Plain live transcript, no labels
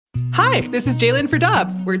Hi, this is Jalen for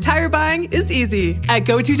Dobbs, where tire buying is easy. At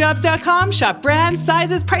GoToDobbs.com, shop brands,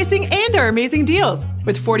 sizes, pricing, and our amazing deals.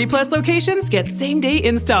 With 40-plus locations, get same-day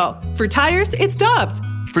install. For tires, it's Dobbs.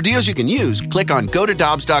 For deals you can use, click on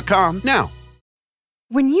GoToDobbs.com now.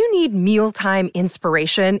 When you need mealtime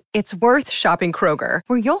inspiration, it's worth shopping Kroger,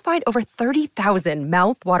 where you'll find over 30,000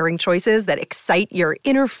 mouth-watering choices that excite your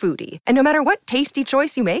inner foodie. And no matter what tasty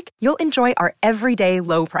choice you make, you'll enjoy our everyday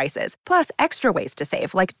low prices, plus extra ways to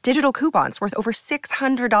save, like digital coupons worth over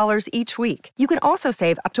 $600 each week. You can also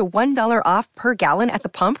save up to $1 off per gallon at the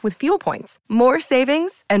pump with fuel points. More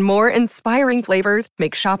savings and more inspiring flavors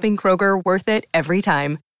make shopping Kroger worth it every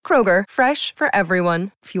time. Kroger, fresh for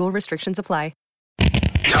everyone. Fuel restrictions apply.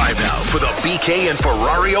 Time now for the BK and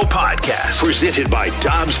Ferrario podcast, presented by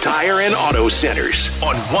Dobbs Tire and Auto Centers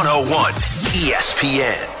on 101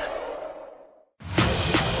 ESPN.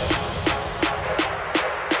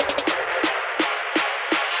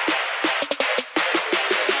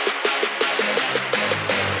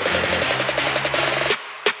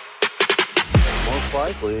 Most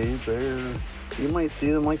likely, you might see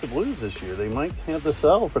them like the Blues this year. They might have the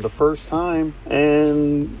sell for the first time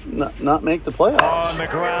and not make the playoffs. On the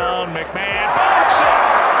ground, McMahon bounce it.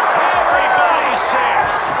 Everybody's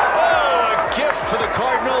safe. Oh, a gift for the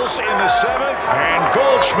Cardinals in the seventh. And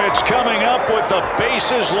Goldschmidt's coming up with the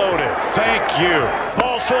bases loaded. Thank you.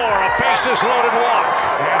 Ball four, a bases loaded walk.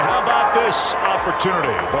 And how about this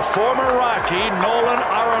opportunity? The former Rocky, Nolan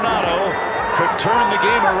Arenado, could turn the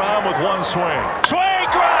game around with one swing. Swing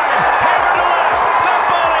drive! Hammer to left! The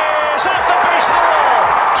ball is off the base of the wall!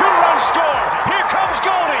 Two-run score! Here comes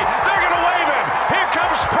Goldie! They're going to wave him! Here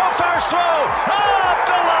comes Profar's throw! Up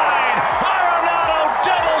the line! Arenado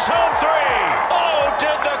doubles home three! Oh,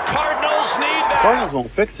 did the Cardinals need that? Cardinals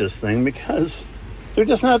won't fix this thing because they're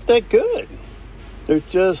just not that good. They're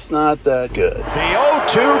just not that good. The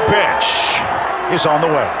 0-2 pitch is on the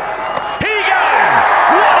way. He got him!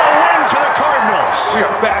 What a win for the Cardinals! We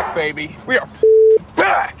are back, baby. We are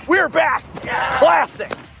back. We're back.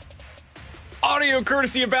 Classic. Audio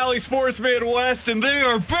courtesy of Valley Sports Midwest, and they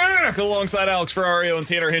are back alongside Alex Ferrario and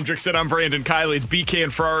Tanner Hendrickson. I'm Brandon Kiley. It's BK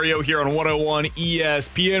and Ferrario here on 101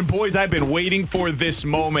 ESPN. Boys, I've been waiting for this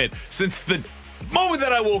moment since the moment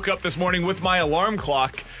that I woke up this morning with my alarm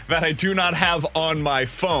clock that I do not have on my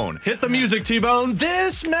phone. Hit the music, T-Bone.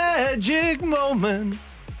 This magic moment.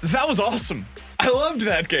 That was awesome. I loved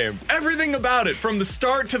that game. Everything about it, from the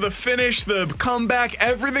start to the finish, the comeback,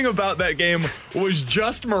 everything about that game was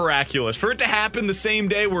just miraculous. For it to happen the same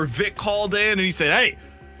day where Vic called in and he said, hey,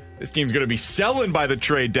 this team's going to be selling by the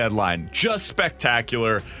trade deadline. Just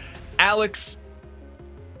spectacular. Alex,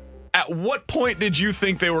 at what point did you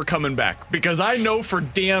think they were coming back? Because I know for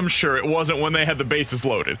damn sure it wasn't when they had the bases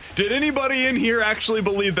loaded. Did anybody in here actually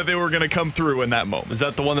believe that they were going to come through in that moment? Is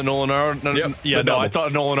that the one that Nolan Arenado? Yep, yeah, no, I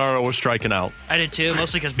thought Nolan Arenado was striking out. I did too,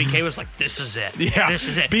 mostly because BK was like, this is it. Yeah. This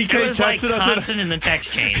is it. BK it was texted like us constant in the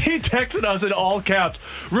text chain. He texted us in all caps.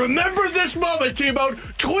 Remember this moment, T-Bone.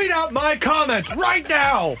 Tweet out my comments right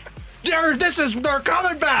now. They're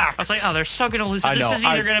coming back. I was like, oh, they're so going to lose. This is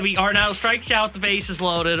either going to be Arenado strikes out, the base is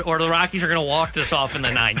loaded, or the Rockies are going to walk this off in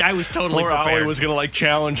the ninth. I was totally prepared. Or Howie was going to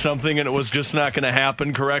challenge something, and it was just not going to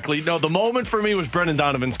happen correctly. No, the moment for me was Brendan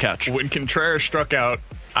Donovan's catch. When Contreras struck out,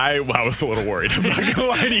 I was a little worried. I'm not going to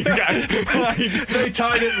lie to you guys. They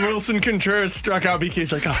tied it, and Wilson Contreras struck out.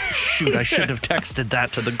 BK's like, oh, shoot, I should have texted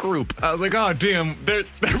that to the group. I was like, oh, damn, they're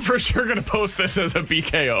for sure going to post this as a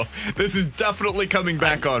BKO. This is definitely coming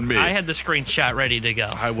back on me. I had the screenshot ready to go.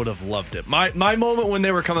 I would have loved it. My moment when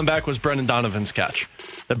they were coming back was Brendan Donovan's catch.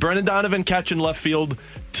 The Brendan Donovan catch in left field,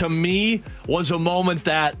 to me, was a moment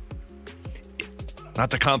that, not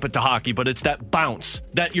to comp it to hockey, but it's that bounce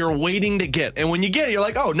that you're waiting to get. And when you get it, you're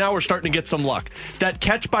like, oh, now we're starting to get some luck. That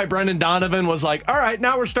catch by Brendan Donovan was like, all right,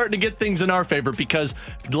 now we're starting to get things in our favor, because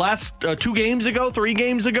the last 3 games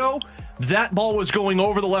ago, that ball was going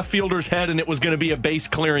over the left fielder's head and it was going to be a base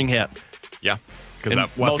clearing hit. Yeah. Because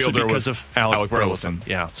that left fielder was of Alec Burleson.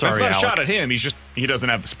 Yeah, sorry, that's not Alec. a shot at him. He doesn't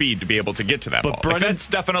have the speed to be able to get to that ball. That's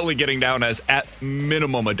definitely getting down as at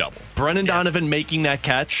minimum a double. Brendan Donovan making that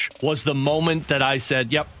catch was the moment that I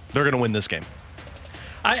said, yep, they're going to win this game.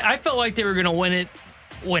 I felt like they were going to win it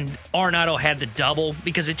when Arenado had the double,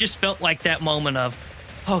 because it just felt like that moment of,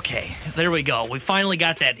 okay, there we go. We finally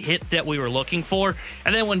got that hit that we were looking for.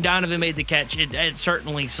 And then when Donovan made the catch, it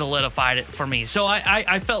certainly solidified it for me. So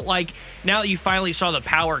I felt like now that you finally saw the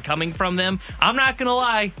power coming from them, I'm not going to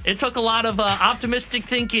lie, it took a lot of optimistic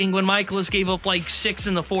thinking when Michaelis gave up 6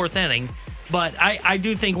 in the 4th inning. But I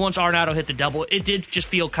do think once Arenado hit the double, it did just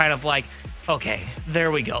feel kind of like, okay,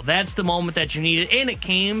 there we go. That's the moment that you needed. And it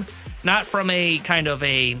came not from a kind of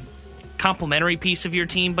a complementary piece of your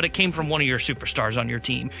team, but it came from one of your superstars on your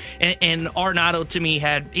team. And Arenado, to me,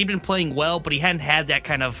 he'd been playing well, but he hadn't had that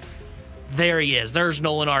kind of, there he is. There's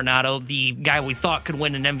Nolan Arenado, the guy we thought could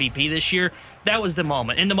win an MVP this year. That was the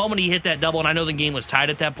moment. And the moment he hit that double, and I know the game was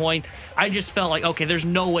tied at that point, I just felt like, okay, there's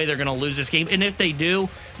no way they're going to lose this game. And if they do,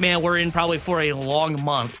 man, we're in probably for a long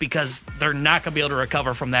month because they're not going to be able to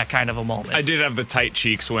recover from that kind of a moment. I did have the tight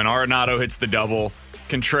cheeks when Arenado hits the double,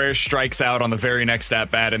 Contreras strikes out on the very next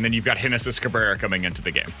at-bat, and then you've got Genesis Cabrera coming into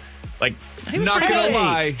the game. Like, not going to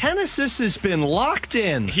lie. Genesis has been locked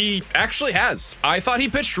in. He actually has. I thought he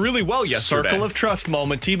pitched really well yesterday. Circle of trust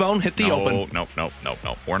moment. T-Bone hit the open. No.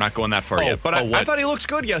 We're not going that far yet. But I thought he looks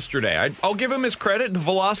good yesterday. I'll give him his credit. The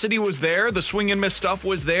velocity was there. The swing and miss stuff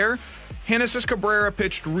was there. Genesis Cabrera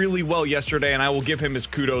pitched really well yesterday, and I will give him his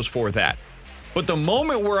kudos for that. But the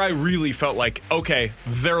moment where I really felt like, okay,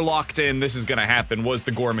 they're locked in, this is going to happen, was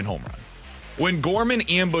the Gorman home run. When Gorman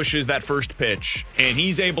ambushes that first pitch and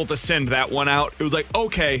he's able to send that one out, it was like,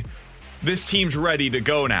 okay, this team's ready to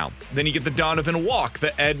go now. Then you get the Donovan walk, the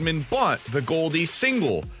Edman bunt, the Goldie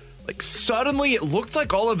single. Like, suddenly it looked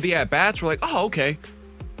like all of the at-bats were like, oh, okay.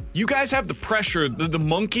 You guys have the pressure, the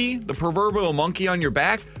monkey, the proverbial monkey on your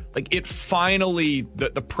back. Like, it finally, the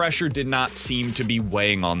pressure did not seem to be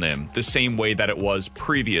weighing on them the same way that it was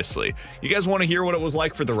previously. You guys want to hear what it was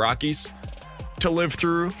like for the Rockies to live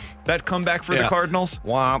through that comeback for the Cardinals?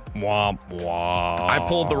 Womp, womp, womp. I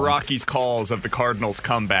pulled the Rockies calls of the Cardinals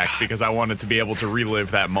comeback because I wanted to be able to relive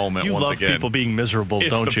that moment once again. You love people being miserable,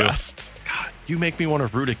 don't you? It's the best. God, you make me want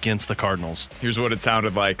to root against the Cardinals. Here's what it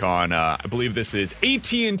sounded like on, I believe this is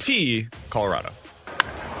AT&T, Colorado.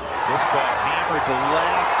 This ball hammered to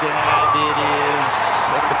left, and it is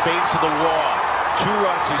at the base of the wall. 2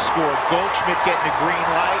 runs he scored. Goldschmidt getting a green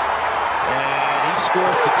light, and he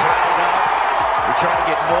scores to tie it up. We're trying to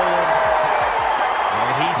get Nolan,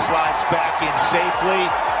 and he slides back in safely,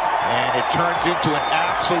 and it turns into an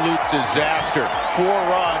absolute disaster. 4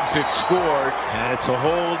 runs it scored, and it's a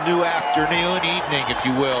whole new afternoon, evening, if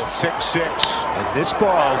you will. 6-6, and this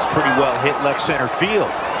ball is pretty well hit left center field,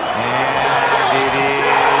 and it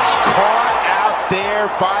is caught out there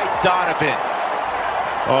by Donovan.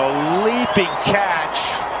 A leaping catch.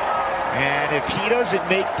 And if he doesn't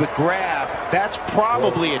make the grab, that's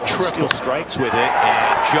probably a triple. Strikes with it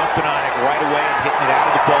and jumping on it right away and hitting it out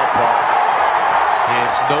of the ballpark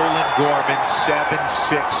is Nolan Gorman,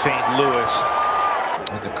 7-6 St. Louis.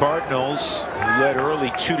 And the Cardinals, who led early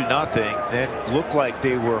 2-0, then looked like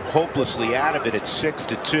they were hopelessly out of it at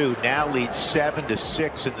 6-2. Now lead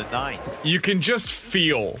 7-6 in the 9th. You can just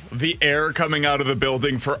feel the air coming out of the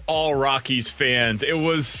building for all Rockies fans. It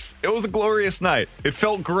was a glorious night. It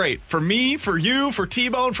felt great for me, for you, for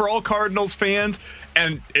T-Bone, for all Cardinals fans.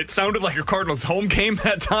 And it sounded like a Cardinals home game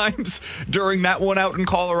at times during that one out in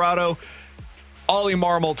Colorado. Ollie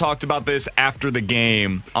Marmol talked about this after the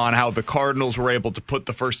game on how the Cardinals were able to put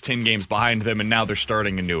the first 10 games behind them, and now they're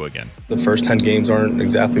starting anew again. The first 10 games aren't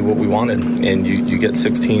exactly what we wanted, and you get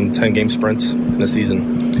 16 10-game sprints in a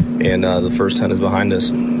season, and the first 10 is behind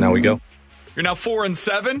us. Now we go. You're now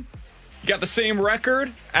 4-7. You got the same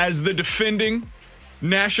record as the defending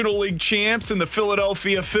National League champs and the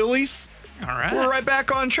Philadelphia Phillies. All right. We're right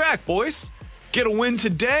back on track, boys. Get a win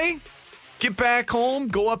today. Get back home,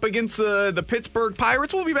 go up against the Pittsburgh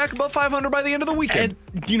Pirates. We'll be back above 500 by the end of the weekend.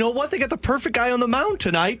 And you know what? They got the perfect guy on the mound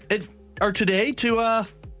today to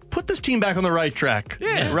put this team back on the right track.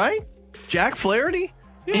 Yeah. Right? Jack Flaherty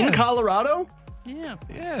in Colorado. Yeah.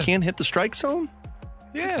 Can't hit the strike zone.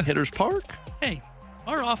 Yeah. Hitter's Park. Hey,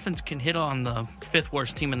 our offense can hit on the 5th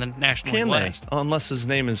worst team in the National League Can West. they? Unless his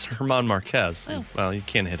name is Herman Marquez. Well, you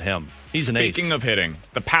can't hit him. He's an ace. Speaking of hitting,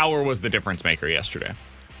 the power was the difference maker yesterday.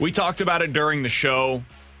 We talked about it during the show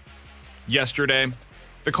yesterday.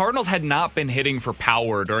 The Cardinals had not been hitting for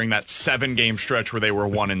power during that 7-game stretch where they were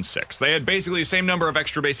 1-6. They had basically the same number of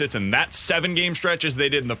extra base hits in that 7-game stretch as they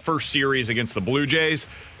did in the first series against the Blue Jays.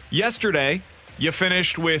 Yesterday, you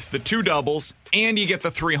finished with the 2 doubles, and you get the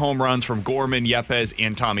 3 home runs from Gorman, Yepez,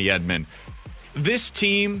 and Tommy Edman. This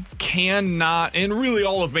team cannot, and really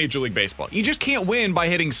all of Major League Baseball, you just can't win by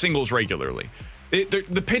hitting singles regularly.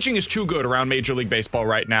 The pitching is too good around Major League Baseball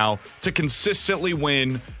right now to consistently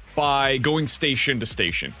win by going station to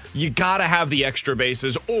station. You got to have the extra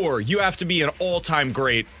bases, or you have to be an all-time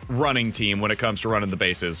great running team when it comes to running the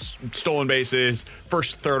bases. Stolen bases,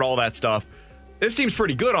 first, third, all that stuff. This team's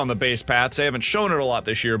pretty good on the base paths. They haven't shown it a lot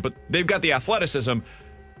this year, but they've got the athleticism.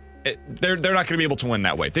 They're not going to be able to win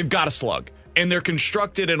that way. They've got to slug. And they're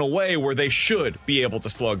constructed in a way where they should be able to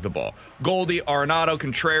slug the ball. Goldie, Arenado,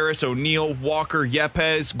 Contreras, O'Neill, Walker,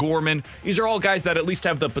 Yepez, Gorman. These are all guys that at least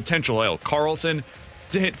have the potential. Carlson,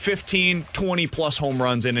 to hit 15, 20-plus home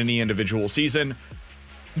runs in any individual season.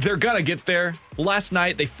 They're going to get there. Last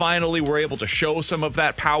night, they finally were able to show some of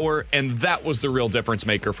that power, and that was the real difference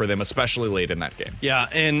maker for them, especially late in that game. Yeah,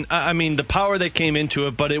 and I mean, the power that came into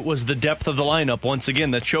it, but it was the depth of the lineup, once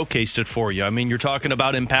again, that showcased it for you. I mean, you're talking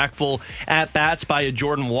about impactful at-bats by a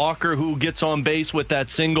Jordan Walker who gets on base with that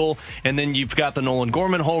single, and then you've got the Nolan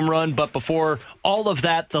Gorman home run, but before all of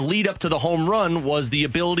that, the lead up to the home run was the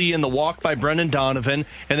ability in the walk by Brendan Donovan,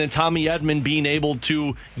 and then Tommy Edman being able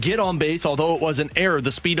to get on base, although it was an error.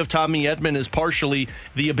 The speed of Tommy Edman is partially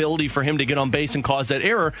the ability for him to get on base and cause that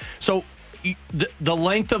error. So the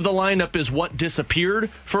length of the lineup is what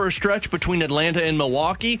disappeared for a stretch between Atlanta and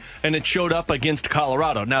Milwaukee, and it showed up against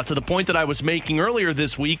Colorado. Now, to the point that I was making earlier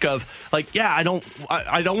this week of, like, yeah, I don't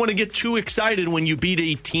want to get too excited when you beat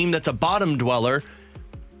a team that's a bottom dweller,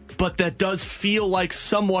 but that does feel like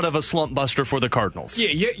somewhat of a slump buster for the Cardinals.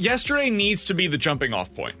 Yeah, yesterday needs to be the jumping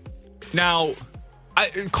off point. Now,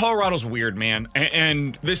 Colorado's weird, man.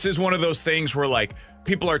 And this is one of those things where, like,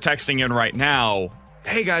 people are texting in right now,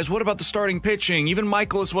 hey, guys, what about the starting pitching? Even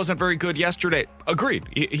Michaelis wasn't very good yesterday. Agreed.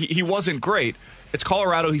 He wasn't great. It's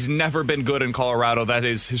Colorado. He's never been good in Colorado. That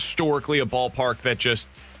is historically a ballpark that just,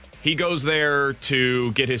 he goes there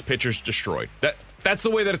to get his pitchers destroyed. That's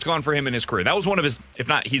the way that it's gone for him in his career. That was one of his, if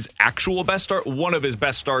not his actual best start, one of his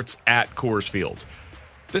best starts at Coors Field.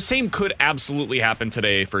 The same could absolutely happen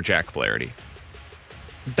today for Jack Flaherty.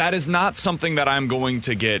 That is not something that I'm going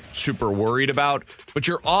to get super worried about, but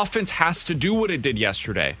your offense has to do what it did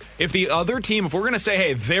yesterday. If the other team, if we're going to say,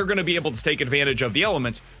 hey, they're going to be able to take advantage of the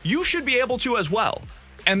elements, you should be able to as well.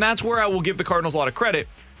 And that's where I will give the Cardinals a lot of credit.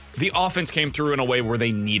 The offense came through in a way where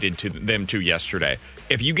they needed them to yesterday.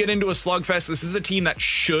 If you get into a slugfest, this is a team that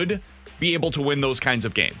should be able to win those kinds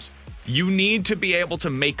of games. You need to be able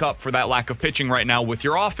to make up for that lack of pitching right now with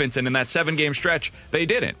your offense, and in that 7-game stretch, they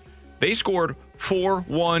didn't. They scored 4,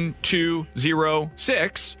 1, 2, 0,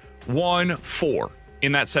 6, 1, 4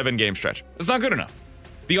 in that 7-game stretch. It's not good enough.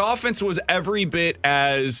 The offense was every bit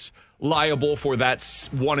as liable for that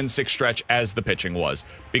 1-6 stretch as the pitching was,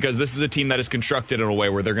 because this is a team that is constructed in a way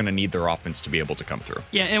where they're going to need their offense to be able to come through.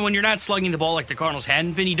 Yeah, and when you're not slugging the ball like the Cardinals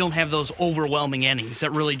hadn't been, you don't have those overwhelming innings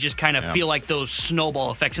that really just kind of feel like those snowball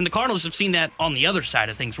effects. And the Cardinals have seen that on the other side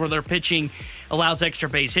of things, where their pitching allows extra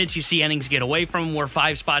base hits. You see innings get away from them, where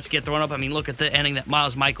 5 spots get thrown up. I mean, look at the inning that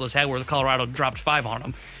Miles Michaelis had where the Colorado dropped 5 on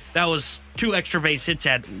him. That was 2 extra base hits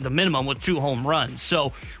at the minimum with 2 home runs.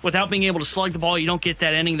 So without being able to slug the ball, you don't get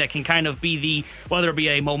that inning that can kind of be whether it be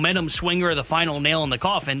a momentum swinger or the final nail in the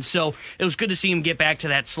coffin. So it was good to see him get back to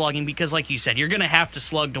that slugging, because like you said, you're going to have to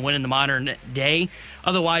slug to win in the modern day.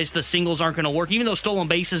 Otherwise, the singles aren't going to work. Even though stolen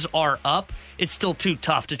bases are up, it's still too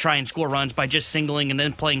tough to try and score runs by just singling and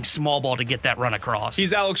then playing small ball to get that run across.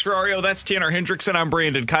 He's Alex Ferrario. That's Tanner Hendrickson. I'm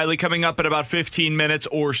Brandon Kiley. Coming up in about 15 minutes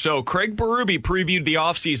or so, Craig Berube previewed the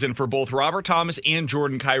offseason for both Robert Thomas and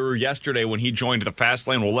Jordan Kyrou yesterday when he joined the Fast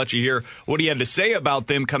Lane. We'll let you hear what he had to say about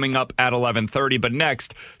them coming up at 11:30. But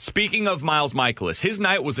next, speaking of Miles Michaelis, his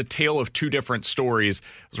night was a tale of 2 different stories.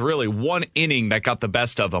 It was really one inning that got the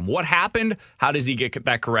best of him. What happened? How does he get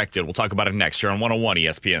that corrected? We'll talk about it next here on 101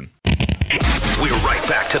 ESPN. We're right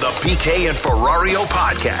back to the BK and Ferrario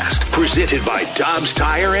podcast, presented by Dobbs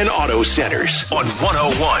Tire and Auto Centers on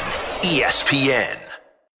 101 ESPN.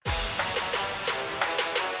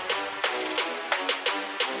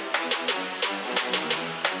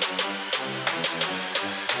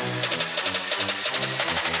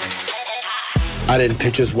 I didn't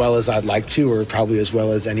pitch as well as I'd like to, or probably as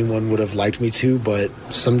well as anyone would have liked me to, but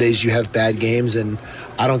some days you have bad games and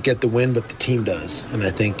I don't get the win, but the team does. And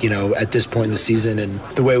I think, at this point in the season and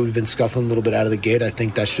the way we've been scuffling a little bit out of the gate, I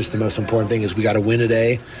think that's just the most important thing is we got to win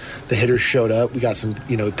today. The hitters showed up. We got some,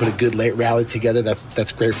 we put a good late rally together.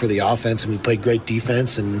 That's great for the offense, and we played great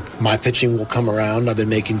defense, and my pitching will come around. I've been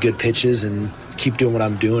making good pitches and keep doing what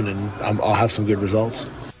I'm doing, and I'll have some good results.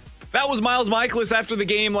 That was Miles Michaelis after the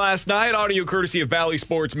game last night. Audio courtesy of Valley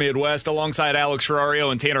Sports Midwest. Alongside Alex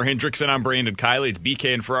Ferrario and Tanner Hendrickson, I'm Brandon Kiley. It's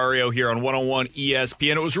BK and Ferrario here on 101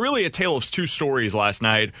 ESPN. It was really a tale of 2 stories last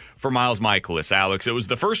night for Miles Michaelis, Alex. It was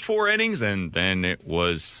the first 4 innings, and then it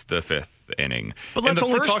was the 5th inning. But let's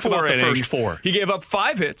only talk about the first 4. He gave up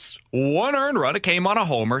 5 hits, 1 earned run. It came on a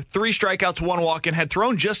homer, 3 strikeouts, 1 walk, and had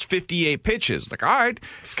thrown just 58 pitches. Like, all right,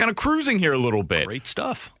 he's kind of cruising here a little bit. Great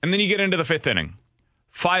stuff. And then you get into the 5th inning.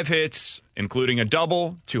 5 hits, including a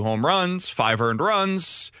double, 2 home runs, 5 earned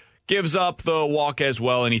runs, gives up the walk as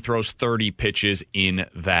well, and he throws 30 pitches in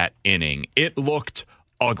that inning. It looked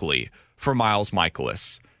ugly for Miles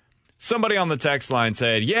Michaelis. Somebody on the text line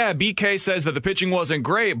said, yeah, BK says that the pitching wasn't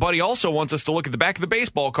great, but he also wants us to look at the back of the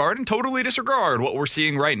baseball card and totally disregard what we're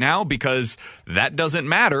seeing right now because that doesn't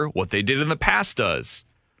matter. What they did in the past does.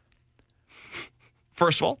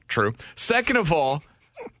 First of all, true. Second of all,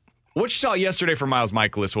 what you saw yesterday from Miles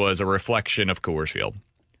Mikolas was a reflection of Coors Field.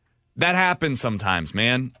 That happens sometimes,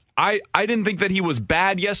 man. I didn't think that he was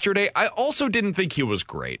bad yesterday. I also didn't think he was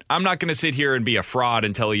great. I'm not going to sit here and be a fraud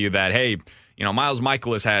and tell you that, hey, Miles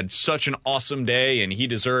Mikolas had such an awesome day and he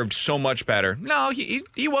deserved so much better. No,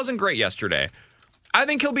 he wasn't great yesterday. I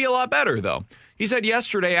think he'll be a lot better, though. He said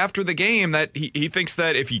yesterday after the game that he thinks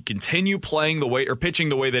that if he continue playing the way or pitching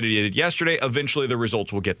the way that he did yesterday, eventually the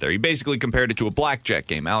results will get there. He basically compared it to a blackjack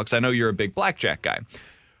game. Alex, I know you're a big blackjack guy.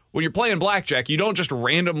 When you're playing blackjack, you don't just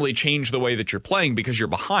randomly change the way that you're playing because you're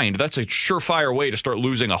behind. That's a surefire way to start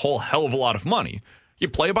losing a whole hell of a lot of money. You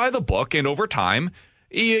play by the book, and over time,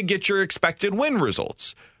 you get your expected win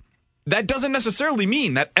results. That doesn't necessarily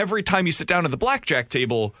mean that every time you sit down at the blackjack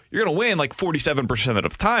table, you're going to win like 47%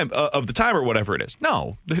 of the time or whatever it is.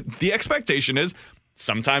 No, the expectation is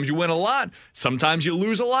sometimes you win a lot, sometimes you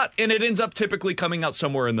lose a lot, and it ends up typically coming out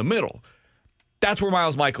somewhere in the middle. That's where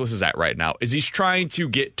Miles Mikolas is at right now, is he's trying to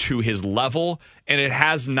get to his level, and it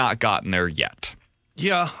has not gotten there yet.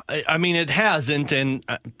 Yeah, I mean, it hasn't, and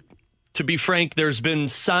to be frank, there's been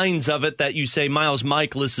signs of it that you say Miles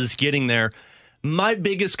Mikolas is getting there. My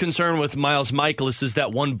biggest concern with Miles Mikolas is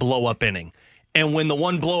that one blow-up inning. And when the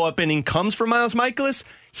one blow-up inning comes for Miles Mikolas,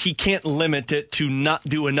 he can't limit it to not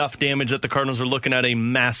do enough damage that the Cardinals are looking at a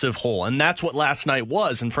massive hole. And that's what last night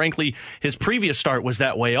was. And frankly, his previous start was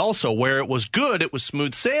that way also, where it was good, it was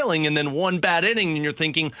smooth sailing, and then one bad inning, and you're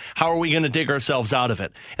thinking, how are we going to dig ourselves out of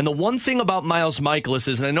it? And the one thing about Miles Mikolas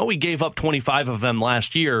is, and I know he gave up 25 of them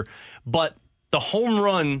last year, but the home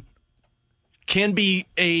run can be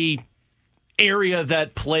a area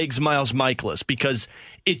that plagues Miles Mikolas because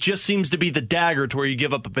it just seems to be the dagger to where you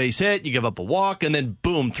give up a base hit, you give up a walk, and then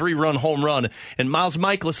boom, 3-run home run. And Miles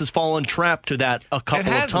Mikolas has fallen trapped to that a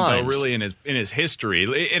couple of times. Though, really, in his history,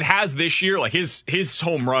 it has this year. Like his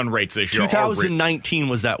home run rates this year. 2019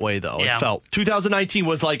 was that way though. Yeah. It felt 2019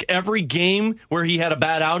 was like every game where he had a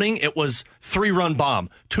bad outing, it was 3-run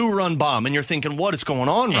bomb, 2-run bomb, and you're thinking, what is going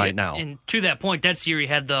on right now? And to that point, that year he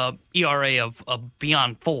had the ERA of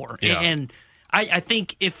beyond 4, Yeah. and I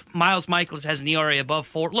think if Miles Mikolas has an ERA above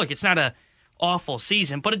 4, look, it's not a awful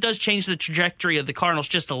season, but it does change the trajectory of the Cardinals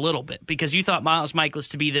just a little bit because you thought Miles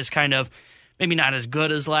Mikolas to be this kind of maybe not as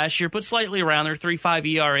good as last year, but slightly around there, 3.5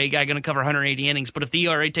 ERA guy going to cover 180 innings. But if the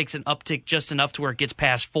ERA takes an uptick just enough to where it gets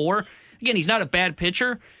past 4, again, he's not a bad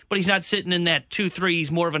pitcher, but he's not sitting in that 2-3.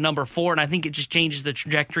 He's more of a number 4, and I think it just changes the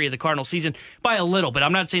trajectory of the Cardinals season by a little bit.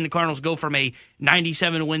 I'm not saying the Cardinals go from a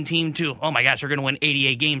 97-win team to, oh my gosh, they're going to win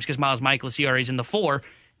 88 games because Miles Mikolas' ERA is in the 4.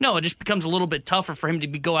 No, it just becomes a little bit tougher for him to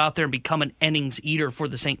go out there and become an innings eater for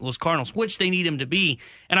the St. Louis Cardinals, which they need him to be.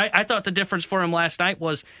 And I thought the difference for him last night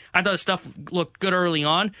was I thought his stuff looked good early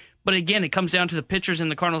on, but again, it comes down to the pitchers in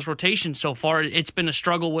the Cardinals rotation so far. It's been a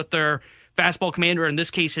struggle with their fastball commander, in this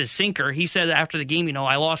case his sinker. He said after the game,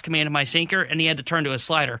 I lost command of my sinker, and he had to turn to a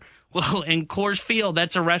slider. Well, in Coors Field,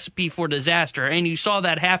 that's a recipe for disaster, and you saw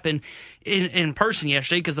that happen in person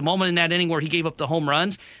yesterday because the moment in that inning where he gave up the home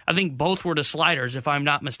runs, I think both were to sliders, if I'm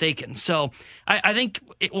not mistaken. So I think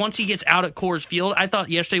once he gets out at Coors Field, I thought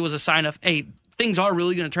yesterday was a sign of, hey, things are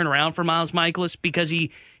really going to turn around for Miles Mikolas because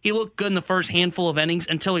he looked good in the first handful of innings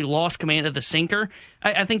until he lost command of the sinker.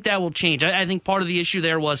 I think that will change. I think part of the issue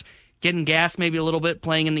there was getting gas maybe a little bit,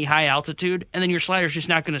 playing in the high altitude, and then your slider's just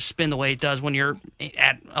not going to spin the way it does when you're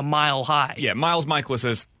at a mile high. Yeah, Miles Mikolas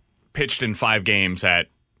has pitched in 5 games at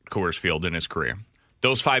Coors Field in his career.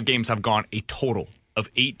 Those 5 games have gone a total of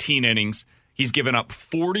 18 innings. He's given up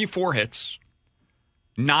 44 hits,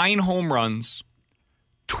 9 home runs,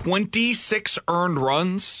 26 earned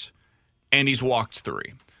runs, and he's walked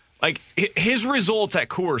 3. Like, his results at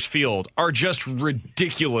Coors Field are just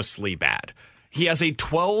ridiculously bad. He has a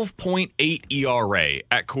 12.8 ERA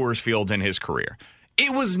at Coors Field in his career.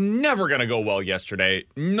 It was never going to go well yesterday.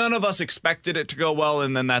 None of us expected it to go well,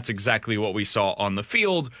 and then that's exactly what we saw on the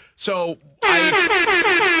field. So, Make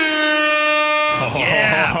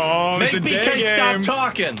BK stop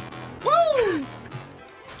talking. Woo!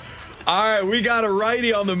 All right, we got a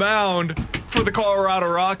righty on the mound for the Colorado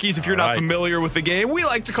Rockies. If you're not familiar with the game, we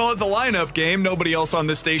like to call it the lineup game. Nobody else on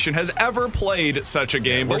this station has ever played such a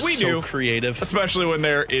game, but we do. Creative, especially when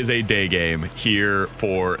there is a day game here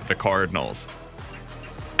for the Cardinals.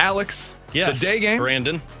 Alex, yes, it's a day game.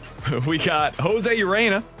 Brandon, we got Jose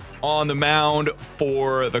Urena on the mound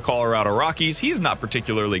for the Colorado Rockies. He is not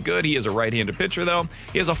particularly good. He is a right-handed pitcher, though.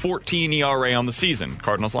 He has a 14 ERA on the season.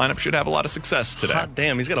 Cardinals lineup should have a lot of success today. God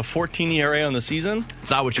damn, he's got a 14 ERA on the season?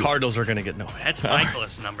 It's not what you Cardinals are going to get no. That's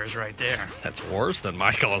Michaelis numbers right there. That's worse than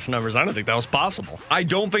Michaelis numbers. I don't think that was possible. I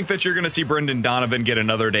don't think that you're going to see Brendan Donovan get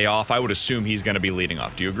another day off. I would assume he's going to be leading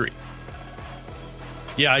off. Do you agree?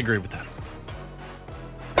 Yeah, I agree with that.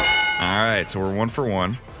 All right, so we're 1 for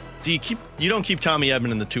 1. You don't keep Tommy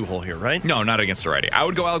Edman in the 2-hole here, right? No, not against a righty. I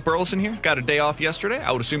would go Alec Burleson here. Got a day off yesterday.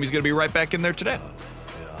 I would assume he's going to be right back in there today.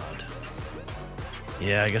 God.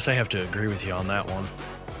 Yeah, I guess I have to agree with you on that one.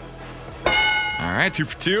 All right, 2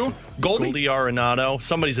 for 2. Goldie Arenado.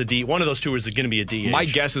 Somebody's a D. One of those two is going to be a DH. My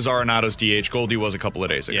guess is Arenado's DH. Goldie was a couple of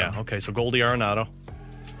days ago. Yeah, okay, so Goldie Arenado.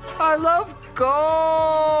 I love gold.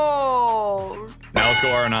 Now let's go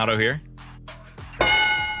Arenado here.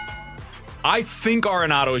 I think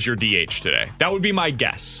Arenado is your DH today. That would be my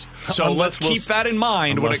guess. So let's keep that in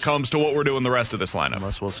mind when it comes to what we're doing the rest of this lineup.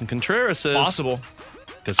 Unless Wilson Contreras is. Possible.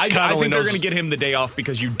 I think they're going to get him the day off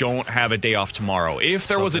because you don't have a day off tomorrow. If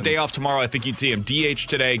there was a day off tomorrow, I think you'd see him DH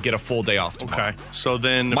today, get a full day off tomorrow. Okay, so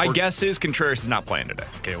then... My guess is Contreras is not playing today.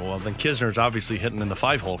 Okay, well, then Kisner's obviously hitting in the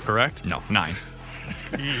 5-hole, correct? No, 9.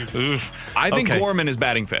 I think Gorman is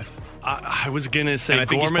batting 5th. I was going to say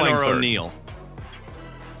Gorman or O'Neill.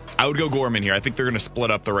 I would go Gorman here. I think they're going to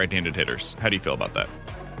split up the right-handed hitters. How do you feel about that?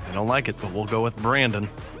 I don't like it, but we'll go with Brandon.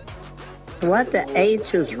 What the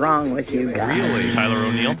H is wrong with you guys? Really? Tyler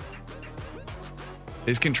O'Neill?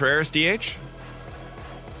 Is Contreras DH?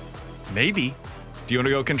 Maybe. Do you want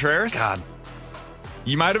to go Contreras? God.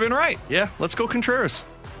 You might have been right. Yeah, let's go Contreras.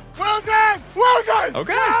 Wilson! Wilson!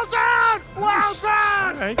 Okay. Wilson! Wilson!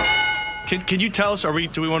 All right. Can you tell us,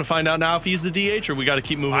 do we want to find out now if he's the DH, or we got to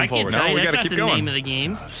keep moving forward? No, we got to keep going. That's the name of the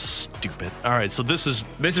game. Stupid. All right, so this is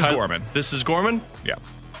Gorman. This is Gorman? Yeah.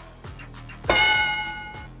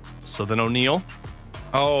 So then O'Neill.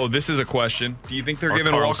 Oh, this is a question. Do you think they're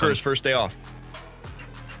giving Walker his first day off?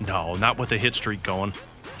 No, not with the hit streak going.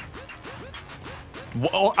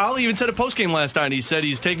 Well, Ali even said a postgame last night. He said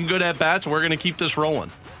he's taking good at-bats, and we're going to keep this rolling.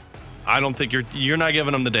 I don't think you're not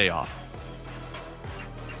giving him the day off.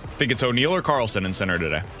 Think it's O'Neill or Carlson in center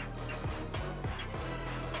today?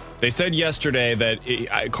 They said yesterday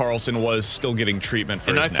that Carlson was still getting treatment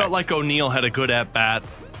for his neck. And I felt like O'Neill had a good at-bat.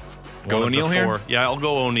 Go O'Neill here? Yeah, I'll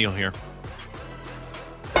go O'Neill here.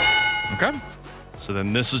 Okay. So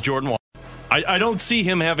then this is Jordan Walker. I don't see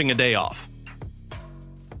him having a day off.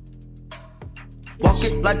 Walk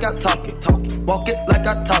it like I talk it, talk it. Walk it like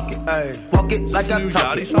I talk it, ayy. Walk it like I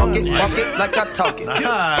talk it, walk it like I talk it.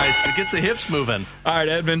 Nice, it gets the hips moving. All right,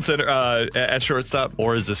 Edman center, at shortstop.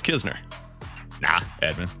 Or is this Kisner? Nah,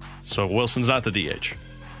 Edman. So Wilson's not the DH.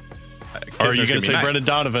 Or are you going to say Brendan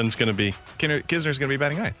Donovan's going to be? Kisner's going to be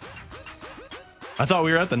batting 9th. I thought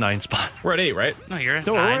we were at the 9 spot. We're at 8, right? No, you're at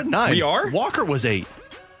 9. We're at 9. We are? Walker was 8.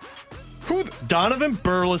 Who? Donovan,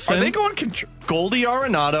 Burleson. Are they going Goldie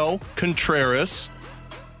Arenado, Contreras.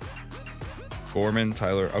 Gorman,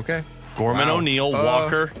 Tyler. Okay. Gorman, wow. O'Neill,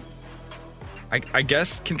 Walker. I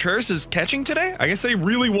guess Contreras is catching today? I guess they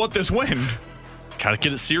really want this win. Gotta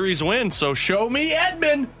get a series win, so show me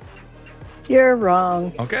Edman. You're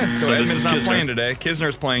wrong. Okay, so Edman's not playing today.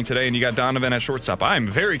 Kisner's playing today, and you got Donovan at shortstop. I'm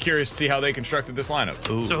very curious to see how they constructed this lineup.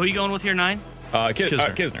 Ooh. So who are you going with here, 9?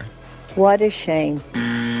 Kisner. What a shame.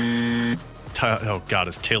 Oh, God,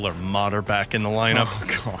 is Taylor Motter back in the lineup?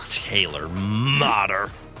 Oh, God. Taylor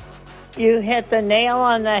Motter. You hit the nail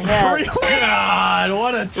on the head. God,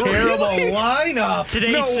 what a terrible lineup.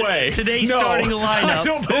 Today's starting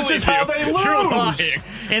lineup. This is how they lose.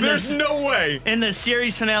 There's no way. In the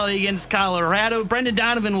series finale against Colorado, Brendan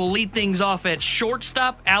Donovan will lead things off at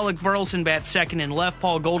shortstop. Alec Burleson bats second and left.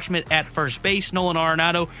 Paul Goldschmidt at first base. Nolan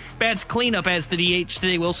Arenado bats cleanup as the DH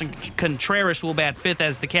today. Wilson Contreras will bat 5th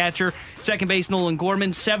as the catcher. Second base, Nolan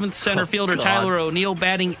Gorman. 7th, center fielder Tyler O'Neill.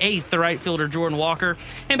 Batting 8th, the right fielder Jordan Walker.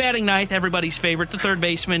 And batting 9th, everybody's favorite, the third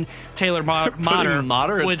baseman Taylor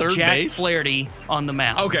Motter with third Jack base? Flaherty on the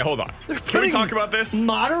mound. Okay, hold on. Can we talk about this?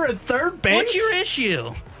 Motter at third base? What's your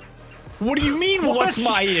issue? What do you mean, what's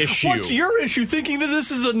my issue? What's your issue thinking that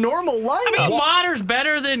this is a normal lineup? I mean, Motter's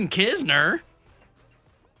better than Kisner.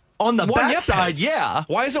 On the bat side, yeah.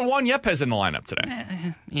 Why isn't Juan Yepes in the lineup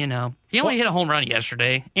today? He only hit a home run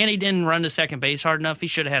yesterday, and he didn't run to second base hard enough. He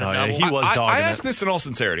should have had a double. He was dogging I ask this in all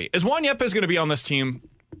sincerity. Is Juan Yepes going to be on this team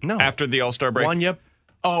after the All-Star break? Juan Yepes?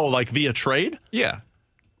 Oh, like via trade? Yeah.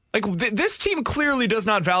 Like, this team clearly does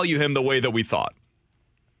not value him the way that we thought.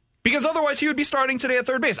 Because otherwise he would be starting today at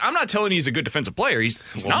third base. I'm not telling you he's a good defensive player. He's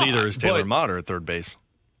not. Neither is Taylor Motter at third base.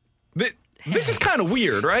 This is kind of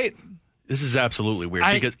weird, right? This is absolutely weird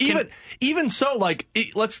because even so, like,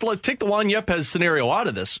 let's take the Juan Yepez scenario out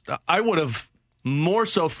of this. I would have more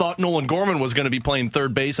so thought Nolan Gorman was going to be playing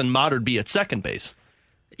third base and Mott'd be at second base.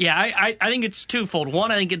 Yeah, I think it's twofold. One,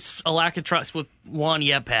 I think it's a lack of trust with Juan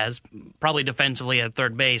Yepez, probably defensively at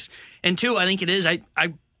third base. And two, I think it is. I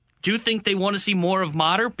do think they want to see more of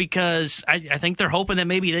Motter because I think they're hoping that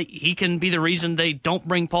maybe he can be the reason they don't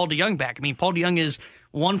bring Paul DeJong back. I mean, Paul DeJong is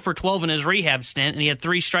 1 for 12 in his rehab stint, and he had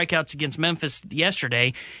 3 strikeouts against Memphis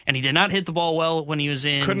yesterday, and he did not hit the ball well when he was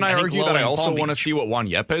in. Couldn't I argue that I also want to see what Juan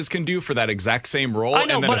Yepez can do for that exact same role? I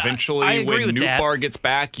know, and then but eventually, when Nootbaar gets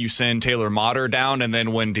back, you send Taylor Motter down, and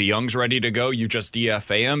then when DeJong's ready to go, you just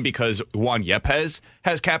DFA him because Juan Yepez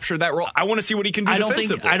has captured that role. I want to see what he can do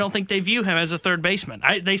defensively. I don't think they view him as a third baseman.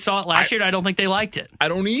 They saw it last year. I don't think they liked it. I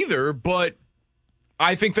don't either, but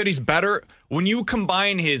I think that he's better when you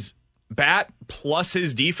combine his bat plus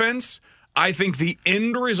his defense. I think the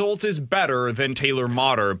end result is better than Taylor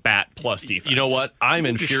Motter bat plus defense. You know what? I'm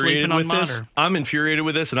infuriated with this. I'm infuriated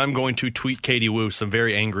with this, and I'm going to tweet Katie Wu some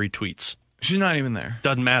very angry tweets. She's not even there.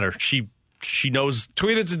 Doesn't matter. She knows.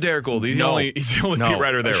 Tweet it to Derek Gold. He's the only beat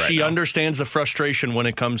writer there right She now. understands the frustration when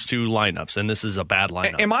it comes to lineups, and this is a bad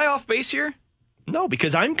lineup. Am I off base here? No,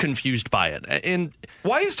 because I'm confused by it. And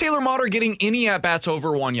why is Taylor Motter getting any at-bats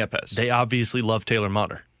over Juan Yepez? They obviously love Taylor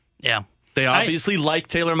Motter. Yeah. They obviously like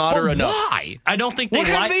Taylor Motter enough. Why? I don't think What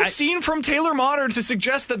have they seen from Taylor Motter to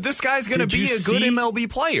suggest that this guy's going to be a good MLB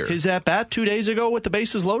player? His at-bat 2 days ago with the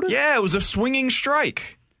bases loaded? Yeah, it was a swinging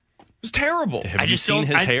strike. It was terrible. Have you seen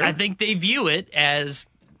his hair? I think they view it as,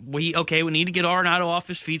 we need to get Arenado off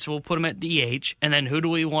his feet, so we'll put him at DH. And then who do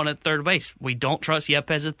we want at third base? We don't trust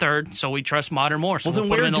Yepez at third, so we trust Motter more. So well, then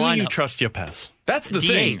we'll put where him in the do lineup. you trust Yepez? That's the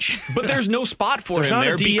thing. But there's no spot for him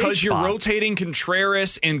there because you're rotating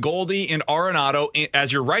Contreras and Goldie and Arenado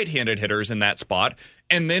as your right-handed hitters in that spot.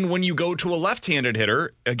 And then when you go to a left-handed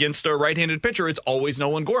hitter against a right-handed pitcher, it's always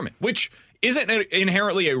Nolan Gorman, which isn't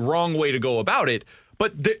inherently a wrong way to go about it.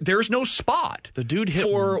 But there's no spot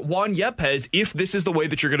for Juan Yepez if this is the way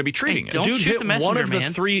that you're going to be treating it. Don't Dude shoot hit the messenger, one of the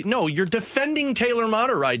man. 3. No, you're defending Taylor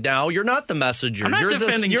Motter right now. You're not the messenger. I'm not you're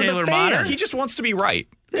defending you're Taylor the fan. Motter. He just wants to be right.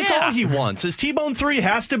 That's all he wants. His T-Bone 3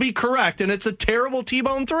 has to be correct, and it's a terrible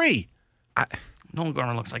T-Bone 3. Nolan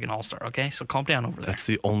Gorman looks like an all-star, okay? So calm down over there. That's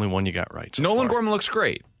the only one you got right. Nolan Gorman looks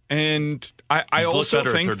great. And I also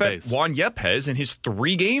think that Juan Yepez, in his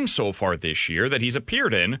 3 games so far this year that he's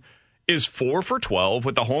appeared in, is 4 for 12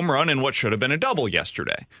 with a home run and what should have been a double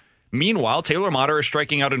yesterday. Meanwhile, Taylor Motter is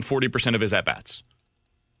striking out in 40% of his at-bats.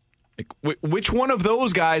 Which one of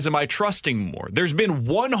those guys am I trusting more? There's been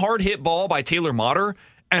one hard hit ball by Taylor Motter,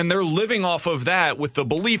 and they're living off of that with the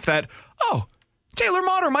belief that, Taylor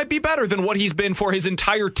Motter might be better than what he's been for his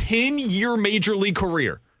entire 10-year major league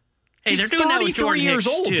career. Hey, He's they're doing that with 33 Jordan years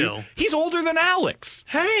Hicks, old. too. Dude. He's older than Alex.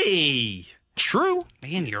 Hey! It's true.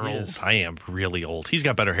 Man, you're old. Yes, I am really old. He's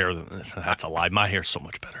got better hair than... That's a lie. My hair's so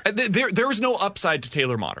much better. There is no upside to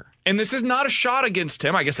Taylor Motter. And this is not a shot against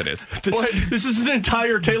him. I guess it is. This is an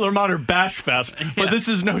entire Taylor Motter bash fest, but this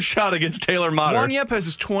is no shot against Taylor Motter. Juan Yepez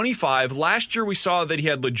is 25. Last year we saw that he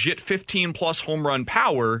had legit 15-plus home run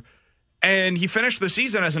power, and he finished the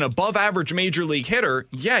season as an above-average major league hitter.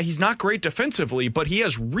 Yeah, he's not great defensively, but he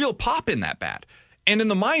has real pop in that bat. And in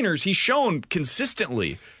the minors, he's shown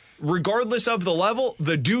consistently, regardless of the level,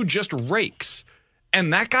 the dude just rakes.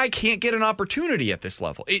 And that guy can't get an opportunity at this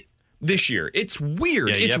level this year. It's weird.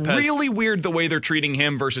 Yeah, it's Yepez, really weird the way they're treating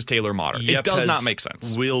him versus Taylor Motter. It does not make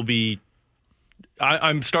sense.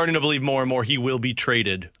 I'm starting to believe more and more he will be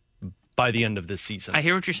traded by the end of this season. I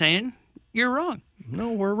hear what you're saying. You're wrong.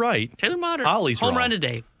 No, we're right. Taylor Motter, Ollie's home wrong. run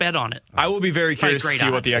today. Bet on it. I will be very curious to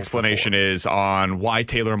see what the odds. explanation is on why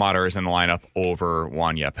Taylor Motter is in the lineup over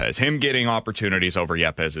Juan Yepez. Him getting opportunities over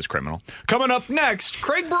Yepez is criminal. Coming up next,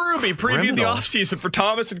 Craig Berube previewed the offseason for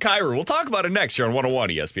Thomas and Kyra. We'll talk about it next here on 101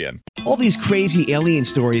 ESPN. All these crazy alien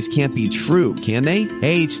stories can't be true, can they?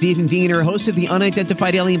 Hey, it's Stephen Diener, host of the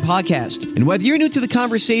Unidentified Alien Podcast. And whether you're new to the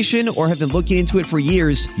conversation or have been looking into it for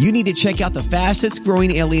years, you need to check out the fastest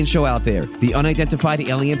growing alien show out there, the Unidentified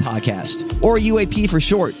Alien Podcast, or UAP for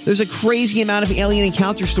short. There's a crazy amount of alien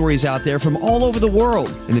encounter stories out there from all over the world.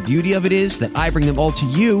 And the beauty of it is that I bring them all to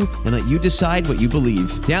you and let you decide what you believe.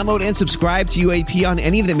 Download and subscribe to UAP on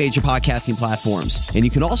any of the major podcasting platforms. And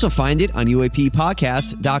you can also find it on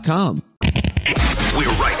UAPpodcast.com.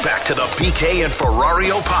 We're right back to the BK and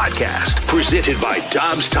Ferrario podcast, presented by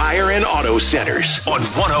Dobbs Tire and Auto Centers on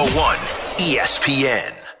 101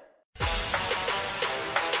 ESPN.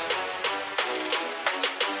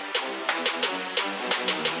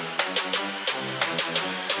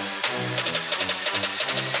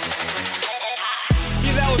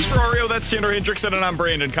 He's Alex Ferrario. That's That's Tanner Hendrickson, and I'm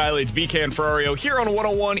Brandon Kiley. It's BK and Ferrario here on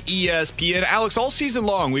 101 ESPN. Alex, all season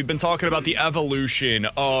long, we've been talking about the evolution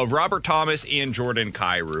of Robert Thomas and Jordan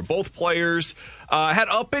Kyrou. Both players had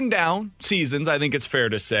up and down seasons, I think it's fair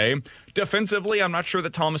to say. Defensively, I'm not sure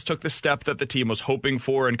that Thomas took the step that the team was hoping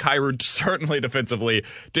for, and Kyrou certainly defensively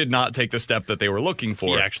did not take the step that they were looking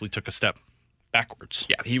for. He actually took a step backwards.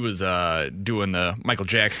 Yeah, he was doing the Michael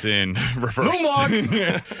Jackson reverse.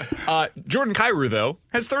 Jordan Kyrou, though,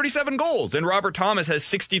 has 37 goals, and Robert Thomas has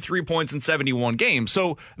 63 points in 71 games.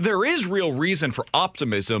 So there is real reason for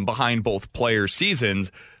optimism behind both players' seasons.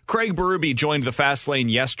 Craig Berube joined the Fast Lane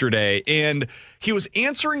yesterday, and he was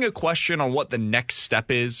answering a question on what the next step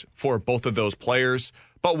is for both of those players.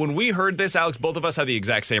 But when we heard this, Alex, both of us had the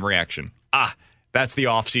exact same reaction. That's the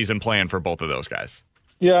offseason plan for both of those guys.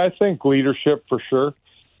 Yeah, I think leadership for sure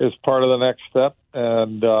is part of the next step.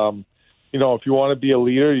 And, if you want to be a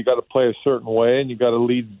leader, you got to play a certain way and you got to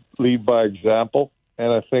lead by example.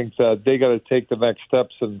 And I think that they got to take the next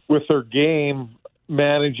steps and with their game,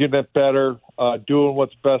 managing it better, doing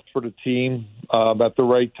what's best for the team at the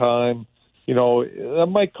right time. That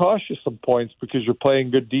might cost you some points because you're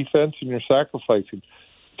playing good defense and you're sacrificing.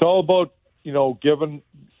 It's all about, giving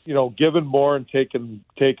more and taking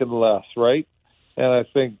less, right? And I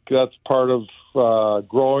think that's part of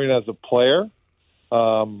growing as a player,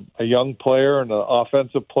 a young player and an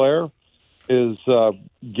offensive player, is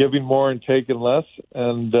giving more and taking less,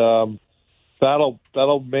 and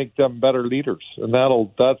that'll make them better leaders, and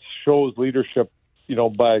that shows leadership,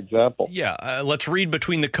 by example. Yeah, let's read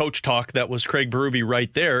between the coach talk that was Craig Berube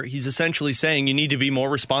right there. He's essentially saying you need to be more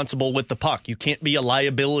responsible with the puck. You can't be a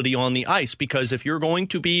liability on the ice, because if you're going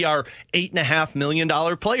to be our $8.5 million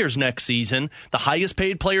players next season, the highest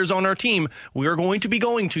paid players on our team, we are going to be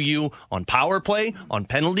going to you on power play, on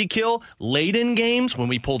penalty kill, late in games when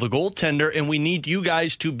we pull the goaltender, and we need you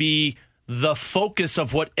guys to be the focus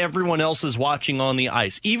of what everyone else is watching on the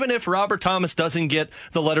ice. Even if Robert Thomas doesn't get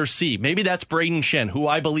the letter C, maybe that's Braden Shen, who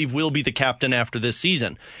I believe will be the captain after this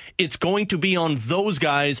season. It's going to be on those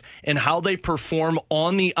guys and how they perform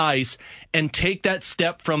on the ice and take that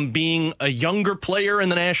step from being a younger player in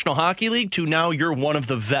the National Hockey League to now you're one of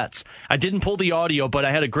the vets. I didn't pull the audio, but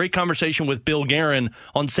I had a great conversation with Bill Guerin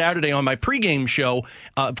on Saturday on my pregame show,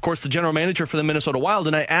 of course, the general manager for the Minnesota Wild,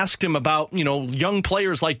 and I asked him about, young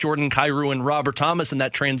players like Jordan Kyrou and Robert Thomas and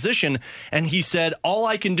that transition, and he said, all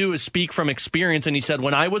I can do is speak from experience, and he said,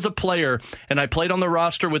 when I was a player and I played on the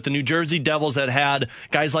roster with the New Jersey Devils that had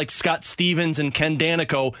guys like Scott Stevens and Ken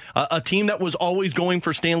Danico, a team that was always going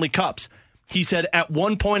for Stanley Cups, he said, at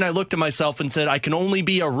one point I looked at myself and said, I can only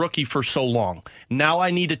be a rookie for so long. Now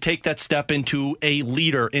I need to take that step into a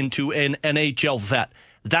leader, into an NHL vet.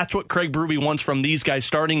 That's what Craig Berube wants from these guys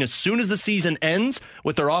starting as soon as the season ends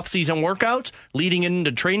with their off-season workouts, leading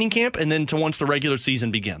into training camp, and then to once the regular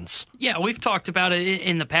season begins. Yeah, we've talked about it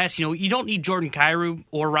in the past. You don't need Jordan Kyrou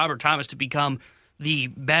or Robert Thomas to become the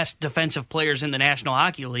best defensive players in the National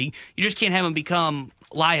Hockey League. You just can't have them become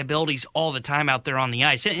liabilities all the time out there on the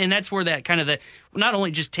ice. And that's where that kind of not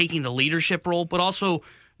only just taking the leadership role, but also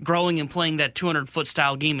growing and playing that 200-foot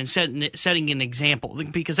style game and setting an example,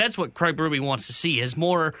 because that's what Craig Berube wants to see, is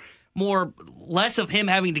less of him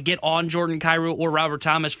having to get on Jordan Kyrou or Robert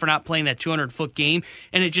Thomas for not playing that 200-foot game,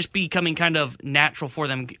 and it just becoming kind of natural for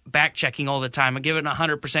them back-checking all the time and giving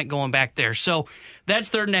 100% going back there. So that's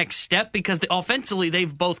their next step, because offensively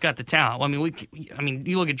they've both got the talent. I mean,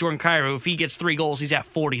 you look at Jordan Kyrou, if he gets 3 goals, he's at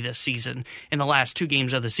 40 this season in the last 2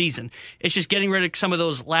 games of the season. It's just getting rid of some of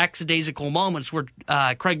those lackadaisical moments where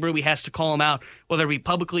Craig Berube has to call him out, whether it be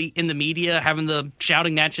publicly in the media, having the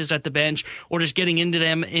shouting matches at the bench, or just getting into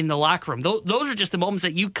them in the locker room. Those are just the moments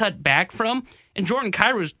that you cut back from, and Jordan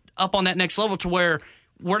Kyrou's up on that next level to where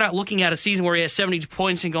we're not looking at a season where he has 70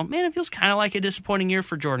 points and going, man, it feels kind of like a disappointing year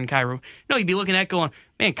for Jordan Kyrou. No, you'd be looking at going,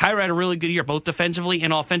 man, Kyrou had a really good year, both defensively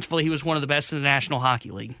and offensively. He was one of the best in the National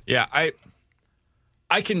Hockey League. Yeah,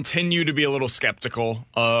 I continue to be a little skeptical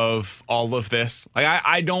of all of this.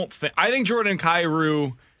 I think Jordan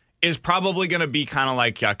Kyrou is probably going to be kind of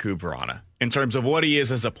like Jakub Vrana in terms of what he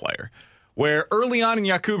is as a player. Where early on in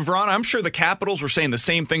Jakub Vrana, I'm sure the Capitals were saying the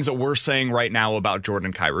same things that we're saying right now about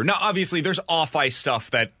Jordan Kyrou. Now, obviously, there's off-ice stuff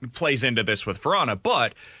that plays into this with Vrana,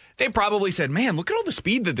 but they probably said, man, look at all the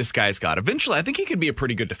speed that this guy's got. Eventually, I think he could be a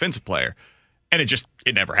pretty good defensive player. And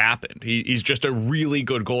it never happened. He's just a really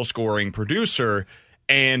good goal-scoring producer,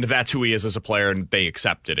 and that's who he is as a player, and they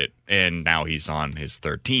accepted it, and now he's on his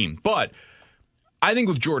 3rd team. But I think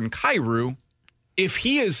with Jordan Kyrou, if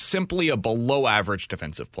he is simply a below-average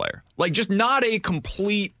defensive player, like just not a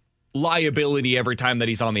complete liability every time that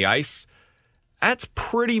he's on the ice, that's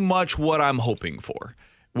pretty much what I'm hoping for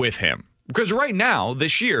with him. Because right now,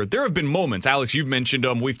 this year, there have been moments, Alex, you've mentioned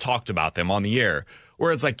them, we've talked about them on the air,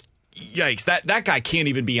 where it's like, yikes, that guy can't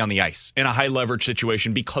even be on the ice in a high leverage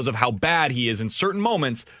situation because of how bad he is in certain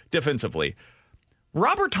moments defensively.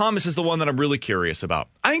 Robert Thomas is the one that I'm really curious about.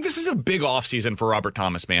 I think this is a big offseason for Robert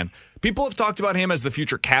Thomas, man. People have talked about him as the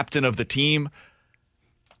future captain of the team.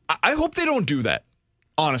 I hope they don't do that,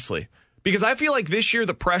 honestly, because I feel like this year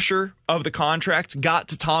the pressure of the contract got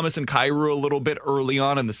to Thomas and Kyrou a little bit early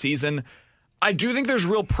on in the season. I do think there's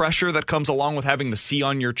real pressure that comes along with having the C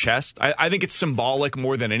on your chest. I think it's symbolic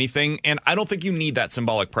more than anything, and I don't think you need that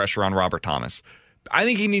symbolic pressure on Robert Thomas. I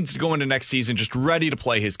think he needs to go into next season just ready to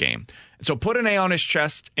play his game. So put an A on his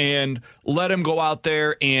chest and let him go out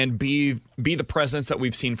there and be the presence that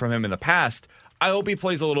we've seen from him in the past. I hope he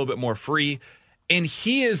plays a little bit more free, and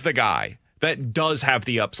he is the guy that does have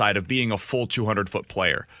the upside of being a full 200-foot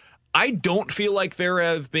player. I don't feel like there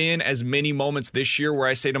have been as many moments this year where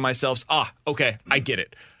I say to myself, okay, I get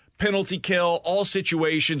it. Penalty kill, all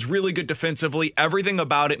situations, really good defensively. Everything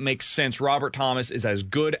about it makes sense. Robert Thomas is as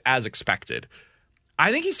good as expected.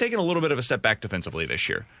 I think he's taken a little bit of a step back defensively this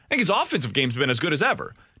year. I think his offensive game's been as good as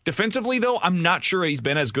ever. Defensively, though, I'm not sure he's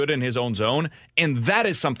been as good in his own zone, and that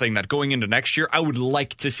is something that going into next year, I would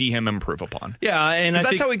like to see him improve upon. Yeah, and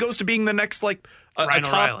that's how he goes to being the next, a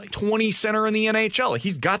top 20 center in the NHL.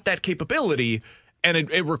 He's got that capability, and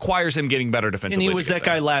it requires him getting better defensively. And he was that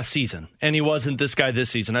guy last season, and he wasn't this guy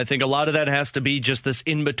this season. I think a lot of that has to be just this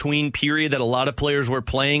in-between period that a lot of players were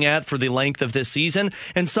playing at for the length of this season,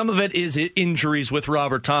 and some of it is injuries with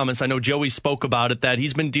Robert Thomas. I know Joey spoke about it, that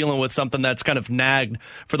he's been dealing with something that's kind of nagged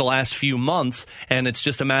for the last few months, and it's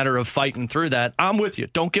just a matter of fighting through that. I'm with you.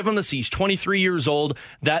 Don't give him the C. He's 23 years old.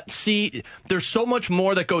 That C, there's so much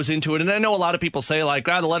more that goes into it, and I know a lot of people say,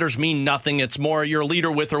 the letters mean nothing. It's more you're a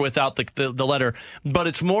leader with or without the letter. But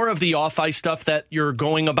it's more of the off-ice stuff that you're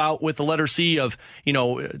going about with the letter C of,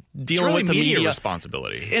 dealing with the media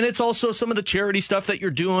responsibility. And it's also some of the charity stuff that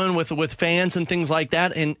you're doing with fans and things like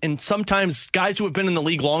that. And sometimes guys who have been in the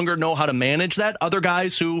league longer know how to manage that. Other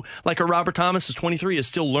guys who, like a Robert Thomas, is 23, is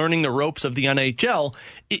still learning the ropes of the NHL.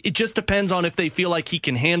 It just depends on if they feel like he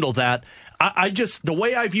can handle that. The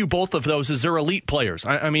way I view both of those is they're elite players.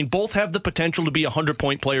 I mean, both have the potential to be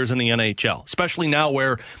 100-point players in the NHL, especially now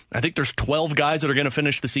where I think there's 12 guys that are going to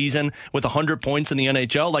finish the season with 100 points in the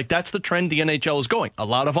NHL. That's the trend the NHL is going. A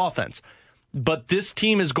lot of offense. But this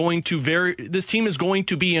team is going to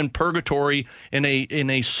be in purgatory in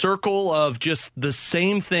a circle of just the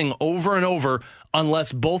same thing over and over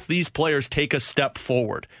unless both these players take a step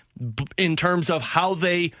forward in terms of how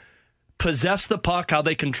they possess the puck, how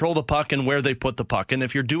they control the puck, and where they put the puck. And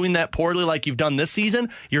if you're doing that poorly like you've done this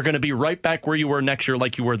season, you're going to be right back where you were next year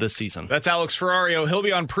like you were this season. That's Alex Ferrario. He'll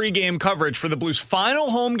be on pregame coverage for the Blues'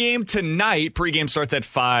 final home game tonight. Pregame starts at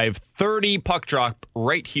 5:30. Puck drop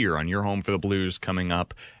right here on your home for the Blues coming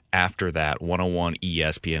up. After that, 101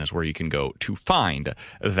 ESPN is where you can go to find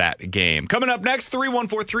that game. Coming up next,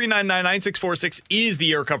 314-399-9646 is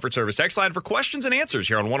the Air Comfort Service text line for questions and answers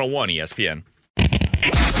here on 101 ESPN.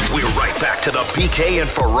 We're right back to the BK and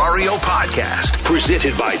Ferrario podcast,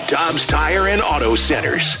 presented by Dobbs Tire and Auto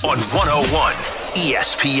Centers on 101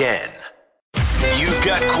 ESPN. You've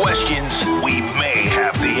got questions, we may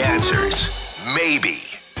have the answers. Maybe.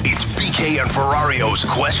 It's BK and Ferrario's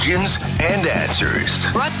questions and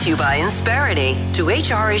answers. Brought to you by Insperity. Do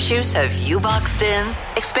HR issues have you boxed in?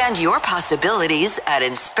 Expand your possibilities at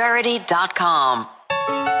Insperity.com.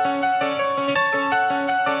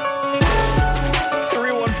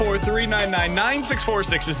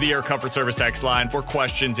 314-399-9646 is the Air Comfort Service text line for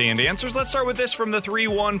questions and answers. Let's start with this from the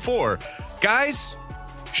 314. Guys,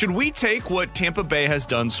 should we take what Tampa Bay has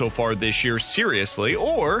done so far this year seriously,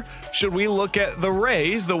 or should we look at the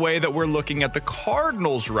Rays the way that we're looking at the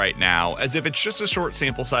Cardinals right now, as if it's just a short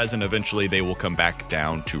sample size and eventually they will come back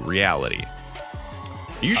down to reality?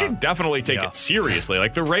 You should definitely take it seriously.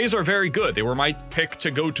 The Rays are very good. They were my pick to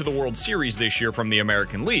go to the World Series this year from the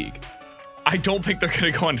American League. I don't think they're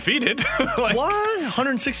going to go undefeated. What?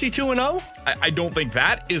 162-0? I don't think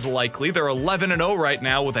that is likely. They're 11-0 right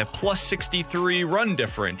now with a plus 63 run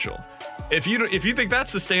differential. If you think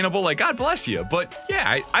that's sustainable, God bless you. But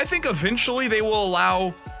yeah, I think eventually they will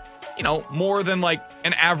allow, more than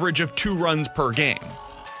an average of 2 runs per game.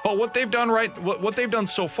 But what they've done what they've done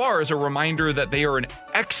so far is a reminder that they are an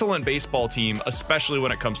excellent baseball team, especially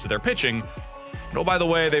when it comes to their pitching. Oh, by the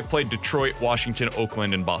way, they've played Detroit, Washington,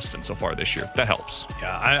 Oakland, and Boston so far this year. That helps.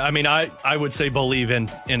 Yeah, I would say believe in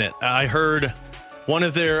it. I heard one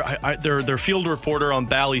of their field reporter on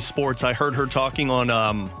Bally Sports, I heard her talking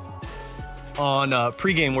on on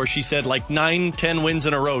pregame where she said like 9-10 wins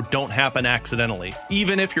in a row don't happen accidentally.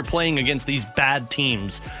 Even if you're playing against these bad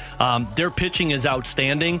teams, their pitching is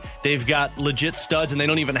outstanding. They've got legit studs, and they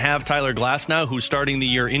don't even have Tyler Glass now, who's starting the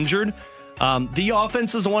year injured. The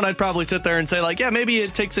offense is the one I'd probably sit there and say, like, yeah, maybe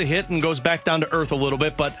it takes a hit and goes back down to earth a little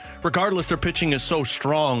bit, but regardless, their pitching is so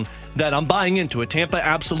strong that I'm buying into it. Tampa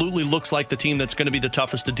absolutely looks like the team that's going to be the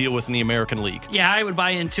toughest to deal with in the American League. Yeah, I would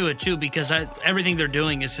buy into it, too, because everything they're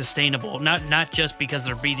doing is sustainable, not just because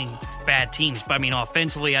they're beating bad teams, but, I mean,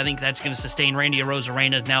 offensively, I think that's going to sustain. Randy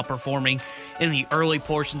Arozarena is now performing in the early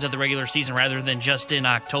portions of the regular season rather than just in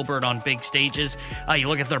October and on big stages. You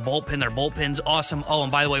look at their bullpen's awesome. Oh,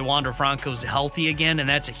 and by the way, Wander Franco's healthy again, and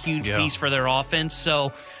that's a huge piece for their offense.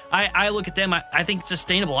 So I look at them, I think it's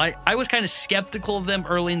sustainable. I was kind of skeptical of them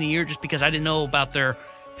early in the year just because I didn't know about their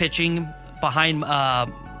pitching behind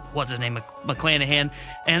what's his name, McClanahan.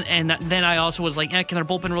 And then I also was like, can their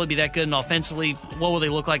bullpen really be that good? And offensively, what will they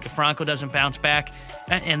look like if Franco doesn't bounce back?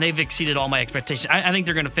 And they've exceeded all my expectations. I think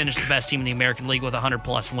they're going to finish the best team in the American League with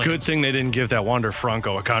 100-plus wins. Good thing they didn't give that Wander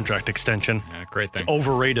Franco a contract extension. Yeah, great thing. It's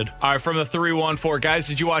overrated. All right, from the 314, guys,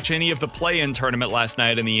 did you watch any of the play-in tournament last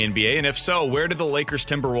night in the NBA? And if so, where did the Lakers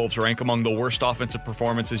Timberwolves rank among the worst offensive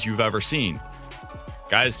performances you've ever seen?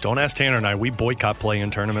 Guys, don't ask Tanner and I. We boycott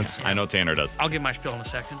play-in tournaments. I know Tanner does. I'll give my spiel in a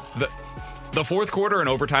second. The fourth quarter and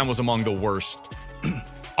overtime was among the worst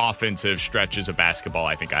offensive stretches of basketball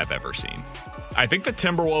I think I've ever seen. I think the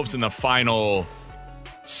Timberwolves in the final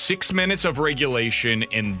 6 minutes of regulation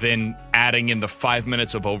and then adding in the 5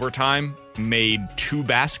 minutes of overtime made 2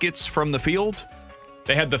 baskets from the field.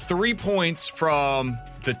 They had the 3 points from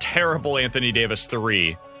the terrible Anthony Davis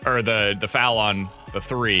 3, or the foul on the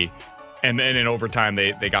 3, and then in overtime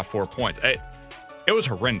they got 4 points. It was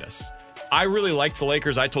horrendous. I really liked the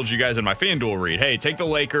Lakers. I told you guys in my FanDuel read, hey, take the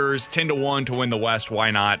Lakers 10-1 to win the West. Why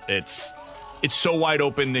not? It's so wide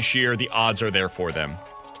open this year. The odds are there for them.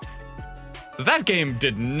 That game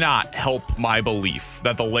did not help my belief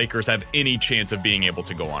that the Lakers have any chance of being able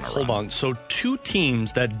to go on a run. Hold on. So 2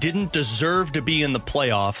 teams that didn't deserve to be in the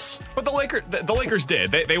playoffs. But the Lakers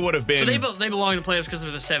did. They would have been. So they belong in the playoffs because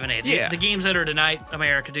they're the 7-8. Yeah. The games that are tonight,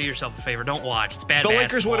 America, do yourself a favor. Don't watch. It's bad The basketball.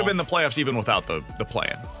 Lakers would have been in the playoffs even without the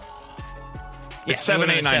play-in. It's 7,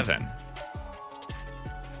 8, 9, 10.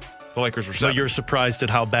 The Lakers were 7. So you're surprised at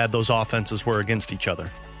how bad those offenses were against each other?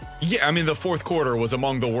 Yeah, I mean, the fourth quarter was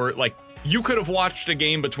among the worst. Like, you could have watched a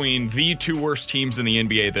game between the 2 worst teams in the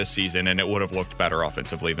NBA this season, and it would have looked better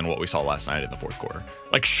offensively than what we saw last night in the fourth quarter.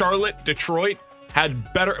 Like, Charlotte, Detroit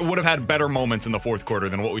would have had better moments in the fourth quarter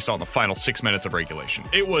than what we saw in the final 6 minutes of regulation.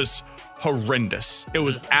 It was horrendous. It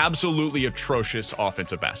was absolutely atrocious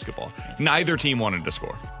offensive basketball. Neither team wanted to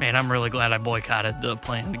score. Man, I'm really glad I boycotted the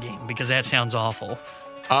playing the game because that sounds awful.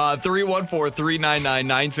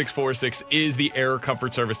 314-399-9646 is the Air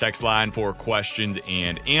Comfort Service text line for questions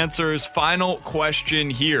and answers. Final question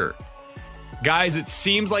here. Guys, it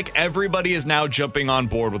seems like everybody is now jumping on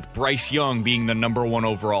board with Bryce Young being the number 1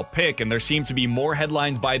 overall pick, and there seem to be more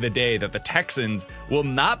headlines by the day that the Texans will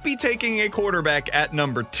not be taking a quarterback at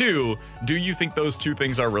number 2. Do you think those 2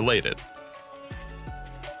 things are related?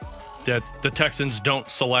 That the Texans don't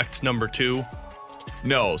select number 2?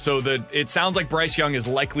 No. So it sounds like Bryce Young is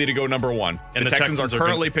likely to go number 1. And the Texans are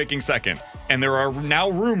currently picking second. And there are now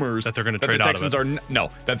rumors that they're going to trade out of it.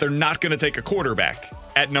 That they're not going to take a quarterback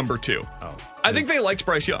at number 2. Oh. I think they liked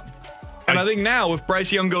Bryce Young. And I think now if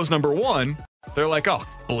Bryce Young goes number 1, they're like, oh,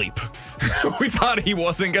 bleep. We thought he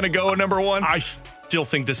wasn't going to go number 1. I still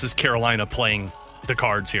think this is Carolina playing the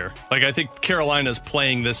cards here. Like, I think Carolina's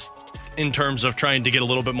playing this in terms of trying to get a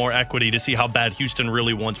little bit more equity to see how bad Houston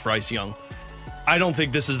really wants Bryce Young. I don't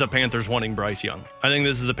think this is the Panthers wanting Bryce Young. I think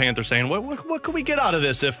this is the Panthers saying, what can we get out of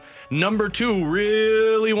this if number 2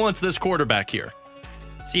 really wants this quarterback here?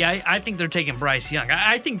 See, I think they're taking Bryce Young.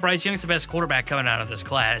 I think Bryce Young's the best quarterback coming out of this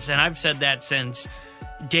class, and I've said that since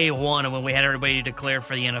day 1 when we had everybody declare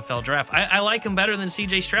for the NFL draft. I like him better than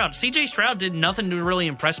C.J. Stroud. C.J. Stroud did nothing to really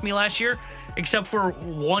impress me last year, except for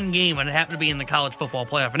one game, and it happened to be in the college football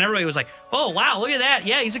playoff. And everybody was like, oh, wow, look at that.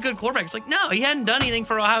 Yeah, he's a good quarterback. It's like, no, he hadn't done anything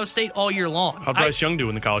for Ohio State all year long. How'd Bryce Young do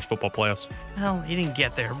in the college football playoffs? Well, he didn't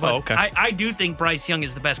get there. But okay. I do think Bryce Young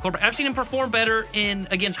is the best quarterback. I've seen him perform better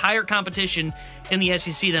against higher competition in the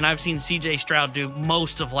SEC than I've seen C.J. Stroud do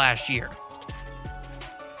most of last year.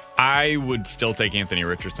 I would still take Anthony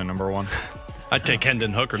Richardson number 1. I'd take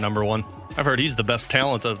Hendon Hooker number 1. I've heard he's the best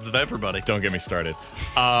talent of everybody. Don't get me started.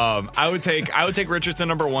 I would take Richardson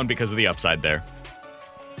number 1 because of the upside there.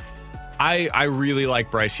 I really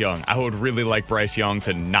like Bryce Young. I would really like Bryce Young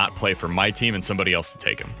to not play for my team and somebody else to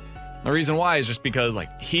take him. The reason why is just because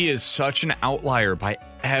he is such an outlier by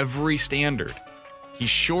every standard. He's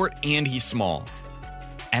short and he's small.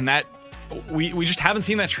 And that we just haven't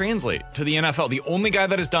seen that translate to the NFL. The only guy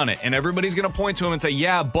that has done it, and everybody's going to point to him and say,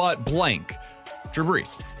 yeah, but blank, Drew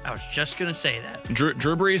Brees. I was just going to say that.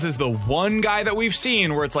 Drew Brees is the one guy that we've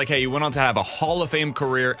seen where it's like, hey, you went on to have a Hall of Fame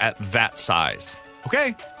career at that size.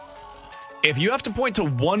 Okay. If you have to point to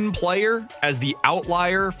one player as the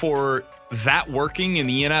outlier for that working in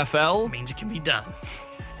the NFL, it means it can be done.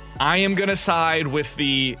 I am going to side with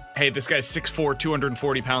the, hey, this guy's 6'4",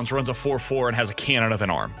 240 pounds, runs a 4.4, and has a cannon of an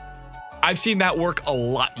arm. I've seen that work a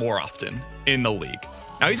lot more often in the league.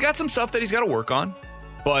 Now, he's got some stuff that he's got to work on,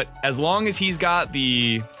 but as long as he's got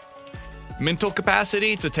the mental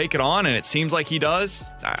capacity to take it on, and it seems like he does,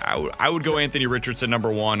 I would go Anthony Richardson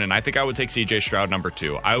number 1, and I think I would take CJ Stroud number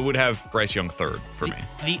 2. I would have Bryce Young third for me.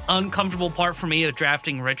 The uncomfortable part for me of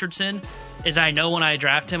drafting Richardson is I know when I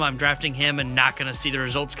draft him, I'm drafting him and not going to see the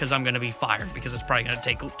results because I'm going to be fired because it's probably going to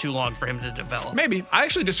take too long for him to develop. Maybe. I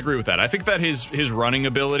actually disagree with that. I think that his running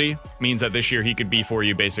ability means that this year he could be for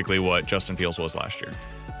you basically what Justin Fields was last year.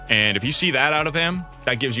 And if you see that out of him,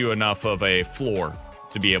 that gives you enough of a floor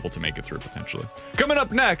to be able to make it through potentially. Coming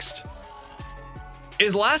up next,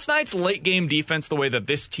 is last night's late game defense the way that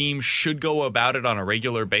this team should go about it on a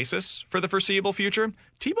regular basis for the foreseeable future?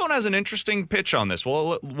 T-Bone has an interesting pitch on this.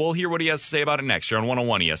 We'll hear what he has to say about it next year on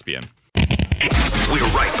 101 ESPN. We're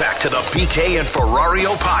right back to the BK and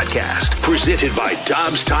Ferrario podcast, presented by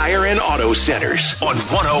Dobbs Tire and Auto Centers on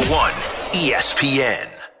 101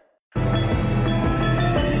 ESPN.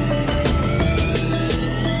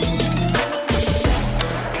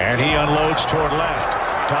 And he unloads toward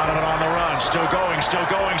left. Donovan on the run. Still going. Leaps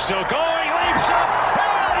up. And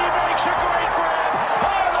he makes a great grab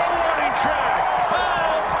on the warning track.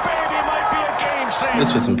 Oh, baby, might be a game saver.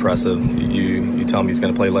 It's just impressive. You tell him he's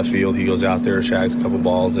going to play left field. He goes out there, shags a couple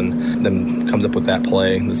balls, and then comes up with that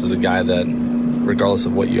play. This is a guy that, regardless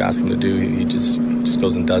of what you ask him to do, he just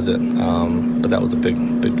goes and does it. But that was a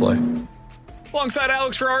big play. Alongside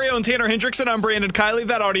Alex Ferrario and Tanner Hendrickson, I'm Brandon Kiley.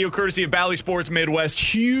 That audio courtesy of Bally Sports Midwest.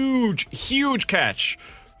 Huge catch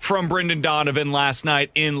from Brendan Donovan last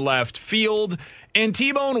night in left field. And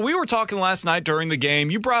T-Bone, we were talking last night during the game.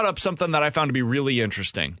 You brought up something that I found to be really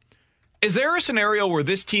interesting. Is there a scenario where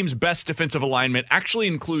this team's best defensive alignment actually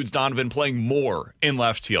includes Donovan playing more in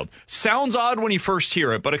left field? Sounds odd when you first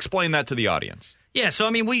hear it, but explain that to the audience. Yeah, so, I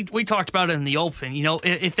mean, we talked about it in the open. You know,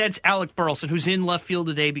 if that's Alec Burleson, who's in left field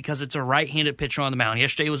today because it's a right-handed pitcher on the mound.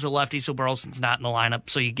 Yesterday was a lefty, so Burleson's not in the lineup,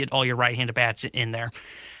 so you get all your right-handed bats in there.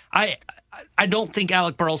 I don't think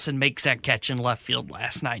Alec Burleson makes that catch in left field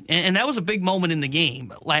last night. And that was a big moment in the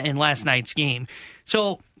game, in last night's game.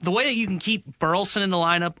 So the way that you can keep Burleson in the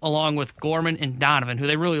lineup along with Gorman and Donovan, who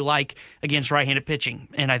they really like against right-handed pitching,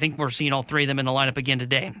 and I think we're seeing all three of them in the lineup again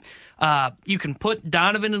today. You can put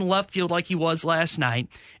Donovan in left field like he was last night,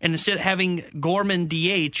 and instead of having Gorman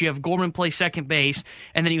DH, you have Gorman play second base,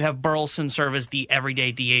 and then you have Burleson serve as the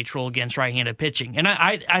everyday DH role against right-handed pitching. And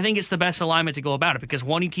I think it's the best alignment to go about it because,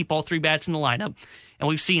 one, you keep all three bats in the lineup, and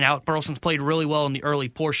we've seen Alec Burleson's played really well in the early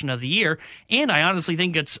portion of the year, and I honestly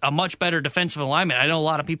think it's a much better defensive alignment. I know a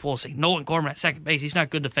lot of people will say, Nolan Gorman at second base, he's not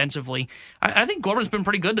good defensively. I think Gorman's been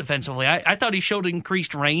pretty good defensively. I thought he showed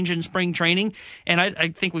increased range in spring training, and I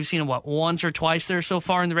think we've seen him, once or twice there so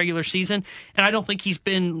far in the regular season, and I don't think he's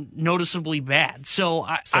been noticeably bad. So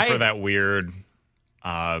for that weird...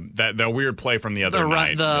 that weird play from the other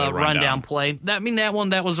night. The rundown play. That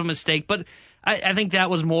was a mistake, but I think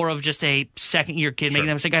that was more of just a second-year kid making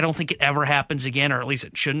that mistake. I don't think it ever happens again, or at least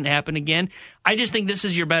it shouldn't happen again. I just think this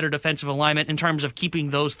is your better defensive alignment in terms of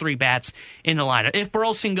keeping those three bats in the lineup. If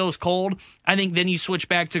Burleson goes cold, I think then you switch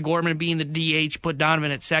back to Gorman being the DH, put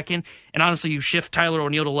Donovan at second, and honestly, you shift Tyler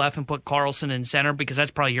O'Neill to left and put Carlson in center because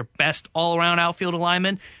that's probably your best all-around outfield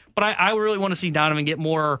alignment. But I really want to see Donovan get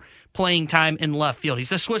more playing time in left field. He's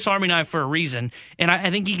the Swiss Army knife for a reason, and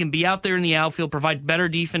I think he can be out there in the outfield, provide better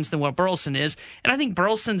defense than what Burleson is. And I think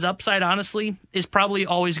Burleson's upside, honestly, is probably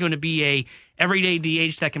always going to be a everyday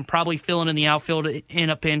DH that can probably fill in the outfield in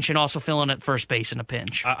a pinch and also fill in at first base in a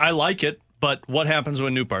pinch. I like it, but what happens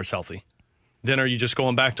when Newpar's healthy? Then are you just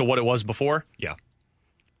going back to what it was before? Yeah.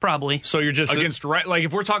 Probably. So you're just... against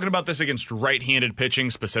if we're talking about this against right-handed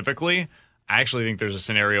pitching specifically, I actually think there's a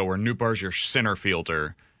scenario where Newpar's your center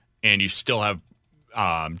fielder, and you still have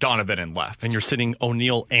Donovan in left. And you're sitting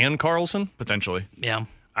O'Neill and Carlson? Potentially. Yeah.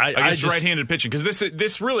 Against right-handed pitching. Because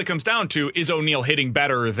this really comes down to, is O'Neill hitting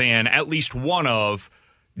better than at least one of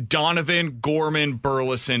Donovan, Gorman,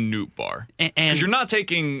 Burleson, Nootbaar. Because you're not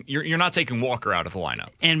taking Walker out of the lineup.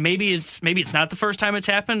 And maybe it's not the first time it's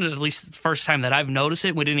happened, at least it's the first time that I've noticed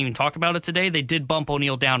it. We didn't even talk about it today. They did bump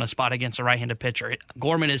O'Neill down a spot against a right-handed pitcher.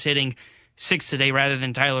 Gorman is hitting 6 today rather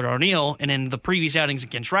than Tyler O'Neill, and in the previous outings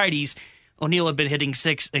against righties, O'Neill had been hitting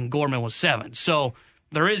 6 and Gorman was 7. So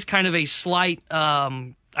there is kind of a slight,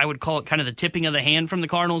 I would call it kind of the tipping of the hand from the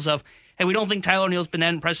Cardinals of, hey, we don't think Tyler O'Neill's been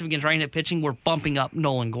that impressive against right-handed pitching. We're bumping up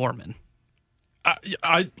Nolan Gorman.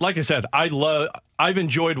 Like I said, I've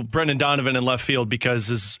enjoyed Brendan Donovan in left field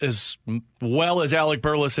because as well as Alec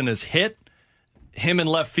Burleson has hit, him in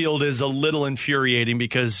left field is a little infuriating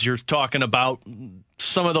because you're talking about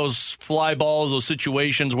some of those fly balls, those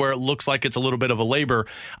situations where it looks like it's a little bit of a labor.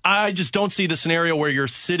 I just don't see the scenario where you're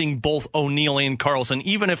sitting both O'Neill and Carlson,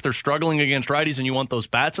 even if they're struggling against righties and you want those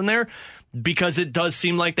bats in there, because it does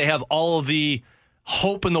seem like they have all of the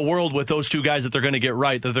hope in the world with those two guys that they're going to get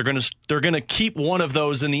right, that they're going to keep one of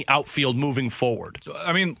those in the outfield moving forward. So,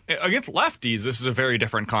 I mean, against lefties, this is a very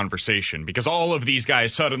different conversation because all of these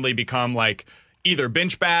guys suddenly become like either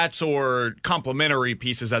bench bats or complementary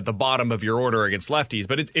pieces at the bottom of your order against lefties.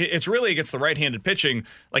 But it's really against the right-handed pitching.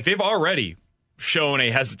 Like, they've already shown a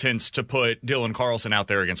hesitance to put Dylan Carlson out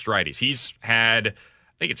there against righties. He's had, I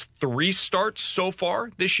think it's 3 starts so far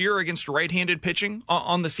this year against right-handed pitching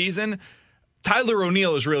on the season. Tyler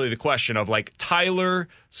O'Neill is really the question of, like, Tyler.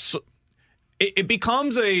 It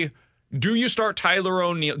becomes do you start Tyler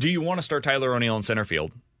O'Neill? Do you want to start Tyler O'Neill in center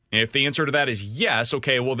field? If the answer to that is yes,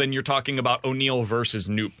 okay, well, then you're talking about O'Neill versus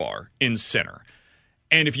Nootbaar in center.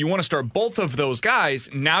 And if you want to start both of those guys,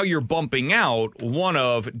 now you're bumping out one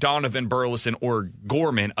of Donovan, Burleson, or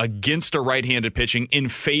Gorman against a right-handed pitcher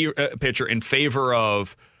in favor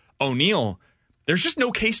of O'Neill. There's just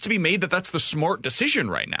no case to be made that that's the smart decision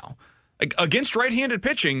right now. Like, against right-handed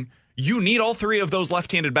pitching, you need all 3 of those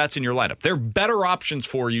left-handed bats in your lineup. They're better options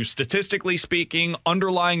for you, statistically speaking,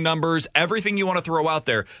 underlying numbers, everything you want to throw out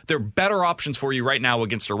there. They're better options for you right now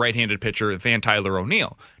against a right-handed pitcher than Tyler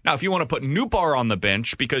O'Neill. Now, if you want to put Nootbaar on the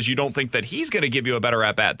bench because you don't think that he's going to give you a better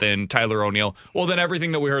at-bat than Tyler O'Neill, well, then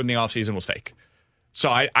everything that we heard in the offseason was fake. So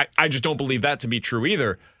I just don't believe that to be true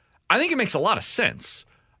either. I think it makes a lot of sense.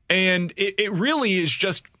 And it really is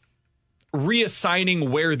just reassigning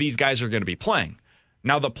where these guys are going to be playing.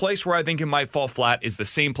 Now, the place where I think it might fall flat is the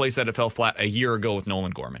same place that it fell flat a year ago with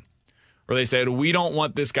Nolan Gorman, where they said, we don't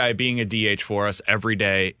want this guy being a DH for us every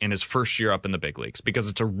day in his first year up in the big leagues because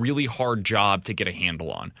it's a really hard job to get a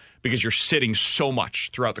handle on because you're sitting so much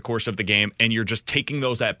throughout the course of the game and you're just taking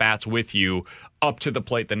those at-bats with you up to the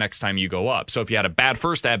plate the next time you go up. So if you had a bad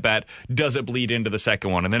first at-bat, does it bleed into the second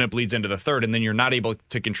one? And then it bleeds into the third, and then you're not able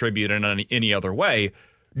to contribute in any other way.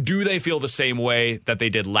 Do they feel the same way that they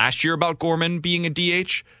did last year about Gorman being a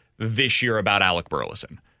DH, this year about Alec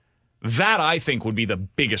Burleson? That, I think, would be the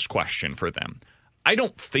biggest question for them. I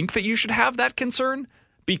don't think that you should have that concern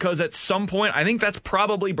because at some point, I think that's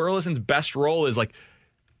probably Burleson's best role is like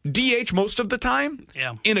DH most of the time,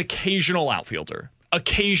 an occasional outfielder,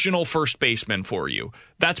 occasional first baseman for you.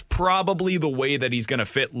 That's probably the way that he's going to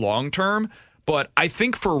fit long term. But I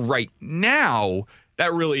think for right now,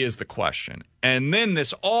 that really is the question. And then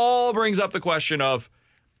this all brings up the question of,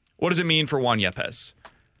 what does it mean for Juan Yepez?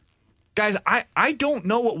 Guys, I don't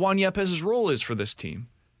know what Juan Yepez's role is for this team.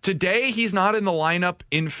 Today, he's not in the lineup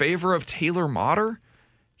in favor of Taylor Motter.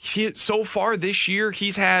 So far this year,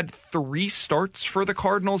 he's had 3 starts for the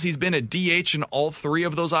Cardinals. He's been a DH in all 3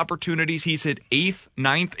 of those opportunities. He's hit 8th,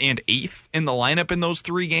 9th, and 8th in the lineup in those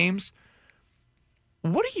 3 games.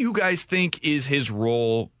 What do you guys think is his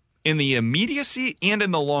role in the immediacy and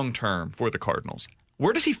in the long term for the Cardinals?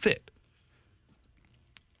 Where does he fit?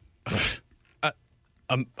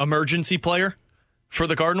 Emergency player for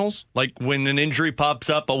the Cardinals. Like when an injury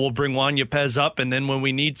pops up, we'll bring Juan Yepez up, and then when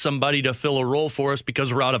we need somebody to fill a role for us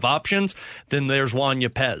because we're out of options, then there's Juan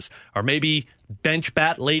Yepez. Or maybe bench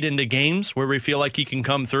bat late into games where we feel like he can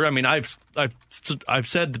come through. I mean, I've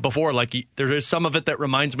said before, like there is some of it that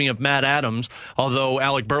reminds me of Matt Adams, although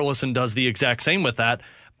Alec Burleson does the exact same with that.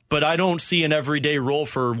 But I don't see an everyday role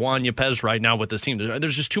for Juan Yepez right now with this team.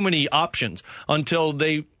 There's just too many options until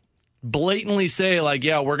they blatantly say, like,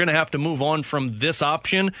 yeah, we're going to have to move on from this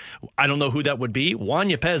option. I don't know who that would be. Juan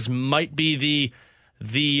Yepez might be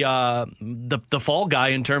the fall guy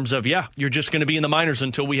in terms of, yeah, you're just going to be in the minors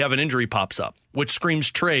until we have an injury pops up, which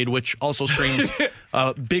screams trade, which also screams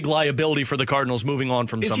big liability for the Cardinals moving on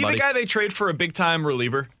from somebody. Is he the guy they trade for a big-time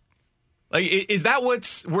reliever? Like, is that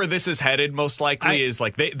where this is headed most likely? Is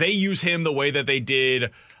like they use him the way that they did,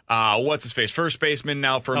 what's his face, first baseman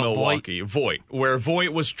now for Milwaukee, Voit, where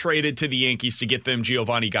Voit was traded to the Yankees to get them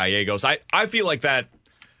Giovanni Gallegos. I feel like that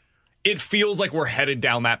it feels like we're headed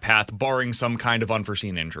down that path, barring some kind of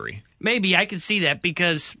unforeseen injury. Maybe I could see that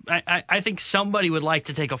because I think somebody would like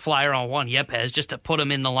to take a flyer on Juan Yepez just to put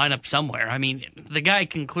him in the lineup somewhere. I mean, the guy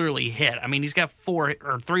can clearly hit. I mean, he's got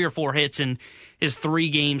 3 or 4 hits in his 3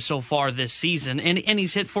 games so far this season, and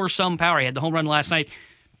he's hit for some power. He had the home run last night.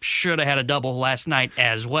 Should have had a double last night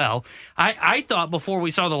as well. I thought before we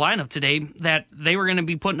saw the lineup today that they were going to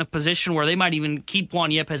be put in a position where they might even keep Juan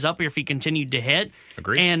Yepez up here if he continued to hit.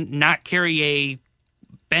 Agreed. And not carry a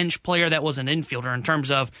bench player that was an infielder in terms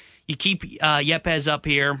of you keep Yepez up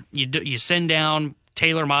here, you send down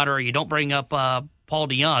Taylor Motter, or you don't bring up Paul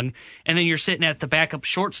DeYoung, and then you're sitting at the backup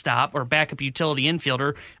shortstop or backup utility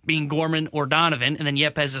infielder being Gorman or Donovan, and then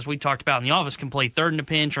Yepez, as we talked about in the office, can play third in a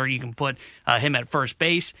pinch, or you can put him at first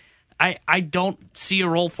base. I don't see a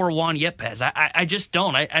role for Juan Yepez. I just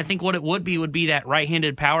don't. I think what it would be that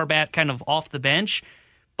right-handed power bat kind of off the bench,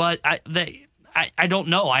 but I don't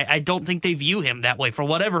know. I don't think they view him that way. For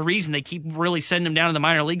whatever reason, they keep really sending him down to the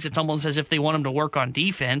minor leagues. It's almost as if they want him to work on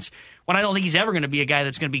defense, when I don't think he's ever going to be a guy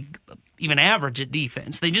that's going to be even average at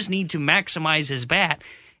defense. They just need to maximize his bat,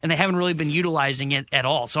 and they haven't really been utilizing it at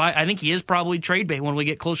all. So I think he is probably trade bait when we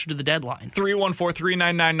get closer to the deadline.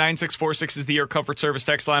 314-399-9646 is the Air Comfort Service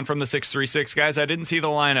text line from the 636. Guys, I didn't see the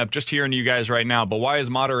lineup, just hearing you guys right now, but why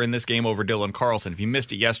is Motter in this game over Dylan Carlson? If you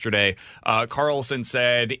missed it yesterday, Carlson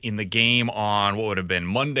said in the game on what would have been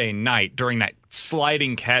Monday night, during that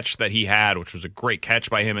sliding catch that he had, which was a great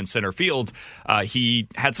catch by him in center field, he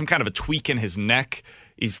had some kind of a tweak in his neck.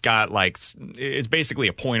 He's got it's basically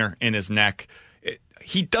a pointer in his neck.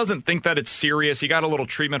 He doesn't think that it's serious. He got a little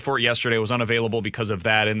treatment for it yesterday. It was unavailable because of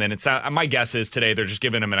that. And then my guess is today they're just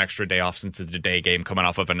giving him an extra day off since it's a day game coming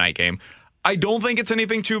off of a night game. I don't think it's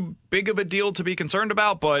anything too big of a deal to be concerned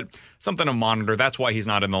about, but something to monitor. That's why he's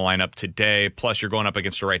not in the lineup today. Plus, you're going up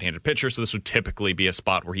against a right-handed pitcher, so this would typically be a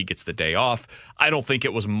spot where he gets the day off. I don't think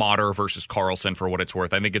it was Motter versus Carlson for what it's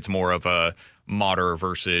worth. I think it's more of a Motter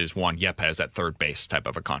versus Juan Yepez at third base type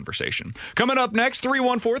of a conversation. Coming up next,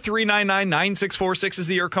 314-399-9646 is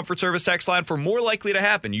the Air Comfort Service text line for more likely to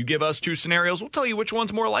happen. You give us 2 scenarios, we'll tell you which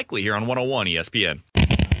one's more likely here on 101 ESPN.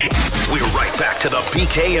 We're right back to the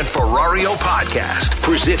BK and Ferrario podcast,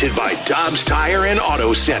 presented by Dobbs Tire and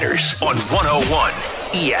Auto Centers on 101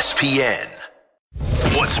 ESPN.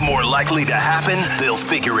 What's more likely to happen? They'll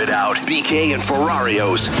figure it out. BK and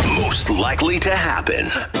Ferrario's most likely to happen.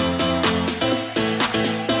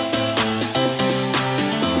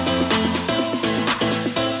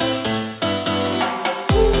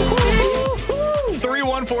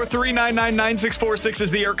 314-399-9646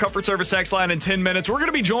 is the Air Comfort Service text line in 10 minutes. We're going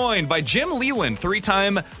to be joined by Jim Leyland,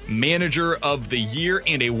 3-time Manager of the Year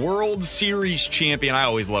and a World Series champion. I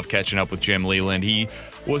always love catching up with Jim Leyland. He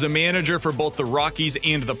was a manager for both the Rockies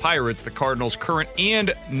and the Pirates, the Cardinals' current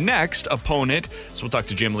and next opponent. So we'll talk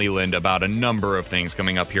to Jim Leyland about a number of things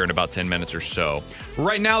coming up here in about 10 minutes or so.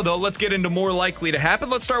 Right now, though, let's get into more likely to happen.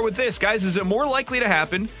 Let's start with this. Guys, is it more likely to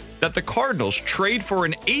happen that the Cardinals trade for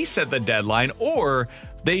an ace at the deadline, or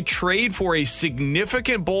they trade for a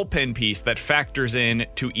significant bullpen piece that factors in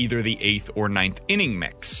to either the 8th or 9th inning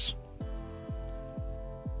mix?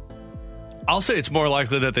 I'll say it's more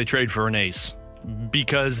likely that they trade for an ace,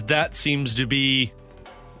 because that seems to be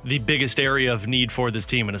the biggest area of need for this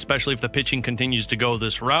team, and especially if the pitching continues to go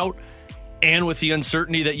this route, and with the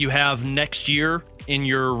uncertainty that you have next year in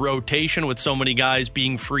your rotation with so many guys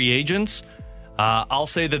being free agents, I'll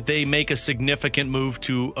say that they make a significant move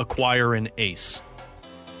to acquire an ace.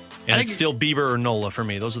 And it's still Bieber or Nola for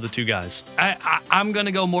me. Those are the 2 guys. I'm going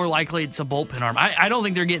to go more likely it's a bullpen arm. I don't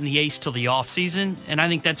think they're getting the ace till the offseason, and I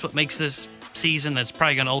think that's what makes this season that's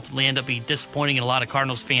probably going to ultimately end up being disappointing in a lot of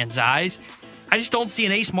Cardinals fans' eyes. I just don't see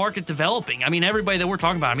an ace market developing. I mean, everybody that we're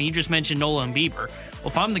talking about, you just mentioned Nola and Bieber. Well,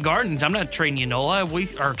 if I'm the Guardians, I'm not trading you Nola,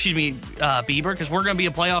 Bieber, because we're going to be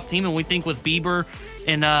a playoff team, and we think with Bieber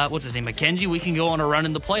and McKenzie, we can go on a run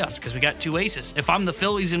in the playoffs because we got 2 aces. If I'm the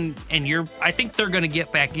Phillies and I think they're going to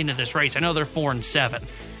get back into this race. I know they're 4-7.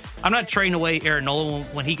 I'm not trading away Aaron Nola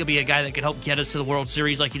when he could be a guy that could help get us to the World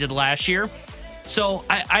Series like he did last year. So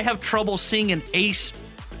I have trouble seeing an ace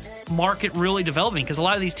market really developing because a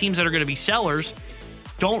lot of these teams that are going to be sellers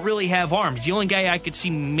don't really have arms. The only guy I could see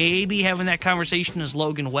maybe having that conversation is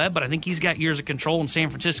Logan Webb, but I think he's got years of control in San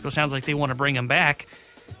Francisco. Sounds like they want to bring him back.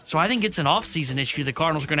 So I think it's an offseason issue. The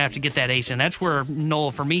Cardinals are going to have to get that ace, and that's where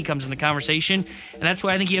Nola, for me, comes in the conversation. And that's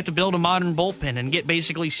why I think you have to build a modern bullpen and get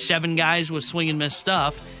basically 7 guys with swing and miss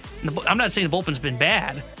stuff. I'm not saying the bullpen's been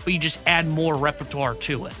bad, but you just add more repertoire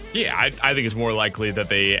to it. Yeah, I think it's more likely that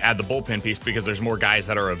they add the bullpen piece because there's more guys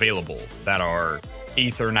that are available that are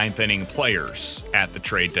 8th or 9th inning players at the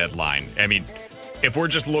trade deadline. I mean, if we're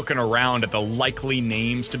just looking around at the likely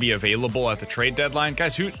names to be available at the trade deadline,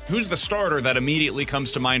 guys, who's the starter that immediately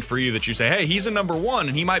comes to mind for you that you say, hey, he's a number one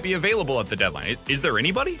and he might be available at the deadline? Is there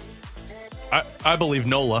anybody? I believe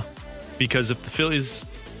Nola, because if the Phillies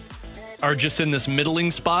are just in this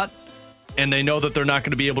middling spot and they know that they're not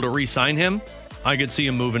going to be able to re-sign him, I could see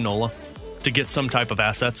him moving Nola to get some type of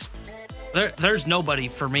assets. There's nobody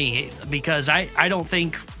for me because I don't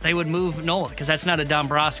think they would move Nola because that's not a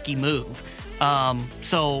Dombrowski move.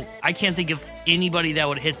 So I can't think of anybody that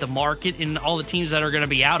would hit the market, and all the teams that are going to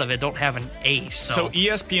be out of it don't have an ace. So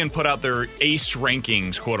ESPN put out their ace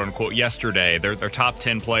rankings, quote unquote, yesterday. Their top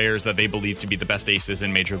 10 players that they believe to be the best aces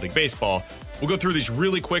in Major League Baseball. We'll go through these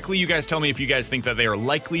really quickly. You guys tell me if you guys think that they are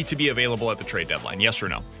likely to be available at the trade deadline. Yes or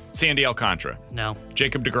no? Sandy Alcantara. No.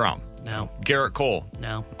 Jacob deGrom. No. Garrett Cole.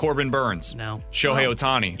 No. Corbin Burns. No. Shohei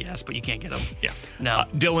Ohtani. Yes, but you can't get him. Yeah. No.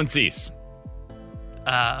 Dylan Cease.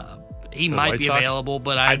 He might be available,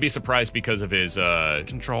 but I'd be surprised because of his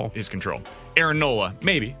control. Aaron Nola,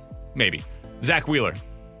 maybe. Zach Wheeler.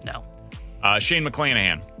 No. Shane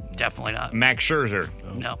McClanahan. Definitely not. Max Scherzer.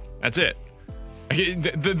 No. That's it.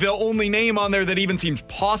 The only name on there that even seems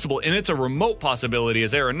possible, and it's a remote possibility,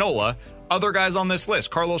 is Aaron Nola. Other guys on this list: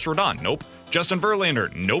 Carlos Rodon, nope. Justin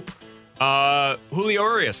Verlander, nope. Julio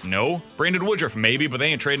Urias, no. Brandon Woodruff, maybe, but they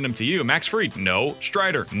ain't trading him to you. Max Fried, no.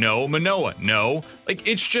 Strider, no. Manoah, no.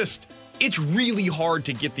 It's really hard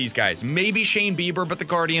to get these guys. Maybe Shane Bieber, but the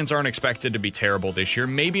Guardians aren't expected to be terrible this year.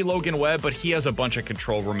 Maybe Logan Webb, but he has a bunch of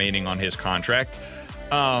control remaining on his contract.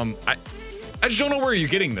 I just don't know where you're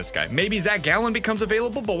getting this guy. Maybe Zach Gallen becomes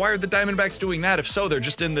available, but why are the Diamondbacks doing that? If so, they're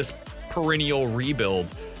just in this perennial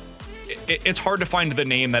rebuild. It's hard to find the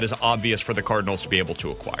name that is obvious for the Cardinals to be able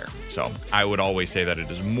to acquire. So I would always say that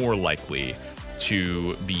it is more likely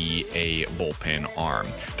to be a bullpen arm.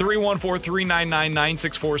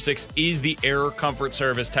 314-399-9646 is the Air Comfort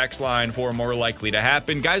Service text line for more likely to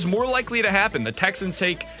happen. Guys, more likely to happen. The Texans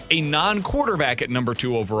take a non-quarterback at number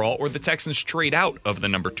 2 overall, or the Texans trade out of the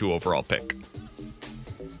number 2 overall pick.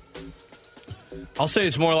 I'll say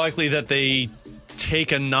it's more likely that they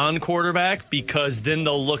take a non-quarterback because then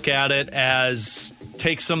they'll look at it as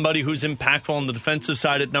take somebody who's impactful on the defensive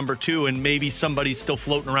side at number 2 and maybe somebody still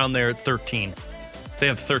floating around there at 13. They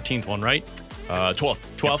have the 13th one, right?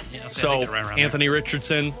 12th. Yeah, so right Anthony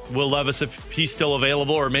Richardson, Will Levis if he's still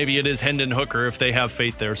available, or maybe it is Hendon Hooker if they have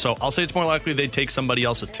faith there. So I'll say it's more likely they take somebody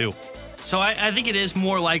else at 2. So I think it is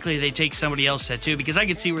more likely they take somebody else at 2 because I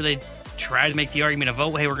could see where they try to make the argument of,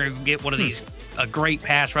 oh, hey, we're going to get one of these, a great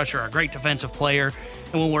pass rusher, a great defensive player,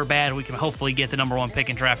 and when we're bad, we can hopefully get the number 1 pick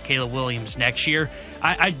and draft Caleb Williams next year.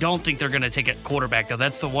 I don't think they're going to take a quarterback, though.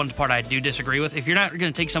 That's the one part I do disagree with. If you're not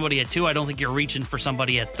going to take somebody at 2, I don't think you're reaching for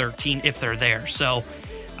somebody at 13 if they're there. So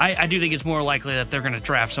I do think it's more likely that they're going to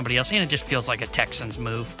draft somebody else, and it just feels like a Texans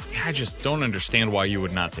move. I just don't understand why you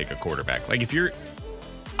would not take a quarterback. Like, if you're...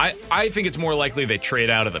 I think it's more likely they trade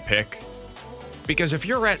out of the pick. Because if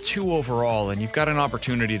you're at 2 overall and you've got an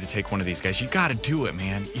opportunity to take one of these guys, you got to do it,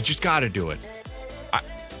 man. You just got to do it.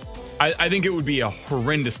 I think it would be a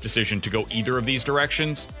horrendous decision to go either of these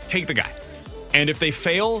directions. Take the guy. And if they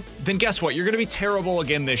fail, then guess what? You're going to be terrible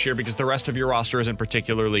again this year because the rest of your roster isn't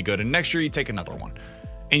particularly good. And next year, you take another one.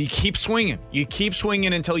 And you keep swinging. You keep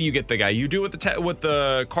swinging until you get the guy. You do what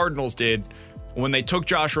the Cardinals did when they took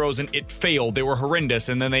Josh Rosen. It failed. They were horrendous.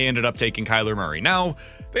 And then they ended up taking Kyler Murray. Now,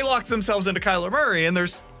 they locked themselves into Kyler Murray, and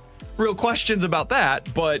there's real questions about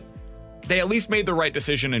that. But they at least made the right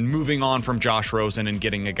decision in moving on from Josh Rosen and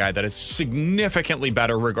getting a guy that is significantly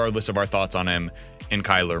better, regardless of our thoughts on him, in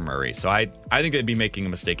Kyler Murray. So I think they'd be making a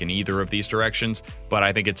mistake in either of these directions, but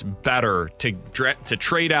I think it's better to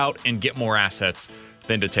trade out and get more assets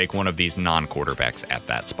than to take one of these non-quarterbacks at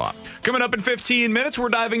that spot. Coming up in 15 minutes, we're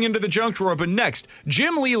diving into the junk drawer. But next,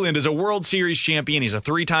 Jim Leyland is a World Series champion. He's a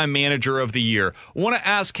 3-time Manager of the Year. Want to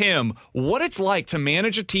ask him what it's like to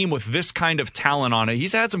manage a team with this kind of talent on it.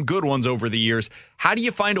 He's had some good ones over the years. How do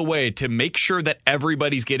you find a way to make sure that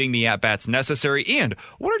everybody's getting the at-bats necessary? And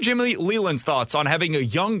what are Jim Leyland's thoughts on having a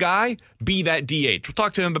young guy be that DH? We'll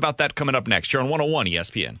talk to him about that coming up next here on 101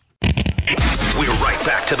 ESPN. We're right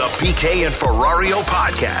back to the BK and Ferrario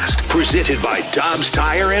podcast, presented by Dobbs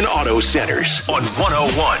Tire and Auto Centers on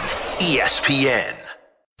 101 ESPN.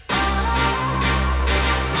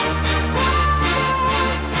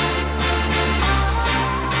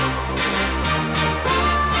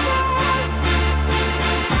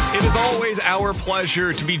 It is always our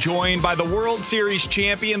pleasure to be joined by the World Series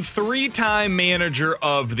champion, 3-time Manager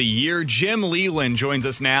of the Year. Jim Leyland joins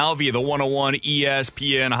us now via the 101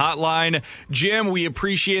 ESPN hotline. Jim, we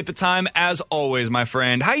appreciate the time as always, my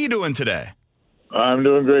friend. How you doing today? I'm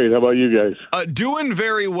doing great. How about you guys? Doing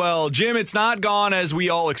very well. Jim, it's not gone as we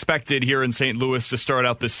all expected here in St. Louis to start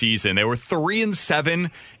out the season. They were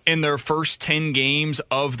 3-7 in their first 10 games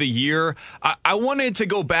of the year. I wanted to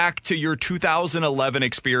go back to your 2011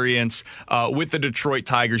 experience with the Detroit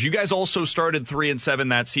Tigers. You guys also started 3-7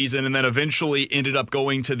 that season and then eventually ended up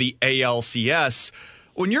going to the ALCS.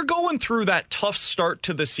 When you're going through that tough start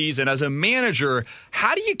to the season as a manager,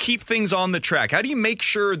 how do you keep things on the track? How do you make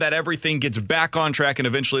sure that everything gets back on track and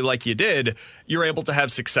eventually, like you did, you're able to have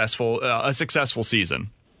a successful season?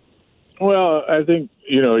 Well, I think,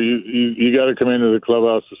 you got to come into the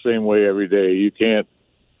clubhouse the same way every day. You can't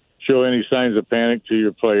show any signs of panic to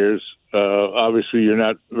your players. Obviously, you're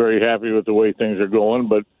not very happy with the way things are going,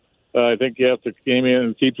 but I think you have to come in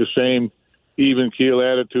and keep the same even keel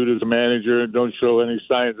attitude as a manager and don't show any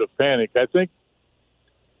signs of panic. I think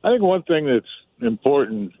one thing that's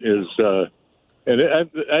important is, and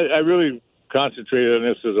I really concentrated on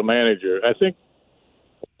this as a manager. I think,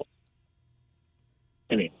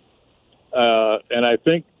 and I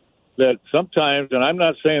think that sometimes, and I'm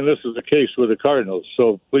not saying this is the case with the Cardinals,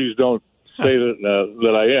 so please don't say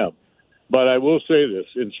that I am, but I will say this: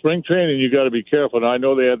 in spring training, you got to be careful. Now, I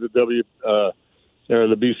know they had the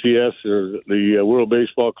the BCS or the World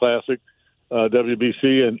Baseball Classic,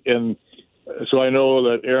 WBC, and so I know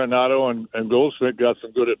that Arenado and Goldschmidt got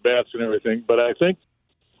some good at bats and everything. But I think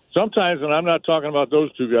sometimes, and I'm not talking about those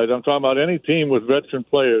two guys, I'm talking about any team with veteran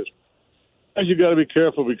players. You got to be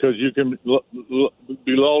careful because you can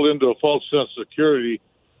be lulled into a false sense of security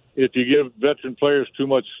if you give veteran players too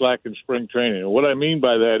much slack in spring training. And what I mean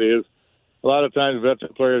by that is, a lot of times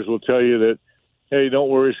veteran players will tell you that, hey, don't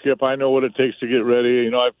worry, Skip. I know what it takes to get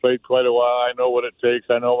ready. I've played quite a while. I know what it takes.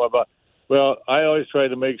 I know about. Well, I always try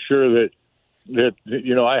to make sure that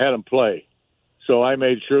I had them play, so I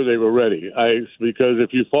made sure they were ready. Because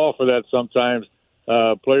if you fall for that, sometimes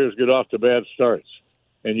players get off to bad starts,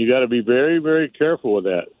 and you got to be very, very careful with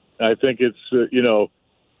that. I think it's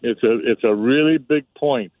a really big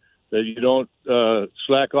point that you don't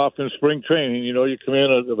slack off in spring training. You come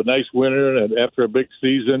in of a nice winter and after a big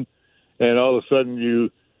season, and all of a sudden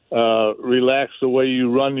you relax the way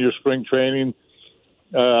you run your spring training.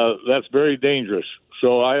 That's very dangerous.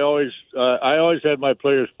 So I always had my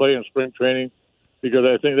players play in spring training because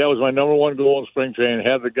I think that was my number one goal in spring training.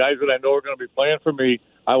 Have the guys that I know are going to be playing for me,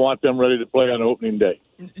 I want them ready to play on opening day.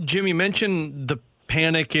 Jim, you mentioned the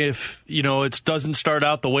panic if, it doesn't start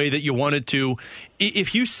out the way that you wanted to.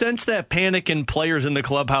 If you sense that panic in players in the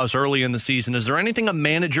clubhouse early in the season, is there anything a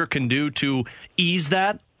manager can do to ease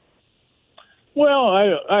that? Well,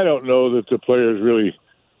 I don't know that the players really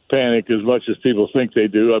panic as much as people think they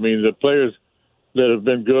do. I mean, the players that have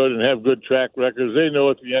been good and have good track records, they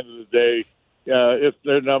know at the end of the day if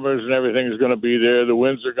their numbers and everything is going to be there, the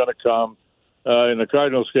wins are going to come. In the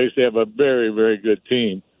Cardinals' case, they have a very, very good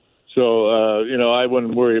team. So, I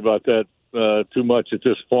wouldn't worry about that too much at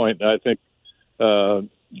this point. I think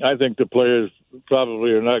the players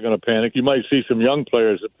probably are not going to panic. You might see some young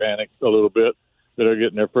players that panic a little bit, that are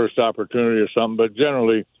getting their first opportunity or something, but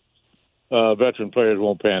generally veteran players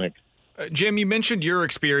won't panic. Jim, you mentioned your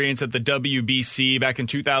experience at the WBC back in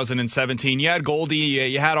 2017. You had Goldie,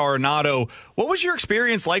 you had Arenado. What was your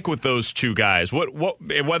experience like with those two guys? What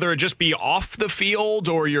whether it just be off the field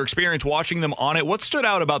or your experience watching them on it, what stood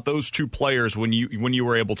out about those two players when you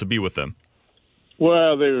were able to be with them?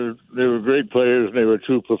 Well, they were great players and they were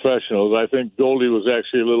true professionals. I think Goldie was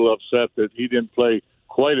actually a little upset that he didn't play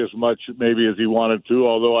quite as much maybe as he wanted to,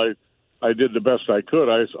 although I did the best I could.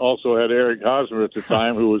 I also had Eric Hosmer at the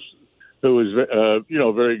time who was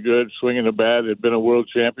very good, swinging the bat, had been a world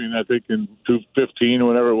champion, I think, in 2015,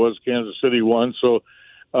 whenever it was, Kansas City won. So,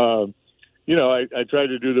 I tried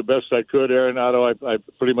to do the best I could. Arenado, I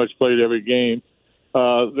pretty much played every game.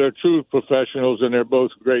 They're true professionals, and they're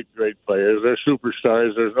both great players. They're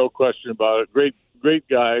superstars. There's no question about it. Great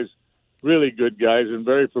guys, really good guys, and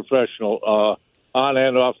very professional on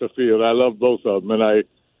and off the field. I love both of them. And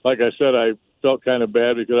like I said, I felt kind of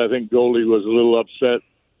bad because I think Goldie was a little upset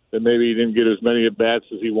that maybe he didn't get as many at-bats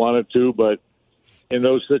as he wanted to. But in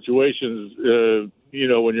those situations, when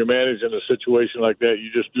you're managing a situation like that,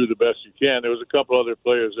 you just do the best you can. There was a couple other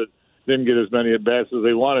players that didn't get as many at-bats as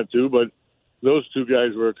they wanted to, but those two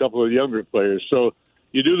guys were a couple of younger players. So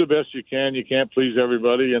you do the best you can. You can't please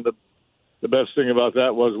everybody. And the best thing about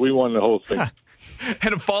that was we won the whole thing.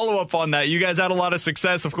 And a follow-up on that, you guys had a lot of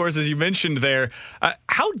success, of course, as you mentioned there.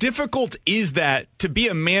 How difficult is that to be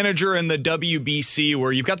a manager in the WBC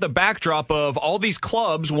where you've got the backdrop of all these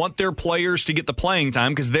clubs want their players to get the playing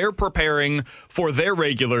time because they're preparing for their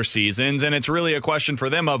regular seasons, and it's really a question for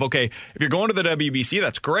them of, okay, if you're going to the WBC,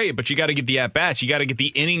 that's great, but you got to get the at-bats, you got to get the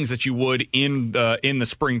innings that you would in the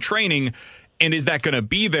spring training. And is that going to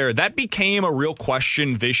be there? That became a real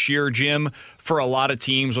question this year, Jim, for a lot of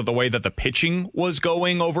teams with the way that the pitching was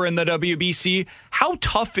going over in the WBC. How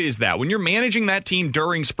tough is that when you're managing that team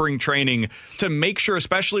during spring training to make sure,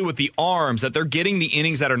 especially with the arms, that they're getting the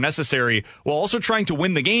innings that are necessary while also trying to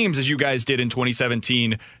win the games, as you guys did in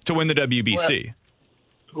 2017, to win the WBC?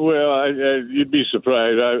 Well, you'd be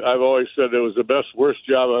surprised. I've always said it was the worst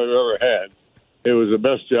job I've ever had. It was the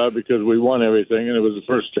best job because we won everything, and it was the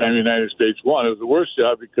first time the United States won. It was the worst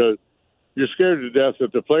job because you're scared to death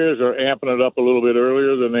that the players are amping it up a little bit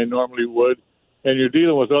earlier than they normally would, and you're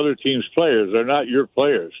dealing with other teams' players. They're not your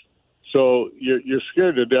players. So you're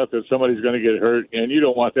scared to death that somebody's going to get hurt, and you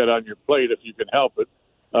don't want that on your plate if you can help it.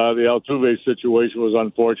 The Altuve situation was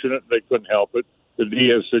unfortunate. They couldn't help it. The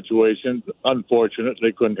Diaz situation, unfortunate.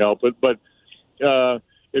 They couldn't help it. But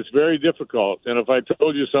it's very difficult. And if I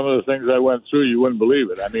told you some of the things I went through, you wouldn't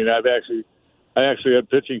believe it. I mean, I actually had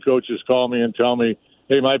pitching coaches call me and tell me,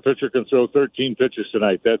 hey, my pitcher can throw 13 pitches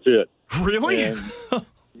tonight. That's it. Really? And,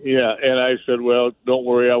 yeah. And I said, well, don't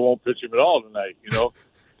worry. I won't pitch him at all tonight,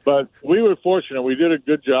 But we were fortunate. We did a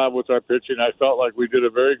good job with our pitching. I felt like we did a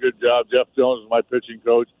very good job. Jeff Jones was my pitching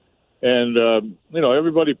coach. And,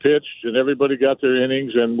 everybody pitched and everybody got their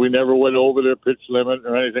innings, and we never went over their pitch limit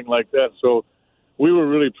or anything like that. So we were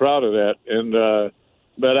really proud of that. And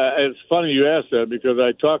but it's funny you asked that because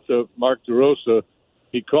I talked to Mark DeRosa.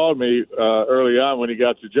 He called me early on when he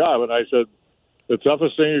got the job, and I said, the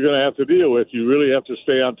toughest thing you're going to have to deal with, you really have to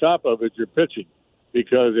stay on top of it, your pitching,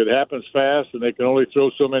 because it happens fast, and they can only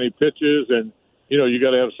throw so many pitches, and, you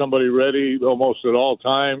got to have somebody ready almost at all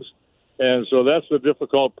times. And so that's the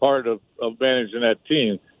difficult part of managing that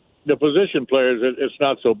team. The position players, it's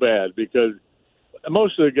not so bad because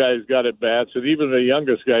most of the guys got at bats, and even the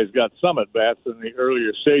youngest guys got some at bats in the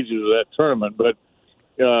earlier stages of that tournament. But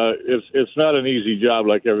it's not an easy job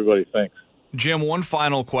like everybody thinks. Jim, one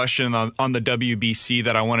final question on the WBC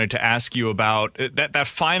that I wanted to ask you about. That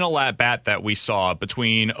final at-bat that we saw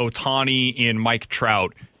between Ohtani and Mike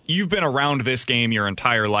Trout. You've been around this game your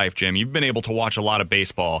entire life, Jim. You've been able to watch a lot of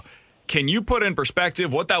baseball. Can you put in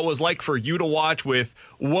perspective what that was like for you to watch with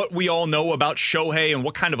what we all know about Shohei and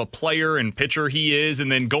what kind of a player and pitcher he is,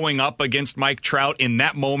 and then going up against Mike Trout in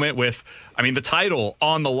that moment with, the title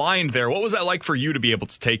on the line there? What was that like for you to be able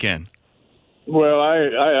to take in? Well,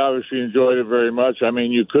 I obviously enjoyed it very much.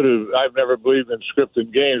 You could have – I've never believed in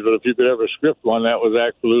scripting games, but if you could ever script one, that was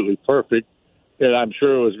absolutely perfect. And I'm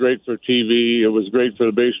sure it was great for TV. It was great for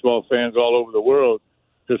the baseball fans all over the world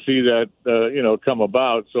to see that, come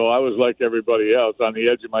about. So I was like everybody else on the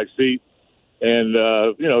edge of my seat. And,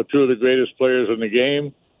 two of the greatest players in the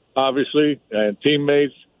game, obviously, and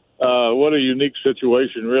teammates. What a unique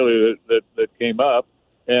situation, really, that came up.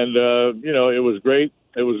 And, it was great.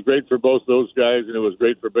 It was great for both those guys, and it was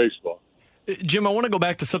great for baseball. Jim, I want to go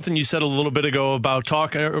back to something you said a little bit ago about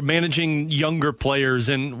managing younger players.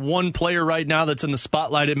 And one player right now that's in the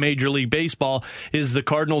spotlight at Major League Baseball is the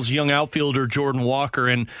Cardinals' young outfielder, Jordan Walker,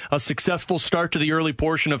 and a successful start to the early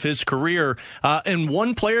portion of his career. And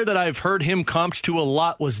one player that I've heard him comped to a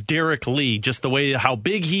lot was Derek Lee, just the way how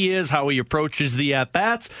big he is, how he approaches the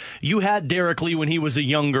at-bats. You had Derek Lee when he was a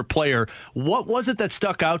younger player. What was it that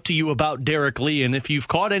stuck out to you about Derek Lee? And if you've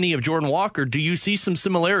caught any of Jordan Walker, do you see some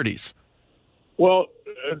similarities? Well,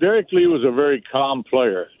 Derek Lee was a very calm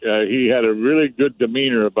player. He had a really good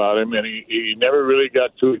demeanor about him, and he never really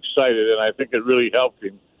got too excited, and I think it really helped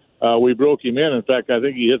him. We broke him in. In fact, I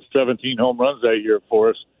think he hit 17 home runs that year for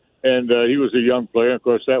us, and he was a young player. Of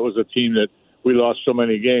course, that was a team that we lost so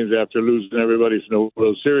many games after losing everybody's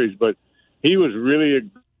World Series, but he was really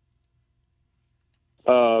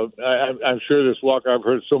I'm sure this Walker, I've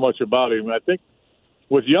heard so much about him. I think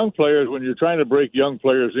with young players, when you're trying to break young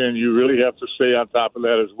players in, you really have to stay on top of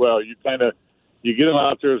that as well. You get them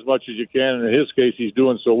out there as much as you can. And in his case, he's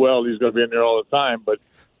doing so well, he's going to be in there all the time. But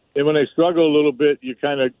when they struggle a little bit, you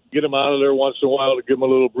kind of get them out of there once in a while to give them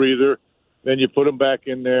a little breather. Then you put them back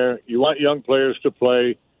in there. You want young players to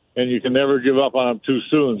play, and you can never give up on them too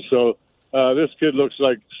soon. So this kid looks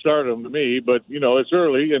like stardom to me, but, it's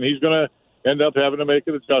early, and he's going to end up having to make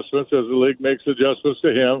adjustments as the league makes adjustments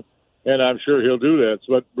to him. And I'm sure he'll do that.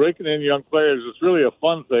 But breaking in young players is really a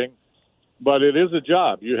fun thing, but it is a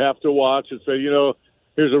job. You have to watch and say,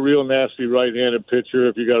 here's a real nasty right-handed pitcher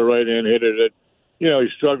if you got a right-hand hitter that,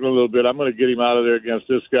 he's struggling a little bit. I'm going to get him out of there against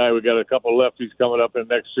this guy. We got a couple of lefties coming up in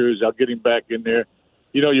the next series. I'll get him back in there.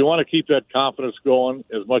 You want to keep that confidence going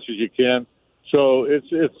as much as you can. So it's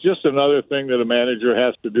just another thing that a manager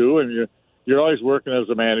has to do, and you're always working as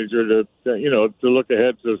a manager to look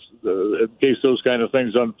ahead to in case those kind of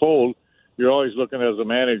things unfold. You're always looking as a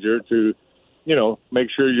manager to, make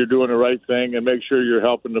sure you're doing the right thing and make sure you're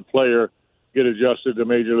helping the player get adjusted to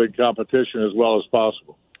major league competition as well as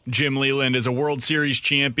possible. Jim Leyland is a World Series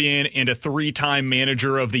champion and a 3-time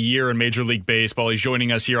Manager of the Year in Major League Baseball. He's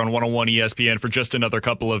joining us here on 101 ESPN for just another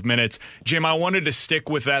couple of minutes. Jim, I wanted to stick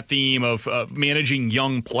with that theme of managing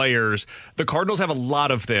young players. The Cardinals have a lot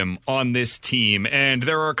of them on this team, and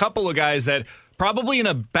there are a couple of guys that probably in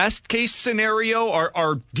a best-case scenario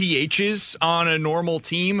are DHs on a normal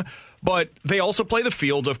team, but they also play the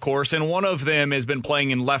field, of course, and one of them has been playing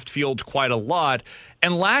in left field quite a lot.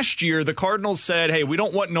 And last year, the Cardinals said, hey, we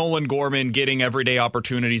don't want Nolan Gorman getting everyday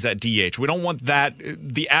opportunities at DH. We don't want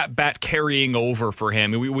the at-bat carrying over for him.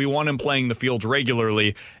 We want him playing the field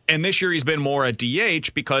regularly. And this year, he's been more at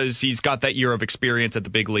DH because he's got that year of experience at the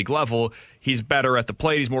big league level. He's better at the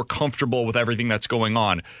plate. He's more comfortable with everything that's going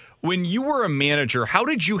on. When you were a manager, how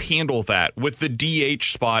did you handle that with the DH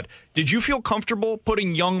spot? Did you feel comfortable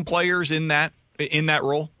putting young players in that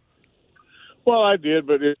role? Well, I did,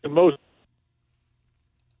 but in most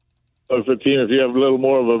of the team, if you have a little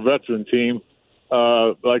more of a veteran team,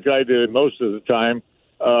 like I did most of the time,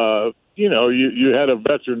 you had a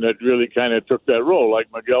veteran that really kind of took that role, like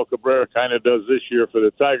Miguel Cabrera kind of does this year for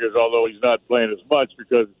the Tigers, although he's not playing as much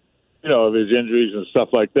because, of his injuries and stuff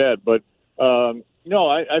like that. But,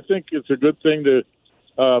 I think it's a good thing to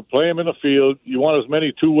play him in the field. You want as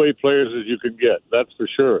many two-way players as you can get, that's for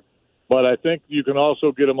sure. But I think you can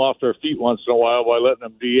also get them off their feet once in a while by letting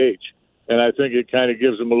them DH. And I think it kind of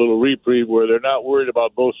gives them a little reprieve where they're not worried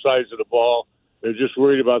about both sides of the ball. They're just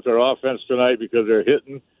worried about their offense tonight because they're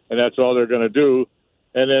hitting, and that's all they're going to do.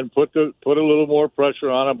 And then put a little more pressure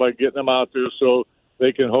on them by getting them out there so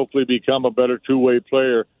they can hopefully become a better two-way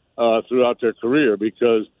player throughout their career,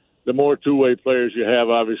 because the more two-way players you have,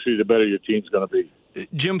 obviously, the better your team's going to be.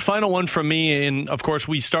 Jim, final one from me, and of course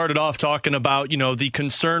we started off talking about, the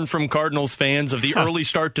concern from Cardinals fans of the early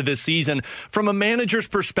start to this season. From a manager's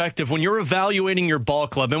perspective, when you're evaluating your ball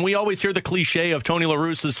club, and we always hear the cliche of Tony La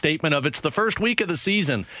Russa's statement of it's the first week of the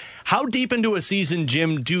season, how deep into a season,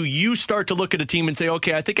 Jim, do you start to look at a team and say,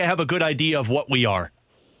 okay, I think I have a good idea of what we are?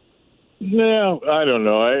 No, I don't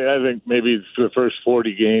know. I think maybe it's the first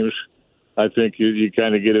 40 games. I think you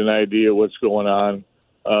kind of get an idea of what's going on.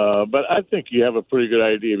 But I think you have a pretty good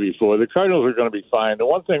idea before. The Cardinals are going to be fine. The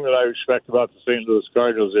one thing that I respect about the St. Louis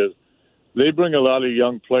Cardinals is they bring a lot of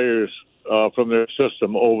young players from their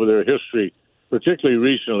system over their history, particularly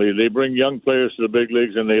recently. They bring young players to the big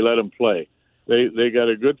leagues and they let them play. They got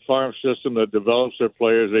a good farm system that develops their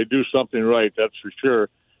players. They do something right, that's for sure.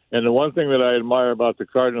 And the one thing that I admire about the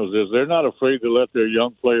Cardinals is they're not afraid to let their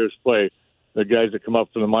young players play, the guys that come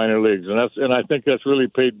up from the minor leagues. And I think that's really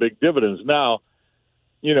paid big dividends. Now,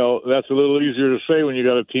 that's a little easier to say when you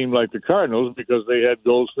got a team like the Cardinals because they had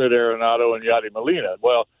Goldschmidt, Arenado, and Yadi Molina.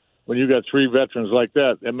 Well, when you got three veterans like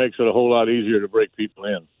that, it makes it a whole lot easier to break people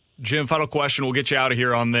in. Jim, final question. We'll get you out of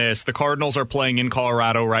here on this. The Cardinals are playing in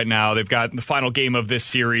Colorado right now. They've got the final game of this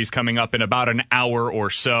series coming up in about an hour or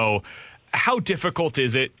so. How difficult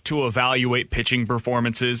is it to evaluate pitching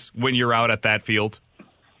performances when you're out at that field?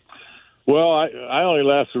 Well, I only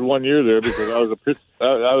lasted 1 year there because I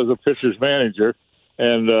was a pitcher's manager.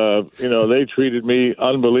 And, they treated me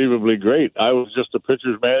unbelievably great. I was just a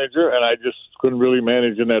pitcher's manager, and I just couldn't really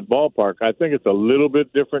manage in that ballpark. I think it's a little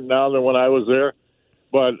bit different now than when I was there,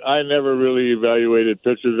 but I never really evaluated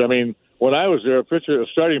pitchers. I mean, when I was there, a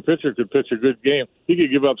starting pitcher could pitch a good game. He could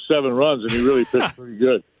give up 7 runs, and he really pitched pretty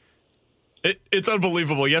good. It's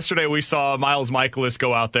unbelievable. Yesterday we saw Miles Michaelis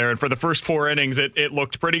go out there, and for the first 4 innings, it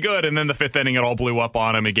looked pretty good. And then the 5th inning, it all blew up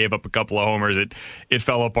on him. He gave up a couple of homers. It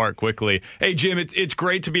fell apart quickly. Hey, Jim, it's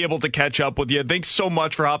great to be able to catch up with you. Thanks so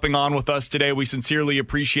much for hopping on with us today. We sincerely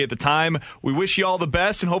appreciate the time. We wish you all the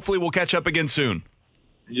best, and hopefully we'll catch up again soon.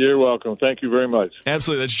 You're welcome. Thank you very much.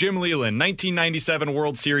 Absolutely. That's Jim Leyland, 1997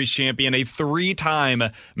 World Series champion, a 3-time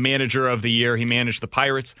Manager of the Year. He managed the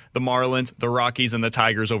Pirates, the Marlins, the Rockies, and the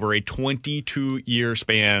Tigers over a 22-year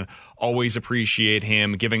span. Always appreciate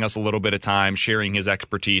him giving us a little bit of time, sharing his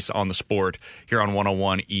expertise on the sport here on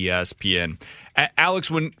 101 ESPN. Alex,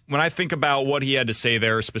 when I think about what he had to say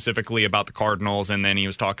there specifically about the Cardinals, and then he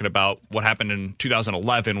was talking about what happened in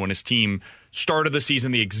 2011 when his team started the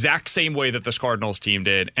season the exact same way that this Cardinals team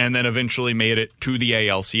did, and then eventually made it to the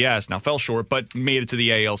ALCS. Now, fell short, but made it to the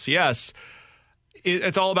ALCS.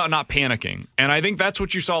 it's all about not panicking. And I think that's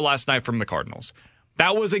what you saw last night from the Cardinals.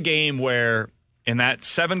 That was a game where, in that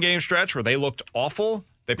 7-game stretch where they looked awful,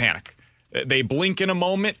 they panic. They blink in a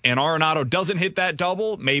moment, and Arenado doesn't hit that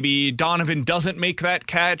double. Maybe Donovan doesn't make that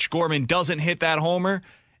catch. Gorman doesn't hit that homer.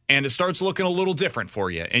 And it starts looking a little different for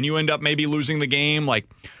you. And you end up maybe losing the game like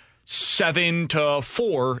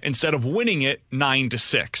 7-4 instead of winning it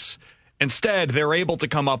 9-6. Instead, they're able to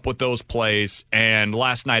come up with those plays. And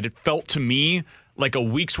last night, it felt to me like a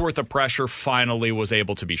week's worth of pressure finally was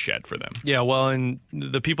able to be shed for them. Yeah, well, and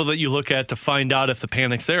the people that you look at to find out if the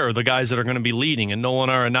panic's there are the guys that are going to be leading. And Nolan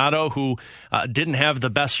Arenado, who didn't have the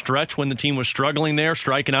best stretch when the team was struggling there,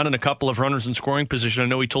 striking out in a couple of runners in scoring position. I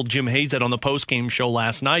know he told Jim Hayes that on the post-game show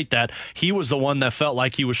last night that he was the one that felt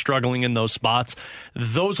like he was struggling in those spots.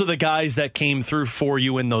 Those are the guys that came through for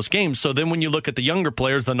you in those games. So then when you look at the younger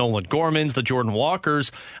players, the Nolan Gormans, the Jordan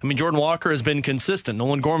Walkers, I mean, Jordan Walker has been consistent.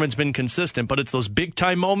 Nolan Gorman's been consistent, but it's those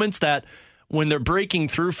big-time moments that when they're breaking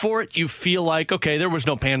through for it, you feel like, okay, there was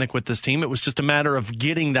no panic with this team. It was just a matter of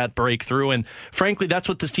getting that breakthrough. And frankly, that's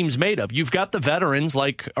what this team's made of. You've got the veterans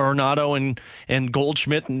like Arenado and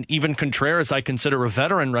Goldschmidt, and even Contreras I consider a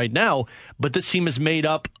veteran right now, but this team is made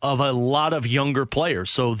up of a lot of younger players.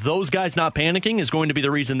 So those guys not panicking is going to be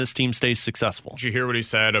the reason this team stays successful. Did you hear what he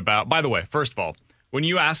said about, by the way, first of all, when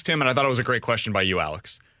you asked him, and I thought it was a great question by you,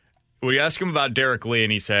 Alex, when you asked him about Derek Lee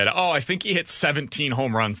and he said, I think he hit 17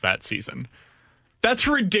 home runs that season. That's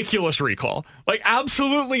ridiculous recall. Like,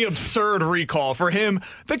 absolutely absurd recall for him.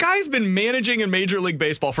 The guy's been managing in Major League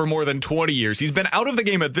Baseball for more than 20 years. He's been out of the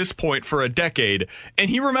game at this point for a decade. And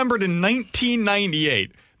he remembered in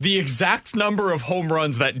 1998 the exact number of home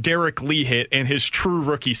runs that Derek Lee hit in his true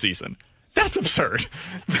rookie season. That's absurd.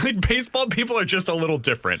 Like, baseball people are just a little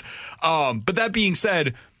different. But that being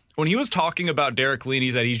said, when he was talking about Derek Lee,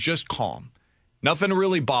 he said he's just calm. Nothing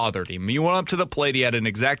really bothered him. He went up to the plate. He had an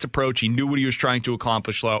exact approach. He knew what he was trying to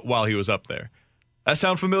accomplish while he was up there. That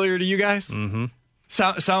sound familiar to you guys? Mm-hmm.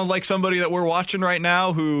 Sound like somebody that we're watching right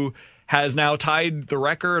now who has now tied the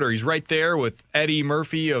record, or he's right there with Eddie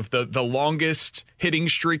Murphy of the longest hitting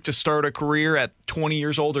streak to start a career at 20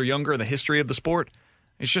 years old or younger in the history of the sport.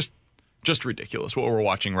 It's just ridiculous what we're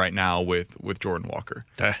watching right now with Jordan Walker.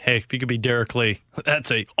 Hey, if you could be Derek Lee, that's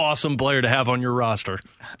an awesome player to have on your roster.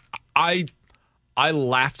 I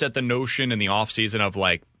laughed at the notion in the offseason of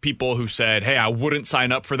like people who said, hey, I wouldn't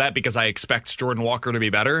sign up for that because I expect Jordan Walker to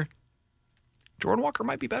be better. Jordan Walker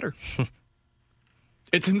might be better.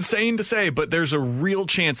 It's insane to say, but there's a real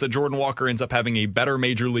chance that Jordan Walker ends up having a better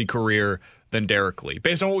Major League career than Derek Lee,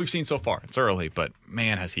 based on what we've seen so far. It's early, but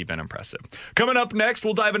man, has he been impressive. Coming up next,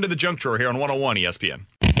 we'll dive into the junk drawer here on 101 ESPN.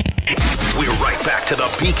 We're right back to the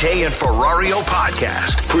BK and Ferrario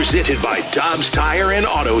podcast, presented by Dobbs Tire and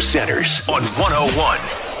Auto Centers on 101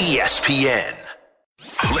 ESPN.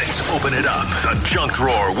 Let's open it up. The junk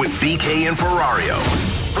drawer with BK and Ferrario.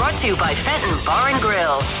 Brought to you by Fenton Bar and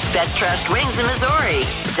Grill. Best trashed wings in Missouri.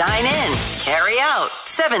 Dine in, carry out,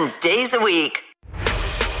 7 days a week.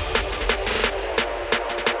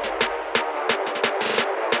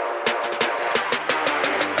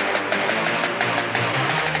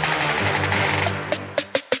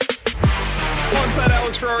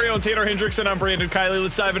 Ferrario and Taylor Hendrickson. I'm Brandon Kiley.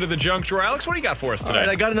 Let's dive into the junk drawer. Alex, what do you got for us today? All right,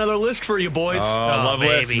 I got another list for you, boys. I love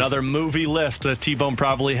lists. Another movie list. T-Bone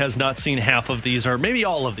probably has not seen half of these, or maybe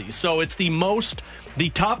all of these. So it's the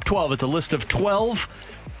top 12. It's a list of 12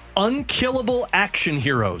 unkillable action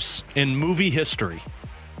heroes in movie history.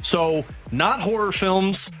 So not horror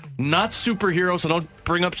films, not superheroes. So don't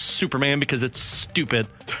bring up Superman because it's stupid.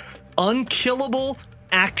 Unkillable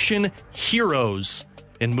action heroes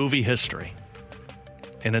in movie history.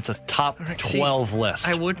 And it's a top 12 list.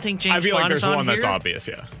 I would think James Bond is on here. I feel like there's one that's obvious,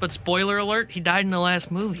 yeah. But spoiler alert, he died in the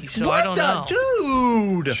last movie, so what I don't know.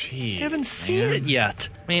 Dude! Jeez, haven't seen it yet.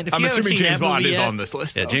 Man, if I'm you assuming seen James Bond is yet, on this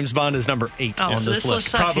list. Yeah, though. James Bond is number 8 on so this list list.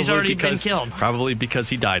 sucks. He's already been killed. Probably because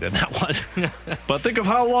he died in that one. But think of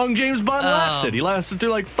how long James Bond lasted. He lasted through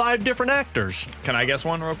like 5 different actors. Can I guess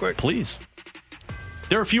one real quick? Please.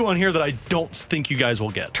 There are a few on here that I don't think you guys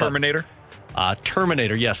will get. Terminator?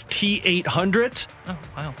 Terminator, yes. T-800. Oh,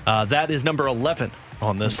 wow. That is number 11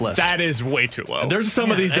 on this list. That is way too low. And there's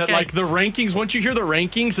some of these that, like, the rankings, once you hear the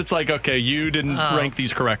rankings, it's like, okay, you didn't rank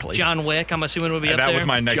these correctly. John Wick, I'm assuming, would be up there. That was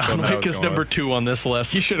my next one. John Wick is number 2 on this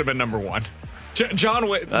list. He should have been number 1. John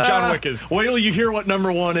Wick is... Wait till you hear what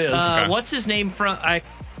number 1 is. What's his name from... I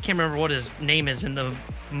can't remember what his name is in the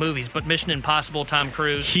movies, but Mission Impossible, Tom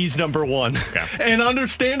Cruise. He's number one. Okay. And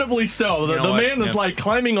understandably so. The man is like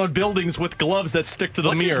climbing on buildings with gloves that stick to the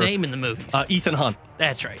What's mirror. What's his name in the movies? Ethan Hunt.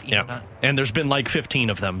 That's right. Ethan Hunt. And there's been like 15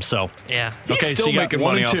 of them, so. Yeah. He's still making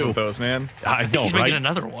money off of those, man. I know, He's right? making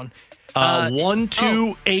another one. 1,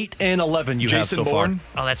 2, 8, and 11 you have so Bourne?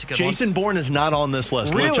 far. Oh, that's a good one. Jason Bourne is not on this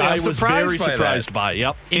list, Really? which I I'm was very surprised by.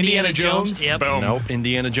 Yep. Indiana Jones? Yep. Boom. Nope,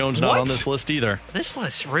 Indiana Jones not on this list either. This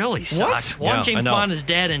list really sucks. What? One, James Bond is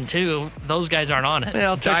dead, and two, those guys aren't on it.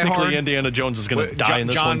 Well, technically, Indiana Jones is going to die in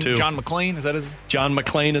this one, too. John McClane, is that his? John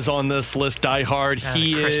McClane is on this list, Die Hard.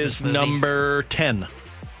 He is number 10.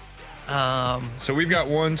 So we've got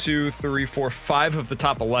 1, 2, 3, 4, 5 of the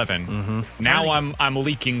top 11. Mm-hmm. Now I'm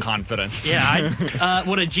leaking confidence. Yeah,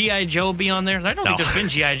 would a G.I. Joe be on there? I don't think there's been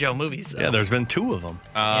G.I. Joe movies. Though. Yeah, there's been 2 of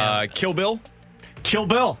them. Kill Bill? Kill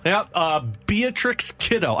Bill, yeah. Beatrix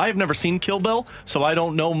Kiddo. I have never seen Kill Bill, so I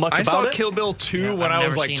don't know much about it. I saw Kill Bill 2 when I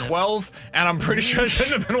was like 12, and I'm pretty sure I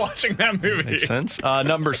shouldn't have been watching that movie. Makes sense.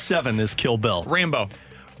 Number 7 is Kill Bill. Rambo.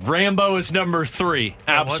 Rambo is number 3.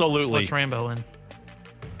 Absolutely. What's Rambo in?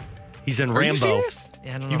 He's in Are Rambo. you serious? Yeah,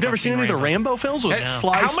 I don't know You've if never I've seen any of the Rambo films with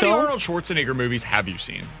Sly How Stone? many Arnold Schwarzenegger movies have you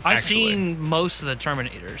seen? I've seen most of the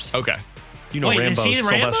Terminators. Okay. You know Rambo's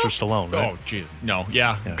Sylvester Stallone, right? Oh, jeez. No,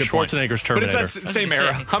 yeah. Good point. Schwarzenegger's Terminator. But it's that same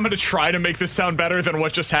era. I'm going to try to make this sound better than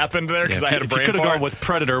what just happened there because I had a brain If you could have fart. gone with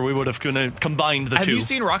Predator, we would have combined the two. Have you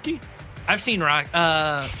seen Rocky? I've seen Rock.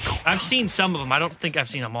 I've seen some of them. I don't think I've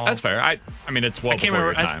seen them all. That's fair. I mean, it's well before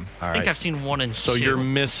your time. I think I've seen 1 and 2. So you're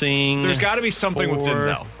missing... There's got to be something with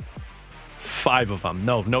Denzel. 5 of them.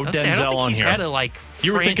 No Denzel Denzel on he's here. Had a,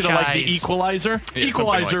 you were thinking of like the Equalizer? Yeah,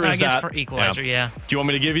 Equalizer like is I guess that. for Equalizer, yeah. Do you want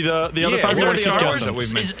me to give you the other 5? What are the Star other Wars ones that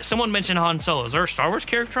we've missed? Someone mentioned Han Solo. Is there a Star Wars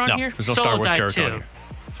character on No, here? there's no Solo Star Wars died character too. on here.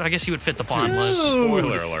 So I guess he would fit the Bond list.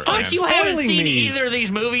 Spoiler alert. Fuck, man. you haven't Spoiling seen these. either of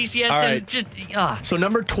these movies yet? All Then right. just So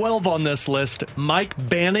number 12 on this list, Mike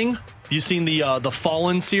Banning. You seen the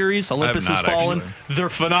Fallen series? Olympus Has not, Fallen. actually. They're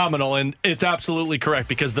phenomenal, and it's absolutely correct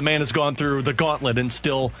because the man has gone through the gauntlet and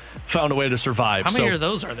still found a way to survive. how many of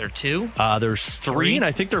those are there? 2? There's 3, and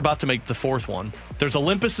I think they're about to make the 4th one. There's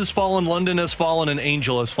Olympus Has Fallen, London Has Fallen, and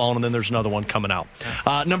Angel Has Fallen, and then there's another one coming out.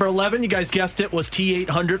 Number 11, you guys guessed it, was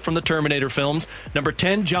T-800 from the Terminator films. Number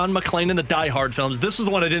 10, John McClane in the Die Hard films. This is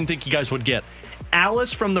the one I didn't think you guys would get.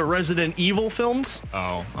 Alice from the Resident Evil films.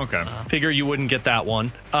 Oh, okay. Figure you wouldn't get that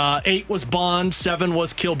one. 8 was Bond. 7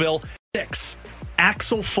 was Kill Bill. 6,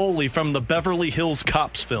 Axel Foley from the Beverly Hills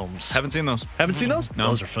Cops films. Haven't seen those. Haven't seen those? No.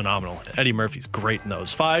 Those are phenomenal. Eddie Murphy's great in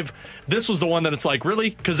those. 5, this was the one that it's like, really?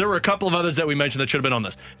 Because there were a couple of others that we mentioned that should have been on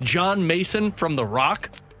this. John Mason from The Rock.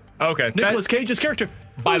 Okay. Nicolas Cage's character.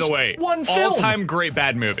 By the way, one film. all-time great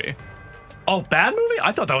bad movie. Oh, bad movie?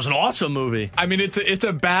 I thought that was an awesome movie. I mean, it's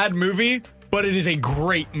a bad movie, but it is a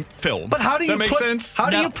great film. But how do you Does that make sense? How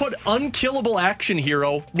do you put unkillable action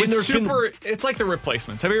hero when It's there's super. It's like The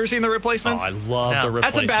Replacements. Have you ever seen The Replacements? Oh, I love The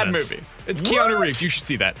That's Replacements. a bad movie. It's Keanu Reeves. You should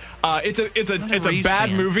see that. It's a Reeves bad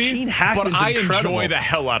fan. movie, Gene but Hackman's I incredible. enjoy the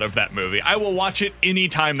hell out of that movie. I will watch it any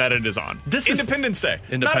time that it is on. This is- Independence Day. Not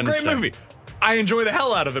a Independence great Day. movie. I enjoy the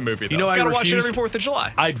hell out of the movie. Though. You know, I gotta watch it refused- every 4th of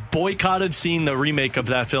July. I boycotted seeing the remake of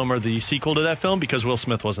that film or the sequel to that film because Will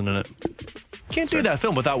Smith wasn't in it. Can't do that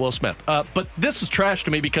film without Will Smith. But this is trash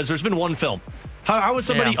to me because there's been one film. How is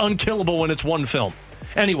somebody unkillable when it's one film?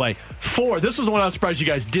 Anyway, 4. This is the one I was surprised you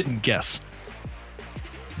guys didn't guess.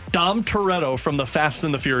 Dom Toretto from the Fast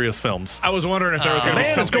and the Furious films. I was wondering if there was going to be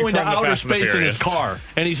Man is something going to from the outer Fast and the space in his Furious. car,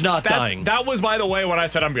 and he's not dying. That was, by the way, when I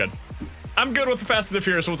said I'm good. I'm good with the Fast and the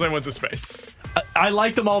Furious once I went to space. I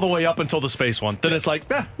liked them all the way up until the space one. Then it's like,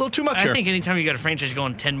 a little too much here. I think anytime you got a franchise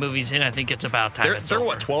going 10 movies in, I think it's about time. They're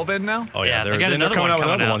what, 12 in now? Oh yeah, they got another coming one out with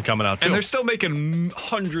coming another out. one coming out too. And they're still making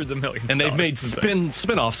hundreds of millions. And they've made It's insane.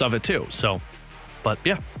 spin-offs of it too. So, but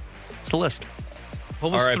yeah, it's the list.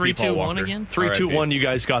 What was R.I.P. 3, 2, Paul 1 Walker. again? 3, 2, 1. You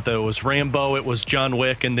guys got that. It was Rambo. It was John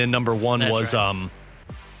Wick, and then number 1 That's was right.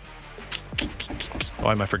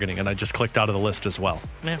 Why am I forgetting? And I just clicked out of the list as well.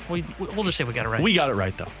 Yeah, we'll just say we got it right. We got it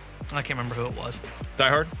right though. I can't remember who it was. Die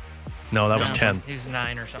Hard? No, that was 10. He was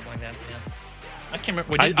 9 or something like that. Yeah. I can't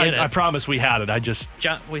remember. We did get it. I promise we had it. I just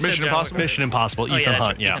We said Mission John Impossible? Wick. Mission Impossible. Oh, Ethan that's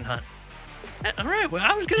Hunt. right, Yeah. Ethan Hunt. All right. Well,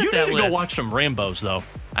 I was good You at that need to list. go watch some Rambos though.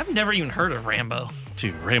 I've never even heard of Rambo.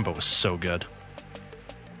 Dude, Rambo was so good.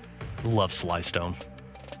 Love Sly Stone.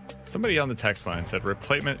 Somebody on the text line said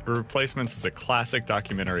Replacements is a classic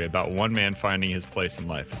documentary about one man finding his place in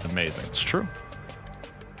life. It's amazing. It's true.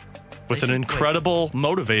 With an incredible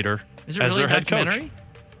motivator Is it as really their a head coach. documentary?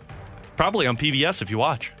 Probably on PBS if you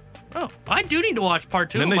watch. Oh, I do need to watch part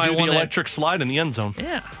 2 And then of they my do one the electric slide in the end zone.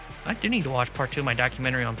 Yeah, I do need to watch part 2 of my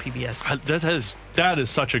documentary on PBS. That is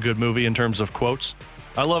such a good movie in terms of quotes.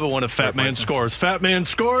 I love it when a fat man scores. Fat man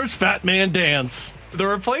scores, fat man dance. The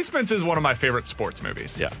Replacements is one of my favorite sports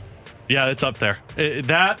movies. Yeah. Yeah, it's up there.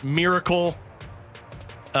 That, Miracle,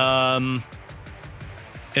 and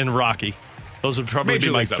Rocky. Those would probably be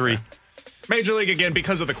my three. Major League, again,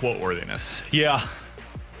 because of the quote-worthiness. Yeah.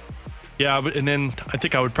 Yeah, and then I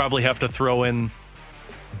think I would probably have to throw in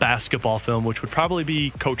basketball film, which would probably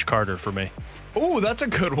be Coach Carter for me. Oh, that's a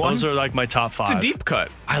good one. Those are like my top 5. It's a deep cut.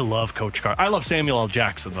 I love Coach Carter. I love Samuel L.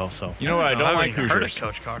 Jackson, though. So you know what? I don't like Hoosiers. Heard of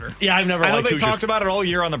Coach Carter. Yeah, I've never liked Hoosiers. I know they talked about it all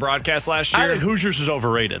year on the broadcast last year. I think Hoosiers is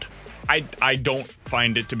overrated. I don't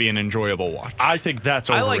find it to be an enjoyable watch. I think that's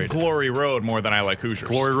overrated. I like Glory Road more than I like Hoosiers.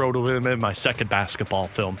 Glory Road would have been my second basketball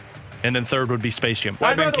film. And then third would be Space Jam.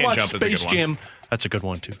 I'd rather watch Space Jam. That's a good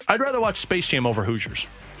one, too. I'd rather watch Space Jam over Hoosiers.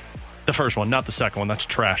 The first one, not the second one. That's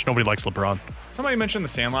trash. Nobody likes LeBron. Somebody mentioned The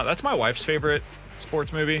Sandlot. That's my wife's favorite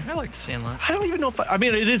sports movie. I like The Sandlot. I don't even know if... I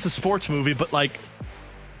mean, it is a sports movie, but, like...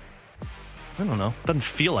 I don't know. Doesn't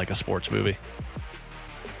feel like a sports movie.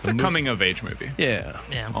 It's a coming-of-age movie. Yeah.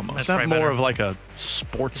 Yeah, almost. It's not more of like a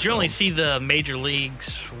sports Did you only film. see the major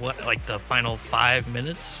leagues, like the final 5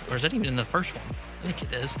 minutes? Or is that even in the first one? I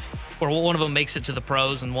think it is. Or one of them makes it to the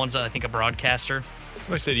pros, and one's, I think, a broadcaster.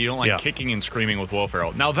 Somebody said you don't like kicking and screaming with Will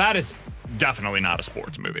Ferrell. Now, that is definitely not a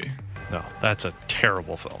sports movie. No, that's a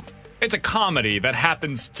terrible film. It's a comedy that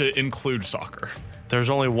happens to include soccer. There's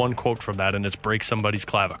only one quote from that, and it's break somebody's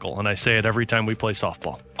clavicle. And I say it every time we play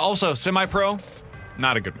softball. Also, Semi-Pro,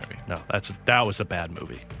 not a good movie. No, that was a bad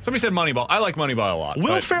movie. Somebody said Moneyball. I like Moneyball a lot.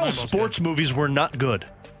 Will Ferrell's sports movies were not good.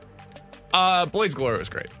 Blades of Glory was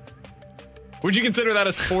great. Would you consider that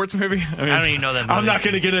a sports movie? I don't even know that movie. I'm not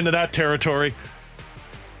going to get into that territory.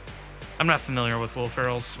 I'm not familiar with Will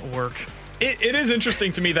Ferrell's work. It is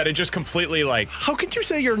interesting to me that it just completely, like... How could you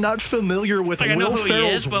say you're not familiar with Will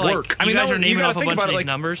Ferrell's work? I mean, you guys are naming off a bunch of these like,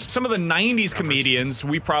 numbers. Some of the 90s comedians,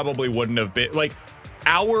 we probably wouldn't have been... Like,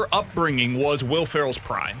 our upbringing was Will Ferrell's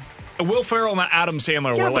prime. Will Ferrell and Adam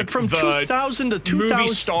Sandler were like from the 2000 to 2000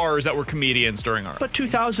 movie stars that were comedians during our... But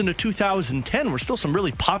 2000 to 2010 were still some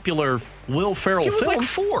really popular Will Ferrell films. He was like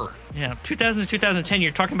 4. Yeah, 2000 to 2010,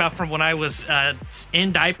 you're talking about from when I was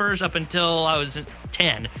in diapers up until I was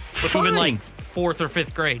 10, which would have been like 4th or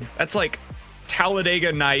 5th grade. That's like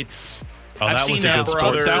Talladega Nights. Oh, that was a good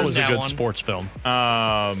sports. That was a good sports film.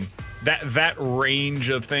 That range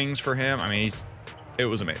of things for him, I mean, it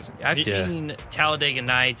was amazing. I've seen Talladega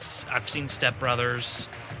Nights. I've seen Step Brothers.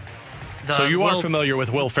 So you are familiar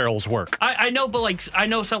with Will Ferrell's work? I know, but like I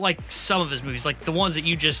know some of his movies, like the ones that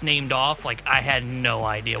you just named off. Like I had no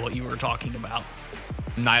idea what you were talking about.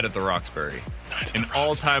 Night at the Roxbury, an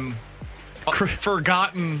all-time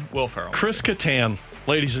forgotten Will Ferrell. Chris Kattan,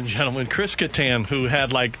 ladies and gentlemen, Chris Kattan, who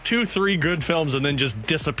had like 2-3 good films and then just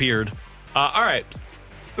disappeared. All right,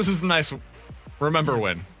 this is a nice remember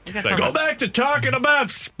when. Go back to talking about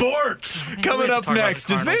sports. Coming up next,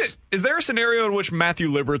 is there a scenario in which Matthew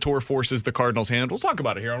Liberatore forces the Cardinals' hand? We'll talk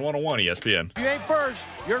about it here on 101 ESPN. You ain't first,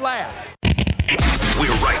 you're last. We're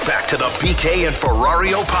right back to the BK and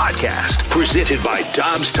Ferrario podcast, presented by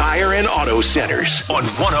Dobbs Tire and Auto Centers on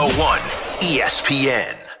 101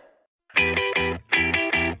 ESPN.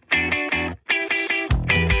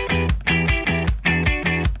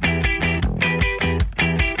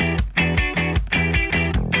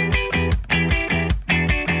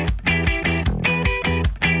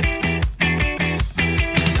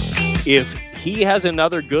 If he has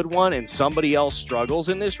another good one and somebody else struggles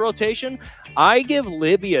in this rotation, I give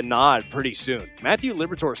Libby a nod pretty soon. Matthew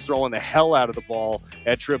Liberatore's throwing the hell out of the ball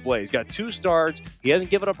at AAA. He's got 2 starts. He hasn't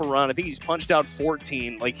given up a run. I think he's punched out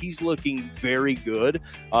 14. Like, he's looking very good.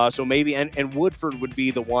 So maybe, and Woodford would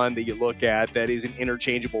be the one that you look at that is an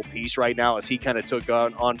interchangeable piece right now as he kind of took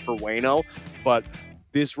on for Waino. But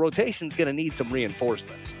this rotation's going to need some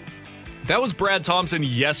reinforcements. That was Brad Thompson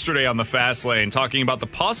yesterday on the Fast Lane talking about the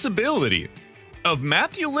possibility of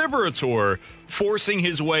Matthew Liberatore forcing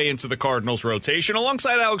his way into the Cardinals rotation.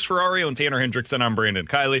 Alongside Alex Ferrario and Tanner Hendrickson, I'm Brandon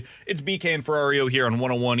Kiley. It's BK and Ferrario here on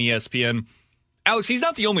 101 ESPN. Alex, he's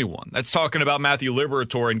not the only one that's talking about Matthew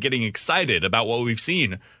Liberatore and getting excited about what we've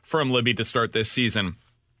seen from Libby to start this season.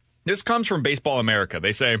 This comes from Baseball America.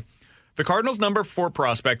 They say, the Cardinals' number 4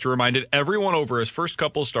 prospect reminded everyone over his first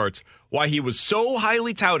couple starts why he was so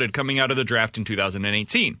highly touted coming out of the draft in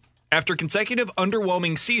 2018. After consecutive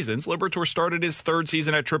underwhelming seasons, Liberatore started his 3rd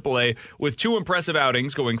season at AAA with 2 impressive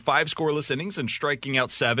outings, going 5 scoreless innings and striking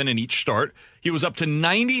out 7 in each start. He was up to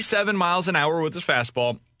 97 miles an hour with his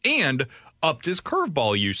fastball and upped his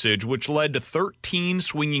curveball usage, which led to 13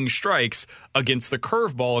 swinging strikes against the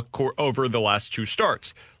curveball over the last 2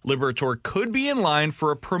 starts. Liberatore could be in line for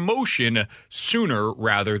a promotion sooner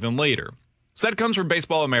rather than later. So that comes from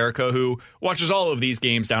Baseball America, who watches all of these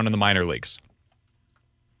games down in the minor leagues.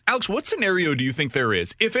 Alex, what scenario do you think there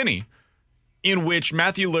is, if any, in which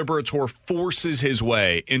Matthew Liberatore forces his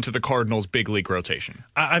way into the Cardinals' big league rotation?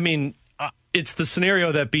 I mean, it's the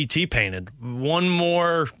scenario that BT painted. One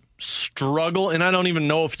more struggle, and I don't even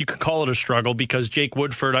know if you could call it a struggle because Jake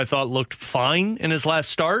Woodford, I thought, looked fine in his last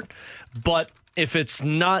start. But if it's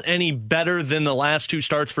not any better than the last two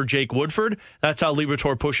starts for Jake Woodford, that's how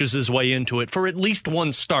Liberatore pushes his way into it for at least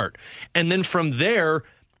one start. And then from there,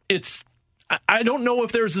 I don't know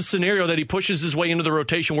if there's a scenario that he pushes his way into the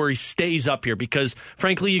rotation where he stays up here because,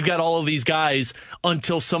 frankly, you've got all of these guys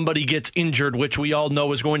until somebody gets injured, which we all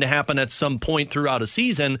know is going to happen at some point throughout a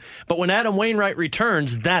season. But when Adam Wainwright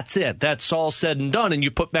returns, that's it. That's all said and done, and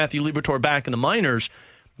you put Matthew Liberatore back in the minors.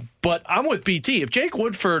 But I'm with BT. If Jake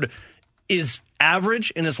Woodford is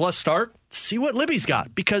average in his last start, see what Libby's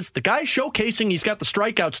got, because the guy's showcasing he's got the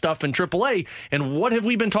strikeout stuff in AAA, and what have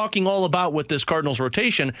we been talking all about with this Cardinals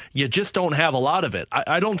rotation? You just don't have a lot of it.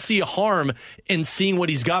 I don't see a harm in seeing what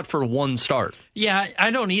he's got for one start. Yeah,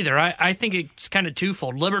 I don't either. I think it's kind of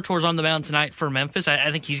twofold. Liberatore's on the mound tonight for Memphis. I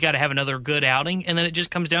think he's got to have another good outing, and then it just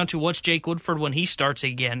comes down to what's Jake Woodford when he starts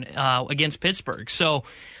again against Pittsburgh. So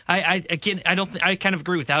I kind of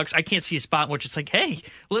agree with Alex. I can't see a spot in which it's like, hey,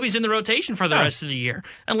 Libby's in the rotation for the rest of the year,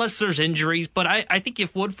 unless there's injuries. But I think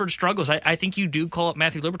if Woodford struggles, I think you do call up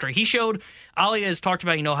Matthew Liberatore. He showed, Ali has talked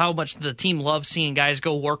about, how much the team loves seeing guys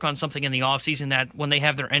go work on something in the offseason, that when they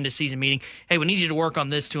have their end-of-season meeting, hey, we need you to work on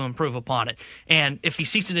this to improve upon it. And if he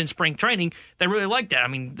sees it in spring training, they really like that. I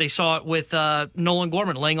mean, they saw it with Nolan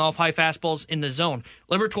Gorman laying off high fastballs in the zone.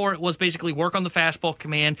 Liberatore was basically work on the fastball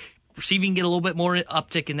command, receiving, get a little bit more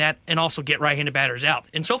uptick in that, and also get right-handed batters out.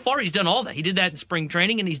 And so far, he's done all that. He did that in spring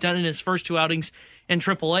training, and he's done it in his first two outings in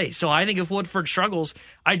AAA. So I think if Woodford struggles,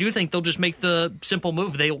 I do think they'll just make the simple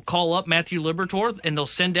move. They'll call up Matthew Liberatore, and they'll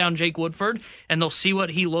send down Jake Woodford, and they'll see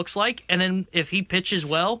what he looks like. And then if he pitches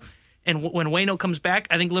well, and when Waino comes back,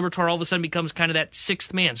 I think Liberatore all of a sudden becomes kind of that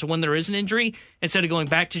sixth man. So when there is an injury, instead of going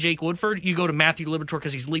back to Jake Woodford, you go to Matthew Liberatore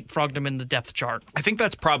because he's leapfrogged him in the depth chart. I think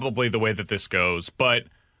that's probably the way that this goes, but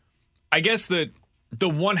I guess the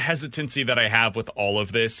one hesitancy that I have with all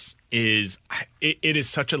of this is it is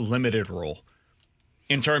such a limited role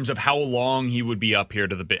in terms of how long he would be up here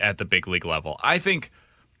at the big league level. I think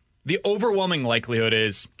the overwhelming likelihood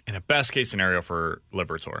is, in a best case scenario for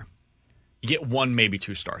Liberatore, you get one, maybe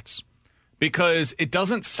two starts. Because it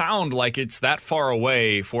doesn't sound like it's that far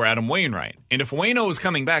away for Adam Wainwright. And if Waino is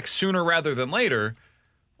coming back sooner rather than later,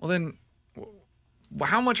 well then,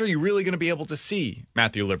 how much are you really going to be able to see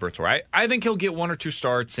Matthew Liberatore? I think he'll get one or two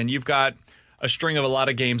starts, and you've got a string of a lot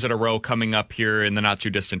of games in a row coming up here in the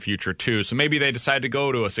not-too-distant future, too. So maybe they decide to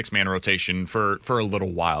go to a six-man rotation for a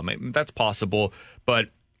little while. Maybe that's possible, but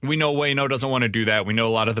we know Waino doesn't want to do that. We know a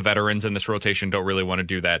lot of the veterans in this rotation don't really want to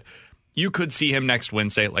do that. You could see him next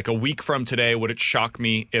Wednesday, like a week from today. Would it shock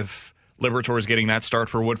me if Liberatore is getting that start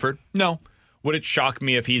for Woodford? No. Would it shock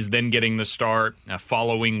me if he's then getting the start a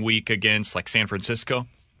following week against like San Francisco?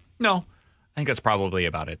 No. I think that's probably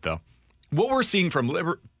about it, though. What we're seeing from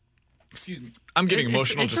Excuse me. I'm getting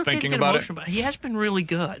emotional just thinking about it. He has been really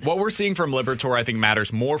good. What we're seeing from Liberatore, I think,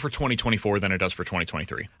 matters more for 2024 than it does for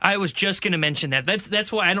 2023. I was just going to mention that.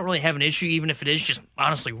 That's why I don't really have an issue, even if it is just,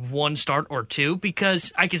 honestly, one start or two,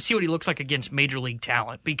 because I can see what he looks like against major league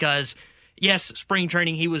talent. Because, yes, spring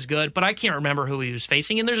training, he was good, but I can't remember who he was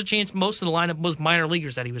facing, and there's a chance most of the lineup was minor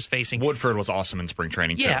leaguers that he was facing. Woodford was awesome in spring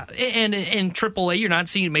training, too. Yeah, and in AAA, you're not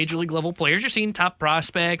seeing major league level players. You're seeing top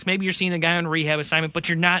prospects. Maybe you're seeing a guy on rehab assignment, but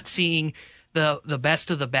you're not seeing the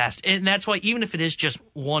best of the best. And that's why, even if it is just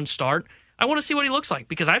one start, I want to see what he looks like,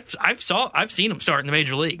 because I've seen him start in the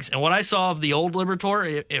major leagues. And what I saw of the old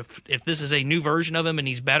Liberatore, if this is a new version of him and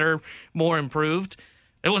he's better, more improved,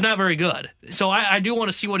 it was not very good. So I do want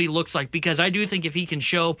to see what he looks like, because I do think if he can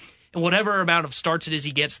show whatever amount of starts it is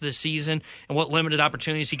he gets this season and what limited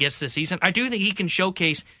opportunities he gets this season, I do think he can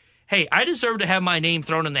showcase, hey, I deserve to have my name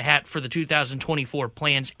thrown in the hat for the 2024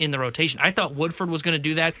 plans in the rotation. I thought Woodford was going to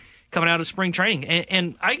do that coming out of spring training.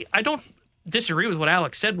 And I don't disagree with what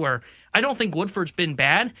Alex said, where I don't think Woodford's been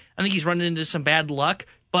bad. I think he's running into some bad luck,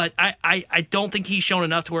 but I don't think he's shown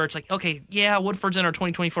enough to where it's like, okay, yeah, Woodford's in our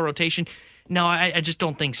 2024 rotation. No, I just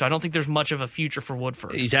don't think so. I don't think there's much of a future for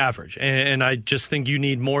Woodford. He's average, and I just think you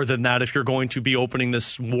need more than that if you're going to be opening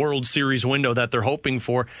this World Series window that they're hoping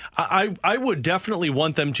for. I would definitely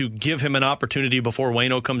want them to give him an opportunity before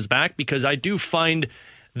Waino comes back, because I do find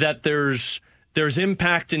that there's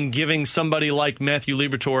impact in giving somebody like Matthew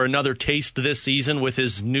Liberatore another taste this season with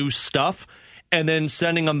his new stuff, and then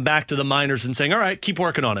sending him back to the minors and saying, all right, keep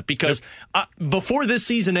working on it. Because before this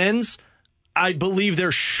season ends, I believe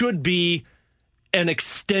there should be an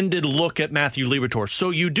extended look at Matthew Liberatore, so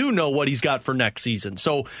you do know what he's got for next season.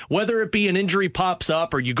 So whether it be an injury pops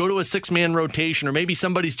up or you go to a 6-man rotation or maybe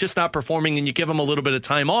somebody's just not performing and you give him a little bit of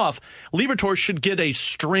time off, Liberatore should get a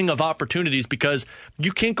string of opportunities because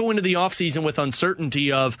you can't go into the offseason with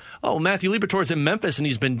uncertainty of, oh, Matthew Liberatore's in Memphis and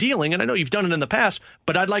he's been dealing, and I know you've done it in the past,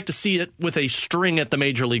 but I'd like to see it with a string at the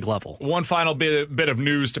major league level. One final bit of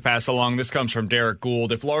news to pass along. This comes from Derek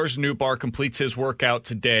Gould. If Lars Nootbaar completes his workout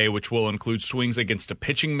today, which will include swings against a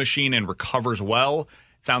pitching machine and recovers well,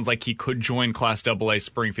 it sounds like he could join Class AA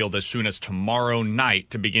Springfield as soon as tomorrow night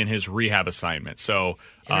to begin his rehab assignment. So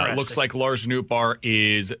it looks like Lars Nootbaar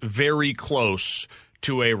is very close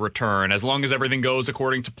to a return, as long as everything goes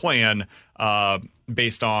according to plan,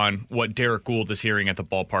 based on what Derek Gould is hearing at the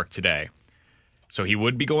ballpark today. So he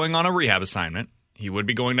would be going on a rehab assignment. He would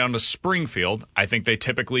be going down to Springfield. I think they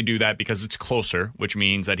typically do that because it's closer, which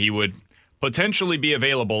means that he would potentially be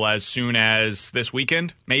available as soon as this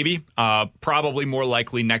weekend, maybe. Probably more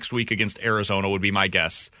likely next week against Arizona would be my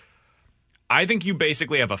guess. I think you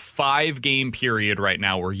basically have a 5-game period right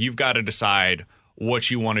now where you've got to decide what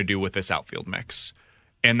you want to do with this outfield mix.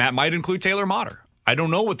 And that might include Taylor Motter. I don't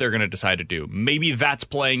know what they're going to decide to do. Maybe that's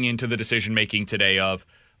playing into the decision-making today of,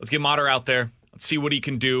 let's get Motter out there. Let's see what he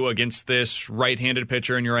can do against this right-handed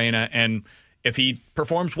pitcher in Urena. And if he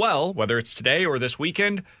performs well, whether it's today or this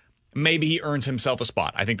weekend, maybe he earns himself a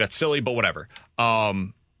spot. I think that's silly, but whatever.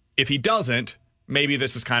 If he doesn't, maybe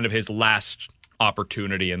this is kind of his last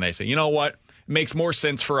opportunity, and they say, you know what? It makes more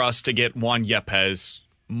sense for us to get Juan Yepez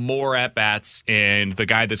more at-bats, and the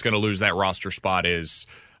guy that's going to lose that roster spot is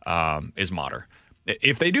Motter.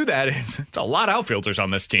 If they do that, it's a lot of outfielders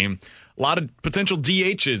on this team, a lot of potential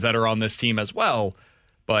DHs that are on this team as well.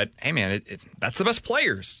 But hey, man, that's the best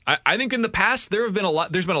players. I think in the past there's been a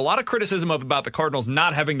lot of criticism about the Cardinals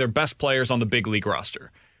not having their best players on the big league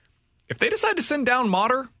roster. If they decide to send down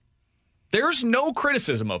Motter, there's no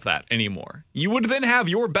criticism of that anymore. You would then have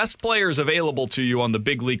your best players available to you on the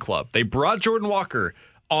big league club. They brought Jordan Walker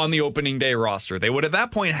on the opening day roster. They would at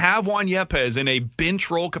that point have Juan Yepez in a bench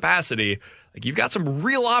role capacity. Like, you've got some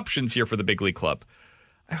real options here for the big league club.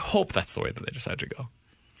 I hope that's the way that they decide to go.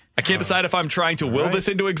 I can't decide if I'm trying to will this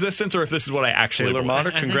into existence or if this is what I actually Taylor want.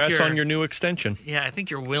 Motter, congrats on your new extension. Yeah, I think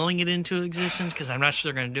you're willing it into existence because I'm not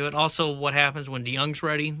sure they're going to do it. Also, what happens when DeYoung's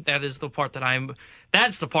ready? That's the part that I'm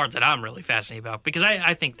really fascinated about because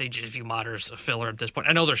I think they just view Motter as a filler at this point.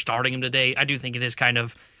 I know they're starting him today. I do think it is kind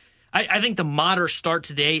of. I think the Motter start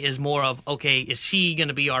today is more of, okay, is he going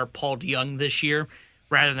to be our Paul DeYoung this year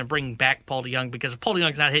rather than bringing back Paul DeYoung? Because if Paul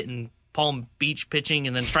DeYoung's not hitting Palm Beach pitching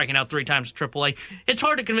and then striking out 3 times at AAA, it's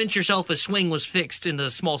hard to convince yourself his swing was fixed in the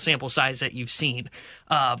small sample size that you've seen.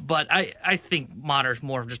 But I think Motter's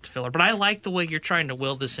more of just a filler. But I like the way you're trying to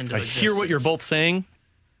will this into existence. I hear what you're both saying,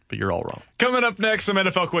 but you're all wrong. Coming up next, some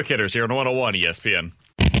NFL quick hitters here on 101 ESPN.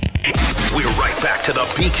 We're right back to the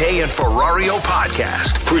BK and Ferrario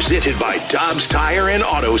podcast, presented by Dobbs Tire and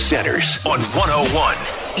Auto Centers on 101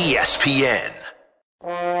 ESPN.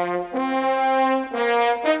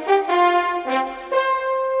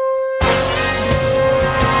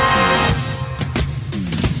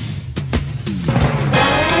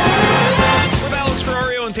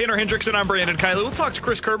 Tanner Hendrickson, I'm Brandon Kiley. We'll talk to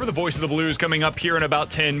Chris Kerber, the voice of the Blues, coming up here in about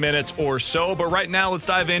 10 minutes or so. But right now, let's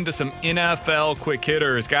dive into some NFL quick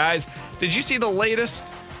hitters. Guys, did you see the latest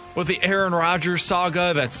with the Aaron Rodgers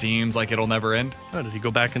saga that seems like it'll never end? Oh, did he go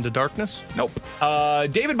back into darkness? Nope.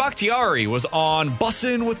 David Bakhtiari was on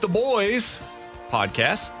Bussin' with the Boys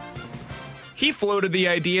podcast. He floated the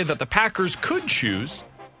idea that the Packers could choose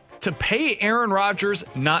to pay Aaron Rodgers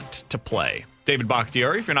not to play. David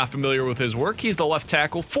Bakhtiari, if you're not familiar with his work, he's the left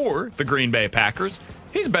tackle for the Green Bay Packers.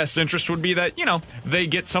 His best interest would be that, they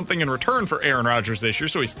get something in return for Aaron Rodgers this year,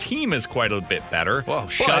 so his team is quite a bit better. Whoa,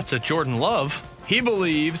 shots at Jordan Love. He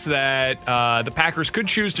believes that the Packers could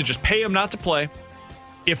choose to just pay him not to play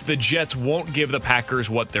if the Jets won't give the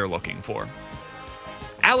Packers what they're looking for.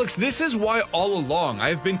 Alex, this is why all along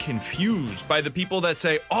I've been confused by the people that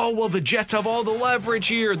say, oh, well, the Jets have all the leverage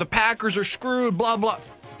here. The Packers are screwed, blah, blah.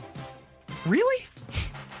 Really?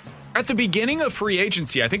 At the beginning of free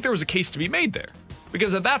agency, I think there was a case to be made there.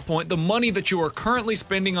 Because at that point, the money that you are currently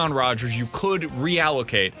spending on Rodgers, you could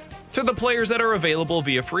reallocate to the players that are available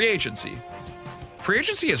via free agency. Free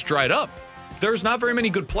agency has dried up. There's not very many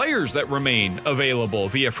good players that remain available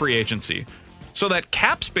via free agency. So that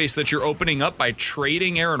cap space that you're opening up by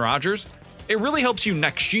trading Aaron Rodgers, it really helps you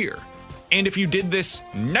next year. And if you did this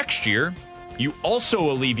next year, you also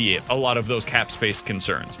alleviate a lot of those cap space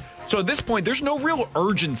concerns. So at this point, there's no real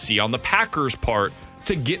urgency on the Packers' part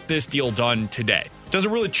to get this deal done today.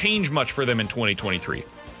 Doesn't really change much for them in 2023.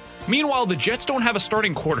 Meanwhile, the Jets don't have a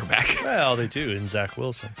starting quarterback. Well, they do in Zach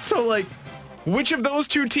Wilson. So, like, which of those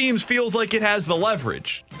two teams feels like it has the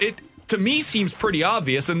leverage? It, to me, seems pretty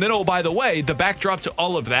obvious. And then, oh, by the way, the backdrop to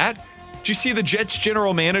all of that, did you see the Jets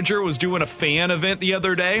general manager was doing a fan event the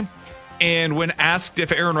other day? And when asked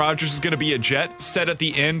if Aaron Rodgers is going to be a Jet, said at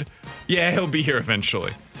the end, yeah, he'll be here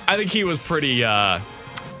eventually. I think he was pretty, he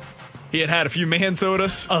had a few man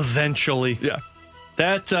sodas. Eventually. Yeah.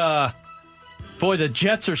 That, boy, the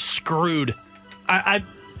Jets are screwed.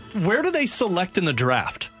 Where do they select in the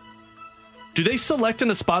draft? Do they select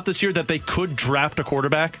in a spot this year that they could draft a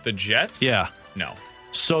quarterback? The Jets? Yeah. No.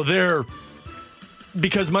 So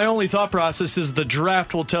because my only thought process is the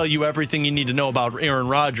draft will tell you everything you need to know about Aaron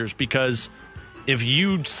Rodgers, because if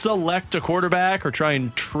you select a quarterback or try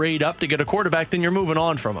and trade up to get a quarterback, then you're moving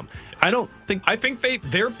on from him. I think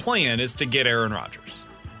their plan is to get Aaron Rodgers.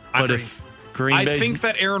 But if Green Bay's... I think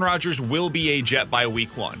that Aaron Rodgers will be a Jet by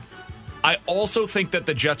week 1. I also think that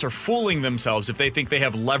the Jets are fooling themselves if they think they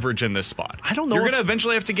have leverage in this spot. I don't know. You're going to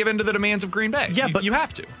eventually have to give in to the demands of Green Bay. Yeah, but you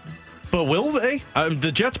have to. But will they?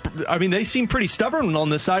 The Jets, they seem pretty stubborn on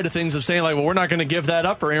this side of things of saying, like, well, we're not going to give that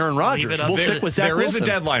up for Aaron Rodgers. We'll stick with Zach Wilson. There is a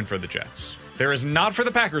deadline for the Jets. There is not for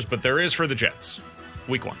the Packers, but there is for the Jets.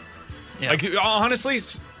 Week 1. Yeah. Like, honestly,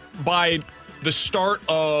 by the start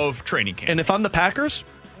of training camp. And if I'm the Packers,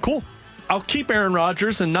 cool. I'll keep Aaron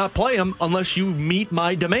Rodgers and not play him unless you meet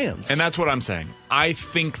my demands. And that's what I'm saying. I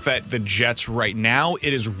think that the Jets right now,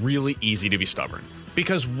 it is really easy to be stubborn.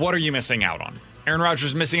 Because what are you missing out on? Aaron Rodgers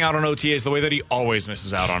is missing out on OTAs the way that he always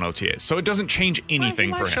misses out on OTAs. So it doesn't change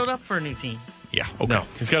anything for him. He showed up for a new team. Yeah, okay. No,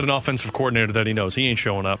 he's got an offensive coordinator that he knows. He ain't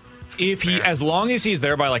showing up. As long as he's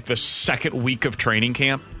there by like the second week of training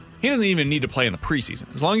camp, he doesn't even need to play in the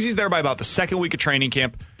preseason. As long as he's there by about the second week of training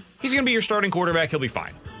camp, he's going to be your starting quarterback. He'll be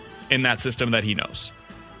fine in that system that he knows.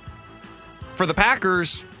 For the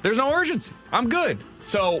Packers, there's no urgency. I'm good.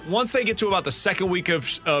 So once they get to about the second week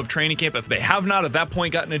of training camp, if they have not at that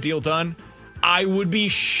point gotten a deal done, I would be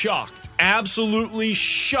shocked, absolutely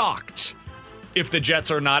shocked, if the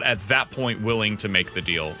Jets are not at that point willing to make the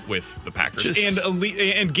deal with the Packers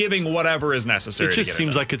and giving whatever is necessary. It just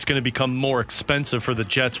seems like it's going to become more expensive for the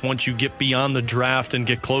Jets once you get beyond the draft and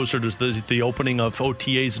get closer to the opening of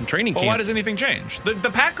OTAs and training camp. Well, why does anything change?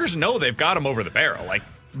 The Packers know they've got them over the barrel. Like,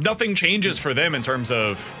 nothing changes for them in terms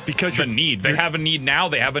of the need. They have a need now.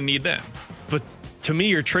 They have a need then. But to me,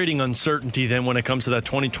 you're trading uncertainty then when it comes to that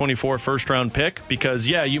 2024 first-round pick, because,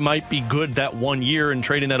 yeah, you might be good that 1 year and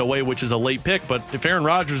trading that away, which is a late pick, but if Aaron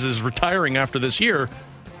Rodgers is retiring after this year,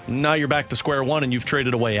 now you're back to square one and you've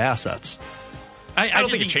traded away assets. I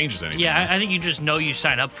don't think it changes anything. Yeah, I think you just know you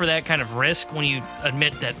sign up for that kind of risk when you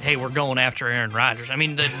admit that, hey, we're going after Aaron Rodgers. I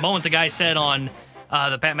mean, the moment the guy said on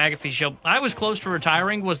the Pat McAfee show, I was close to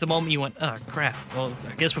retiring, was the moment you went, oh, crap. Well,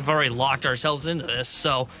 I guess we've already locked ourselves into this.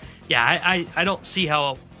 So, yeah, I don't see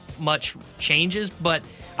how much changes, but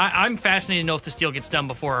I'm fascinated to know if this deal gets done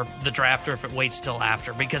before the draft or if it waits till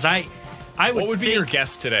after, because what would be your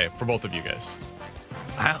guess today for both of you guys?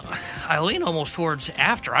 I lean almost towards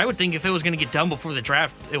after. I would think if it was going to get done before the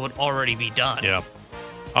draft, it would already be done. Yeah,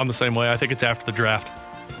 I'm the same way. I think it's after the draft.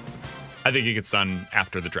 I think it gets done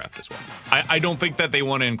after the draft as well. I don't think that they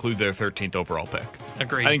want to include their 13th overall pick.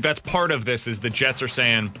 Agreed. I think that's part of this is the Jets are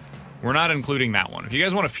saying, we're not including that one. If you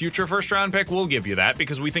guys want a future first-round pick, we'll give you that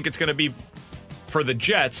because we think it's going to be, for the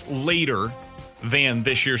Jets, later than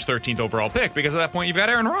this year's 13th overall pick because at that point you've got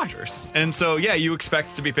Aaron Rodgers. And so, yeah, you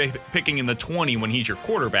expect to be picking in the 20 when he's your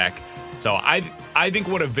quarterback. So I think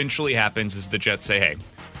what eventually happens is the Jets say, hey,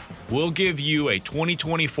 we'll give you a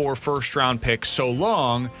 2024 first-round pick so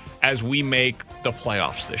long as we make the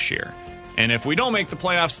playoffs this year. And if we don't make the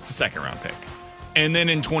playoffs, it's a second-round pick. And then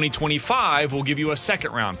in 2025, we'll give you a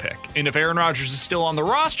second-round pick. And if Aaron Rodgers is still on the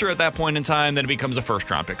roster at that point in time, then it becomes a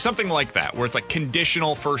first-round pick. Something like that, where it's like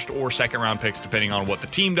conditional first- or second-round picks depending on what the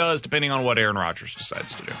team does, depending on what Aaron Rodgers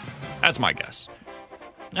decides to do. That's my guess.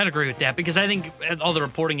 I'd agree with that because I think all the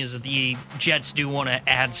reporting is that the Jets do want to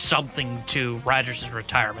add something to Rodgers'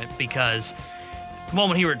 retirement because the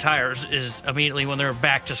moment he retires is immediately when they're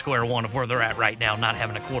back to square one of where they're at right now, not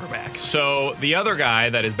having a quarterback. So the other guy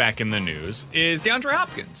that is back in the news is DeAndre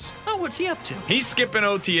Hopkins. Oh, what's he up to? He's skipping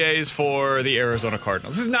OTAs for the Arizona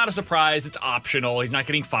Cardinals. This is not a surprise. It's optional. He's not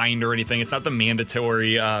getting fined or anything. It's not the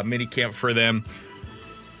mandatory minicamp for them.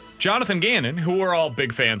 Jonathan Gannon, who we're all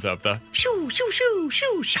big fans of, the shoo, shoo, shoo,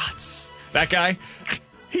 shoo shots. That guy,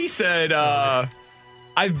 he said,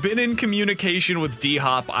 I've been in communication with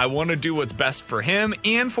D-Hop. I want to do what's best for him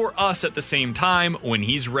and for us at the same time. When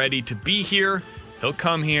he's ready to be here, he'll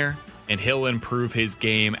come here and he'll improve his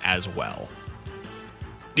game as well.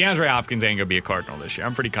 DeAndre Hopkins ain't going to be a Cardinal this year.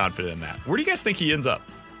 I'm pretty confident in that. Where do you guys think he ends up?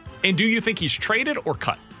 And do you think he's traded or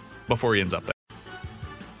cut before he ends up there?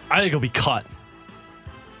 I think he'll be cut.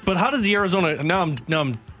 But how does the Arizona... Now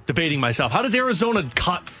I'm debating myself. How does Arizona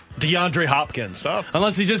cut DeAndre Hopkins? Tough.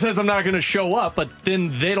 Unless he just says, I'm not going to show up, but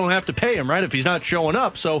then they don't have to pay him, right? If he's not showing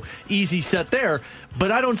up. So easy set there.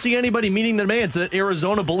 But I don't see anybody meeting the demands that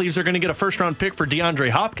Arizona believes they're going to get a first-round pick for DeAndre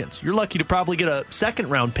Hopkins. You're lucky to probably get a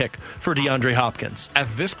second-round pick for DeAndre Hopkins. At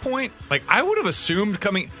this point, I would have assumed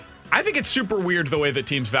coming... I think it's super weird the way that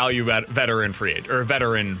teams value veteran free agent or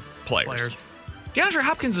veteran players. DeAndre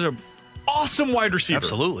Hopkins is an awesome wide receiver.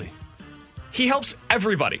 Absolutely. He helps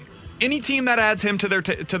everybody. Any team that adds him to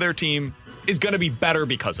their team is going to be better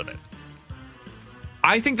because of it.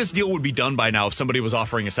 I think this deal would be done by now if somebody was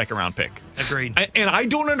offering a second-round pick. Agreed. And I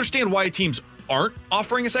don't understand why teams aren't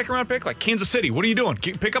offering a second-round pick. Like Kansas City, what are you doing?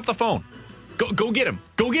 Pick up the phone. Go get him.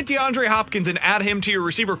 Go get DeAndre Hopkins and add him to your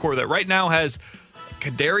receiver core that right now has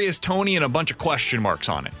Kadarius Toney and a bunch of question marks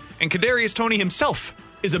on it. And Kadarius Toney himself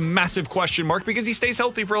is a massive question mark because he stays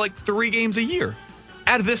healthy for 3 games a year.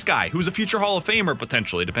 Add this guy, who's a future Hall of Famer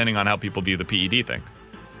potentially, depending on how people view the PED thing.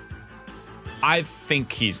 I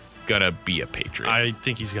think he's going to be a Patriot. I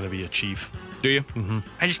think he's going to be a Chief. Do you? Mm-hmm.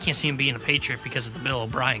 I just can't see him being a Patriot because of the Bill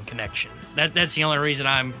O'Brien connection. That's the only reason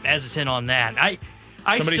I'm hesitant on that.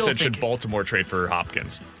 Somebody said, should Baltimore trade for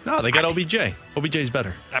Hopkins? No, they got OBJ. OBJ's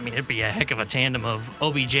better. I mean, it'd be a heck of a tandem of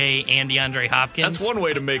OBJ and DeAndre Hopkins. That's one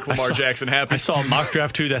way to make Lamar Jackson happy. I saw a mock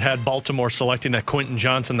draft, too, that had Baltimore selecting that Quentin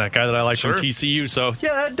Johnson, that guy that I like from TCU. So,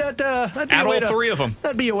 yeah, that'd be add all 3 of them.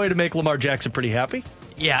 That'd be a way to make Lamar Jackson pretty happy.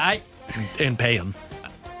 Yeah, and pay him.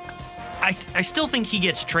 I still think he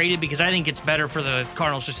gets traded because I think it's better for the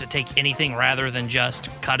Cardinals just to take anything rather than just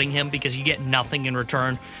cutting him because you get nothing in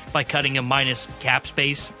return by cutting him minus cap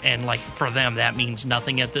space. And, for them, that means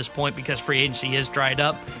nothing at this point because free agency is dried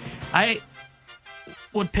up.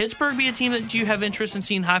 Would Pittsburgh be a team that you have interest in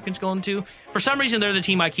seeing Hopkins going to? For some reason, they're the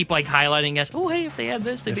team I keep, highlighting as, oh, hey, if they had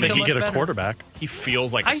this, they'd become much better. If they could get a quarterback. He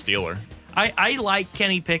feels like a Steeler. I like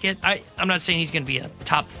Kenny Pickett. I'm not saying he's going to be a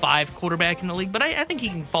top 5 quarterback in the league, but I think he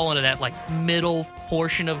can fall into that middle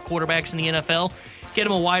portion of quarterbacks in the NFL. Get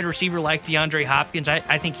him a wide receiver like DeAndre Hopkins.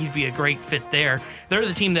 I think he'd be a great fit there. They're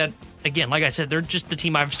the team that, again, like I said, they're just the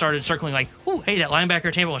team I've started circling oh, hey, that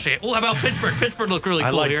linebacker Tampa will say, oh, how about Pittsburgh? Pittsburgh look really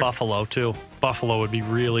cool here. I like Buffalo, too. Buffalo would be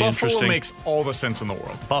really interesting. Buffalo makes all the sense in the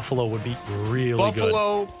world. Buffalo would be really good.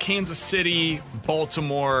 Buffalo, Kansas City,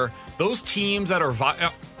 Baltimore, those teams that are...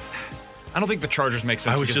 I don't think the Chargers make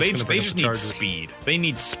sense because they just need speed. They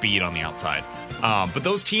need speed on the outside. But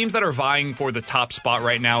those teams that are vying for the top spot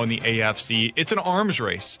right now in the AFC, it's an arms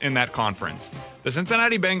race in that conference. The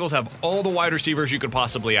Cincinnati Bengals have all the wide receivers you could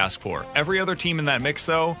possibly ask for. Every other team in that mix,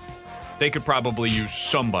 though, they could probably use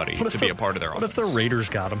somebody to be a part of their offense. What if the Raiders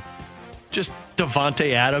got him? Just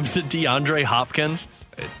Devontae Adams and DeAndre Hopkins?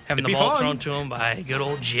 Having the ball thrown to him by good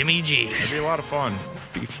old Jimmy G. It'd be a lot of fun.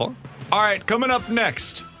 It'd be fun. All right, coming up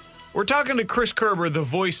next. We're talking to Chris Kerber, the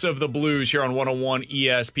voice of the Blues here on 101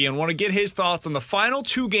 ESPN. Want to get his thoughts on the final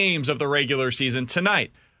 2 games of the regular season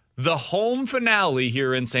tonight. The home finale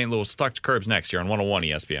here in St. Louis. We'll talk to Kerbs next here on 101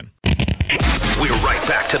 ESPN. We're right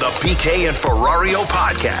back to the BK and Ferrario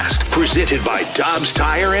podcast, presented by Dobbs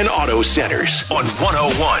Tire and Auto Centers on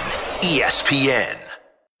 101 ESPN.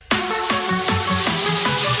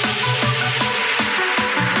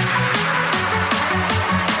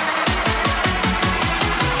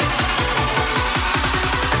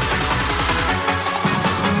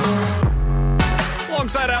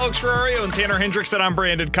 Alongside Alex Ferrario and Tanner Hendrickson, I'm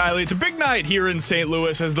Brandon Kiley. It's a big night here in St.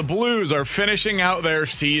 Louis as the Blues are finishing out their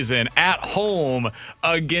season at home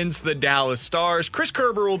against the Dallas Stars. Chris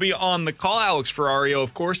Kerber will be on the call. Alex Ferrario,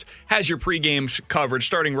 of course, has your pregame coverage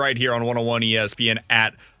starting right here on 101 ESPN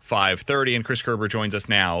at 5:30. And Chris Kerber joins us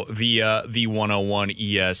now via the 101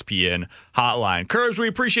 ESPN hotline. Kerbs, we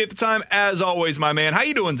appreciate the time as always, my man. How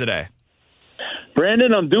you doing today?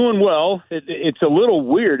 Brandon, I'm doing well. It's a little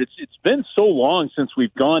weird. It's been so long since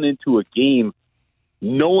we've gone into a game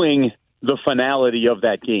knowing the finality of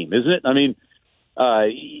that game, isn't it? I mean,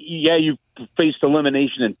 yeah, you've faced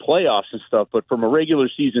elimination in playoffs and stuff, but from a regular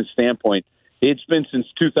season standpoint, it's been since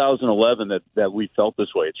 2011 that we felt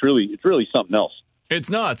this way. It's really something else. It's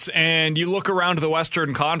nuts. And you look around the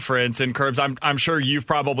Western Conference, and Kerbs, I'm sure you've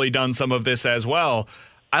probably done some of this as well.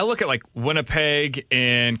 I look at Winnipeg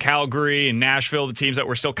and Calgary and Nashville, the teams that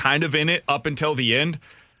were still kind of in it up until the end.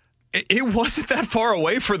 It wasn't that far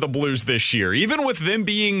away for the Blues this year. Even with them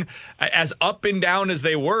being as up and down as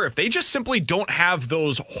they were, if they just simply don't have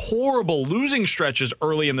those horrible losing stretches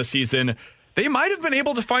early in the season, they might have been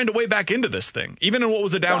able to find a way back into this thing, even in what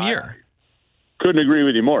was a down year. couldn't agree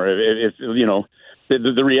with you more. If you know,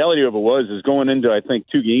 the reality of it is going into, I think,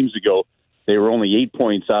 2 games ago, they were only 8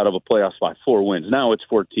 points out of a playoff spot, 4 wins. Now it's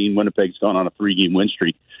 14. Winnipeg's gone on a 3-game win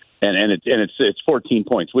streak, and it's 14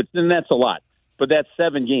 points, which then that's a lot. But that's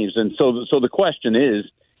 7 games, and so the question is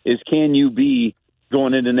can you be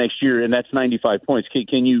going into next year, and that's 95 points?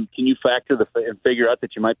 Can you factor and figure out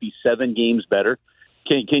that you might be 7 games better?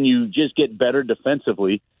 Can you just get better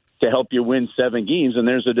defensively to help you win 7 games? And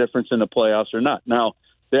there's a difference in the playoffs or not. Now,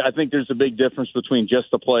 I think there's a big difference between just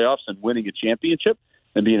the playoffs and winning a championship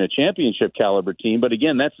and being a championship caliber team. But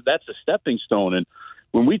again, that's a stepping stone. And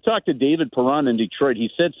when we talked to David Perron in Detroit, he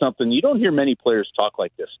said something. You don't hear many players talk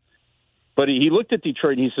like this. But he looked at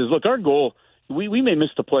Detroit and he says, look, our goal, we may miss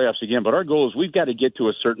the playoffs again, but our goal is we've got to get to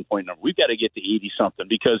a certain point number. We've got to get to 80-something,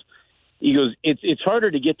 because he goes, it's harder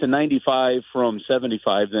to get to 95 from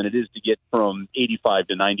 75 than it is to get from 85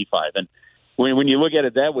 to 95. And when you look at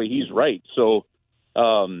it that way, he's right. So,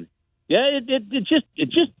 it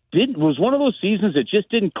just didn't. It was one of those seasons that just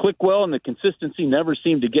didn't click well, and the consistency never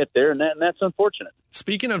seemed to get there, and that's unfortunate.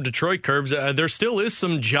 Speaking of Detroit, Curbs, there still is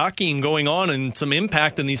some jockeying going on and some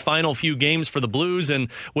impact in these final few games for the Blues and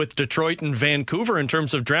with Detroit and Vancouver in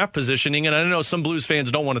terms of draft positioning. And I know some Blues fans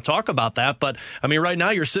don't want to talk about that, but I mean, right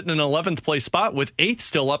now you're sitting in an 11th place spot with 8th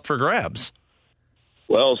still up for grabs.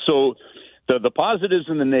 Well, so the positives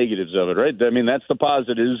and the negatives of it, right? I mean, that's the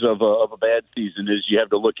positives of a bad season, is you have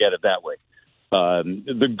to look at it that way.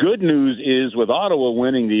 The good news is, with Ottawa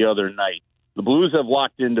winning the other night, the Blues have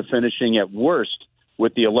locked into finishing at worst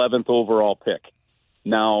with the 11th overall pick.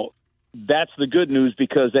 Now, that's the good news,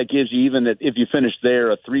 because that gives you, even if you finish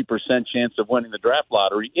there, a 3% chance of winning the draft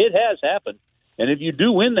lottery. It has happened. And if you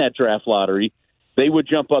do win that draft lottery, they would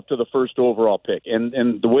jump up to the first overall pick.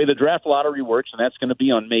 And the way the draft lottery works, and that's going to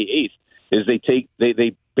be on May 8th, is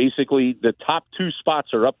they basically, the top 2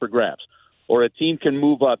 spots are up for grabs. Or a team can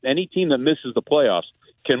move up. Any team that misses the playoffs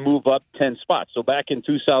can move up 10 spots. So back in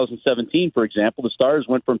 2017, for example, the Stars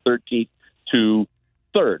went from 13th to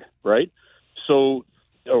 3rd, right? So,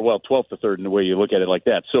 12th to 3rd in the way you look at it like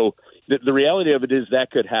that. So the reality of it is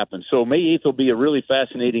that could happen. So May 8th will be a really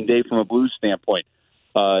fascinating day from a Blues standpoint.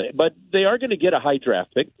 But they are going to get a high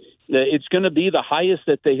draft pick. It's going to be the highest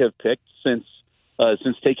that they have picked since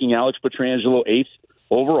taking Alex Pietrangelo 8th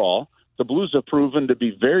overall. The Blues have proven to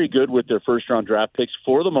be very good with their first-round draft picks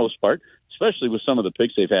for the most part, especially with some of the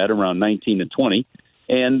picks they've had around 19 and 20.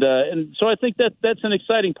 And so I think that's an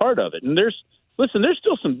exciting part of it. And there's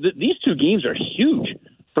still these 2 games are huge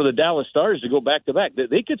for the Dallas Stars to go back-to-back.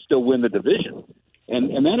 They could still win the division.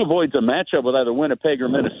 And that avoids a matchup with either Winnipeg or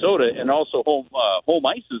Minnesota, and also home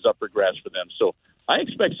ice is up for grabs for them. So I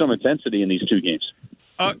expect some intensity in these 2 games.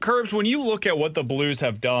 Curbs, when you look at what the Blues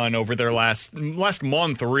have done over their last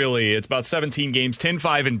month, really, it's about 17 games,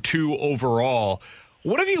 10-5-2 overall.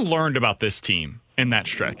 What have you learned about this team in that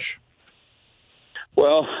stretch?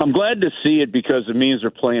 Well, I'm glad to see it, because it means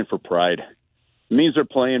they're playing for pride. It means they're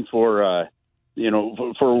playing for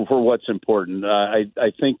what's important.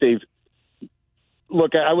 I think they've.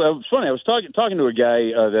 Look, it was funny. I was talking to a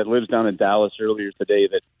guy that lives down in Dallas earlier today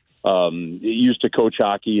that used to coach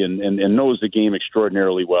hockey and knows the game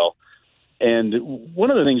extraordinarily well. And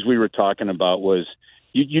one of the things we were talking about was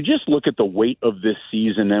you just look at the weight of this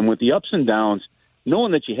season, and with the ups and downs,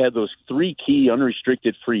 knowing that you had those 3 key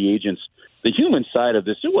unrestricted free agents, the human side of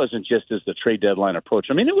this, it wasn't just as the trade deadline approached.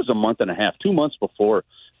 I mean, it was a month and a half, 2 months before,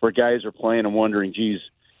 where guys are playing and wondering, geez,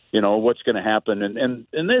 what's going to happen? And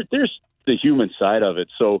there's the human side of it.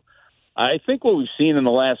 So I think what we've seen in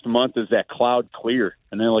the last month is that cloud clear,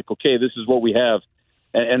 and they're like, okay, this is what we have,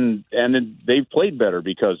 and they've played better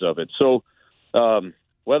because of it. So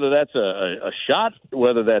whether that's a shot,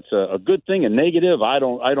 whether that's a good thing, a negative, I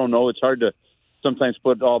don't know. It's hard to sometimes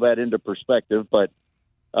put all that into perspective, but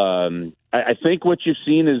I think what you've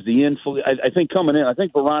seen is the influence. I think coming in, I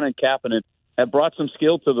think Baron and Kapanen have brought some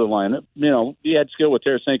skill to the lineup. You had skill with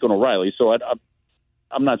Tarasenko and O'Reilly, so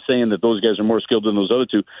I'm not saying that those guys are more skilled than those other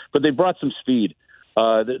 2, but they brought some speed.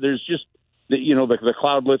 There's just, the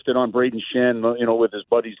cloud lifted on Braden Shen, with his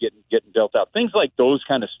buddies getting dealt out. Things like those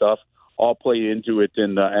kind of stuff all play into it,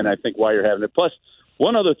 and I think why you're having it. Plus,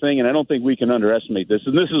 one other thing, and I don't think we can underestimate this,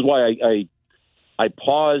 and this is why I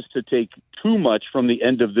pause to take too much from the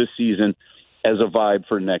end of this season as a vibe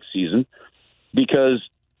for next season, because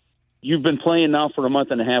you've been playing now for a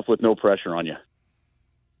month and a half with no pressure on you.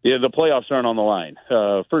 Yeah, the playoffs aren't on the line.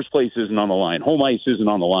 First place isn't on the line. Home ice isn't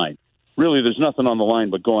on the line. Really, there's nothing on the line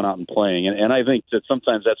but going out and playing. And I think that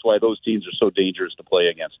sometimes that's why those teams are so dangerous to play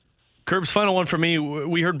against. Curbs, final one for me.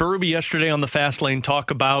 We heard Berube yesterday on the Fast Lane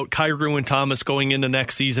talk about Kyrou and Thomas going into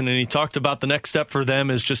next season, and he talked about the next step for them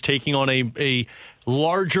is just taking on a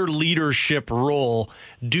larger leadership role.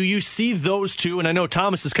 Do you see those two, and I know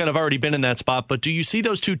Thomas has kind of already been in that spot, but do you see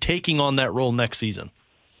those two taking on that role next season?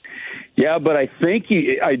 Yeah, but I think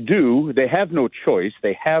I do. They have no choice.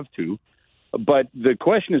 They have to. But the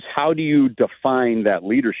question is, how do you define that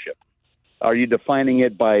leadership? Are you defining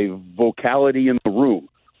it by vocality in the room?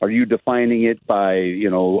 Are you defining it by,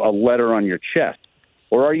 a letter on your chest?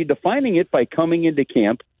 Or are you defining it by coming into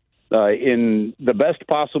camp in the best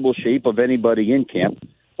possible shape of anybody in camp?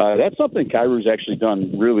 That's something Kyrou's actually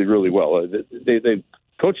done really, really well.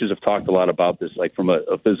 Coaches have talked a lot about this, like from a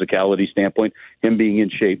physicality standpoint, him being in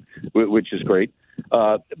shape, which is great.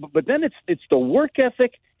 But then it's the work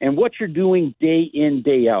ethic and what you're doing day in,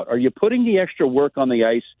 day out. Are you putting the extra work on the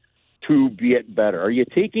ice to get better? Are you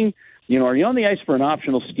taking, are you on the ice for an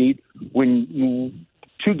optional skate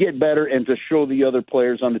to get better and to show the other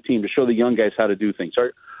players on the team, to show the young guys how to do things?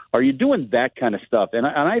 Are you doing that kind of stuff? And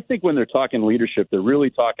I think when they're talking leadership, they're really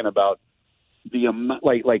talking about the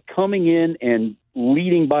like coming in and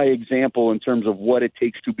leading by example in terms of what it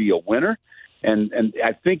takes to be a winner. And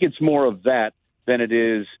I think it's more of that than it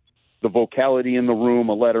is the vocality in the room,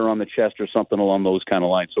 a letter on the chest, or something along those kind of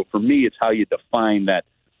lines. So for me, it's how you define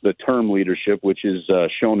the term leadership, which is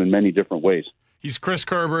shown in many different ways. He's Chris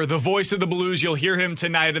Kerber, the voice of the Blues. You'll hear him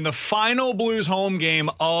tonight in the final Blues home game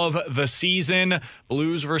of the season.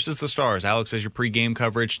 Blues versus the Stars. Alex has your pregame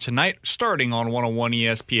coverage tonight, starting on 101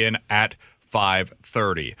 ESPN at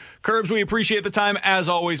 5:30. Curbs, we appreciate the time as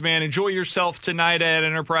always, man. Enjoy yourself tonight at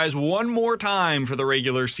Enterprise one more time for the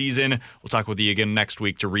regular season. We'll talk with you again next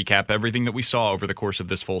week to recap everything that we saw over the course of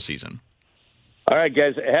this full season. All right,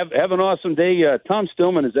 guys, have an awesome day. Tom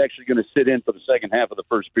Stillman is actually going to sit in for the second half of the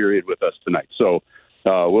first period with us tonight. So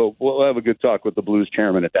we'll have a good talk with the Blues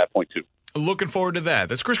chairman at that point, too. Looking forward to that.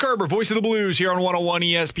 That's Chris Kerber, voice of the Blues here on 101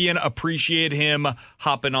 ESPN. Appreciate him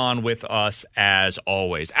hopping on with us as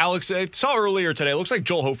always. Alex, I saw earlier today, it looks like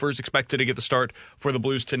Joel Hofer is expected to get the start for the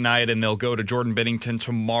Blues tonight, and they'll go to Jordan Binnington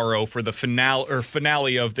tomorrow for the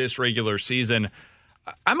finale of this regular season.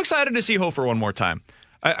 I'm excited to see Hofer one more time.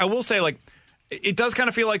 I will say, it does kind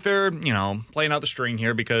of feel like they're, playing out the string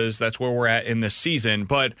here because that's where we're at in this season,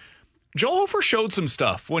 but Joel Hofer showed some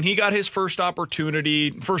stuff when he got his first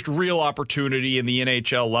real opportunity in the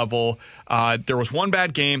NHL level. There was one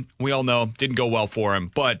bad game. We all know didn't go well for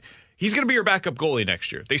him, but he's going to be your backup goalie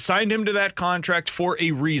next year. They signed him to that contract for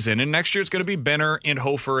a reason, and next year it's going to be Benner and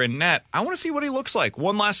Hofer and net. I want to see what he looks like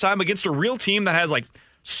one last time against a real team that has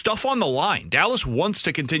stuff on the line. Dallas wants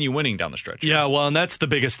to continue winning down the stretch. Yeah, well, and that's the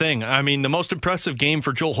biggest thing. I mean, the most impressive game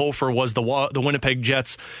for Joel Hofer was the Winnipeg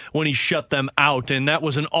Jets when he shut them out, and that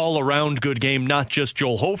was an all-around good game, not just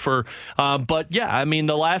Joel Hofer. But, yeah, I mean,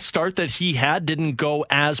 the last start that he had didn't go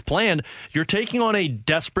as planned. You're taking on a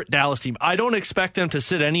desperate Dallas team. I don't expect them to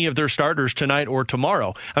sit any of their starters tonight or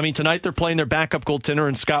tomorrow. I mean, tonight they're playing their backup goaltender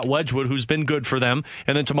in Scott Wedgwood, who's been good for them,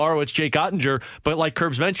 and then tomorrow it's Jake Ottinger. But like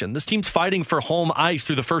Curbs mentioned, this team's fighting for home ice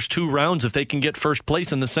through the first two rounds if they can get first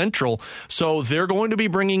place in the Central. So they're going to be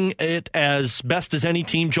bringing it as best as any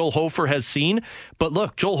team Joel Hofer has seen. But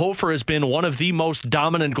look, Joel Hofer has been one of the most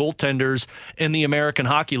dominant goaltenders in the American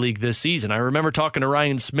Hockey League this season. I remember talking to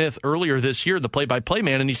Ryan Smith earlier this year, the play-by-play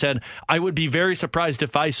man, and he said, I would be very surprised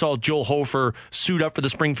if I saw Joel Hofer suit up for the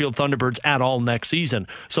Springfield Thunderbirds at all next season.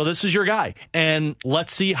 So this is your guy. And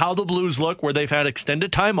let's see how the Blues look, where they've had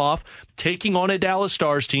extended time off, taking on a Dallas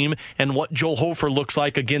Stars team, and what Joel Hofer looks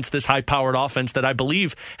like against this high-powered offense that I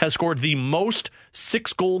believe has scored the most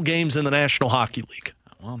 6-goal games in the National Hockey League.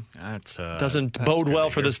 Well, that's doesn't bode well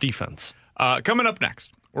for this defense. Coming up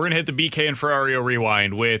next, we're going to hit the BK and Ferrario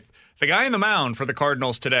rewind with the guy in the mound for the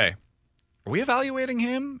Cardinals today. Are we evaluating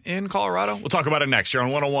him in Colorado? We'll talk about it next here on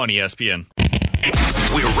 101 ESPN.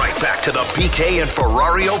 We're right back to the BK and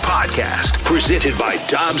Ferrario podcast, presented by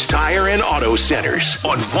Dobbs Tire and Auto Centers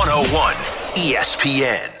on 101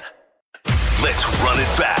 ESPN. Let's run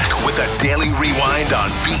it back with a daily rewind on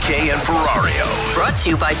BK and Ferrario. Brought to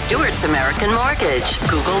you by Stewart's American Mortgage.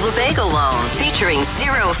 Google the Bagel Loan, featuring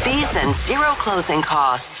 0 fees and 0 closing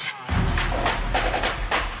costs.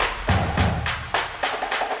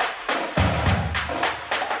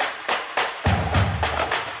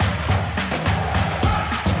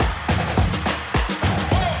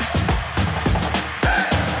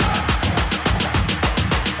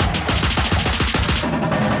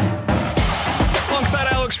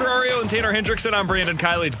 Tanner Hendrickson. I'm Brandon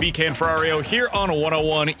Kiley. It's BK and Ferrario here on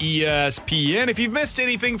 101 ESPN. If you've missed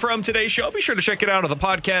anything from today's show, be sure to check it out on the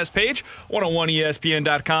podcast page,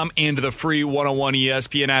 101ESPN.com, and the free 101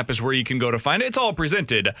 ESPN app is where you can go to find it. It's all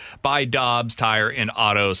presented by Dobbs Tire and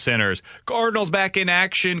Auto Centers. Cardinals back in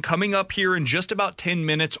action coming up here in just about 10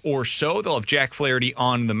 minutes or so. They'll have Jack Flaherty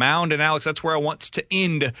on the mound. And Alex, that's where I want to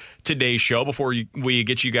end today's show before we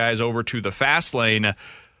get you guys over to the fast lane.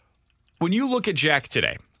 When you look at Jack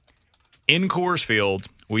today, in Coors Field,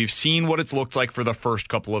 we've seen what it's looked like for the first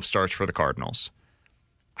couple of starts for the Cardinals.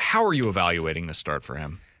 How are you evaluating this start for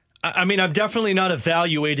him? I mean, I'm definitely not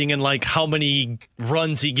evaluating in like how many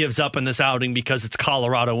runs he gives up in this outing because it's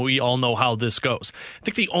Colorado. We all know how this goes. I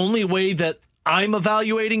think the only way that I'm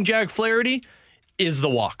evaluating Jack Flaherty is the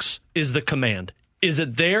walks, is the command. Is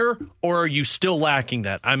it there, or are you still lacking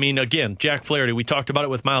that? I mean, again, Jack Flaherty, we talked about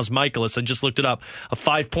it with Miles Michaelis. I just looked it up. A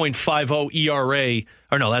 5.50 ERA.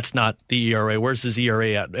 Or no, that's not the ERA. Where's his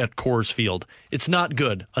ERA at Coors Field? It's not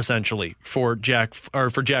good, essentially, for Jack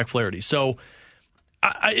Flaherty. So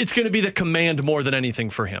it's going to be the command more than anything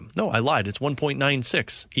for him. No, I lied. It's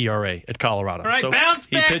 1.96 ERA at Colorado. All right, so bounce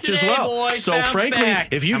he back pitches today, well. boys. So Bounce frankly,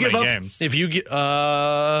 back. if you How give many up, games? if you get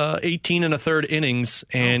 18 and a third innings,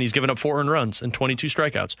 and he's given up 4 earned runs and 22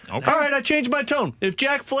 strikeouts. Okay. All right, I changed my tone. If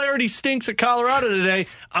Jack Flaherty stinks at Colorado today,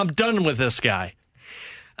 I'm done with this guy.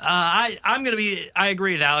 I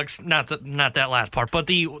agree with Alex, not that last part, but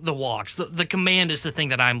the walks. The command is the thing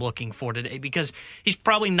that I'm looking for today because he's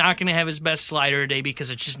probably not going to have his best slider today because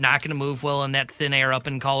it's just not going to move well in that thin air up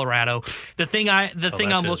in Colorado. The thing I'm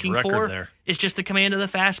looking for is just the command of the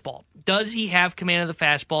fastball. Does he have command of the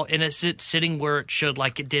fastball, and is it sitting where it should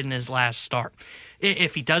like it did in his last start?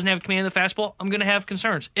 If he doesn't have command of the fastball, I'm going to have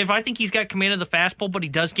concerns. If I think he's got command of the fastball, but he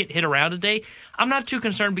does get hit around today, I'm not too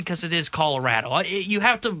concerned because it is Colorado. You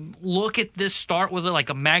have to look at this start with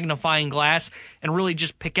like a magnifying glass and really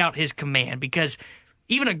just pick out his command because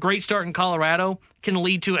even a great start in Colorado can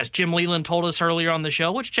lead to, as Jim Leland told us earlier on the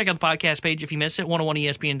show, which check out the podcast page if you missed it,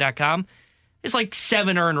 101ESPN.com. It's like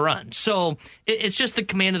 7 earned runs. So it's just the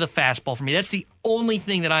command of the fastball for me. That's the only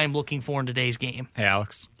thing that I am looking for in today's game. Hey,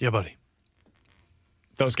 Alex. Yeah, buddy.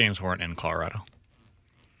 Those games weren't in Colorado.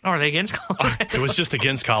 Oh, are they against Colorado? It was just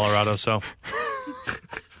against Colorado, so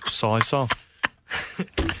just all I saw.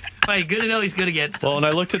 Well, good to know he's good against them. Well, and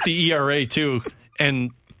I looked at the ERA, too,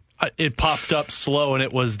 and it popped up slow, and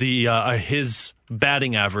it was the his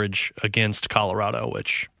batting average against Colorado,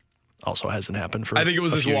 which also hasn't happened for I think it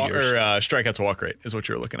was a his few years. strikeouts to walk rate is what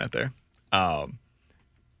you're looking at there.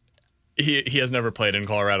 He has never played in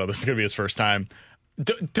Colorado. This is going to be his first time.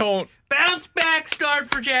 Don't bounce back start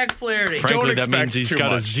for Jack Flaherty. Frankly, that means he's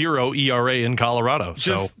got a 0 ERA in Colorado.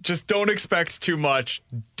 Just don't expect too much.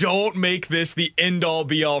 Don't make this the end-all,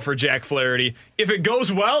 be-all for Jack Flaherty. If it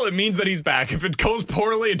goes well, it means that he's back. If it goes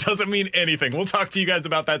poorly, it doesn't mean anything. We'll talk to you guys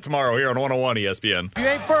about that tomorrow here on 101 ESPN. You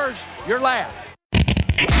ain't first, you're last.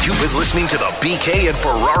 You've been listening to the BK and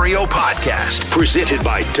Ferrario podcast, presented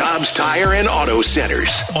by Dobbs Tire and Auto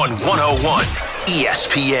Centers on 101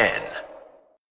 ESPN.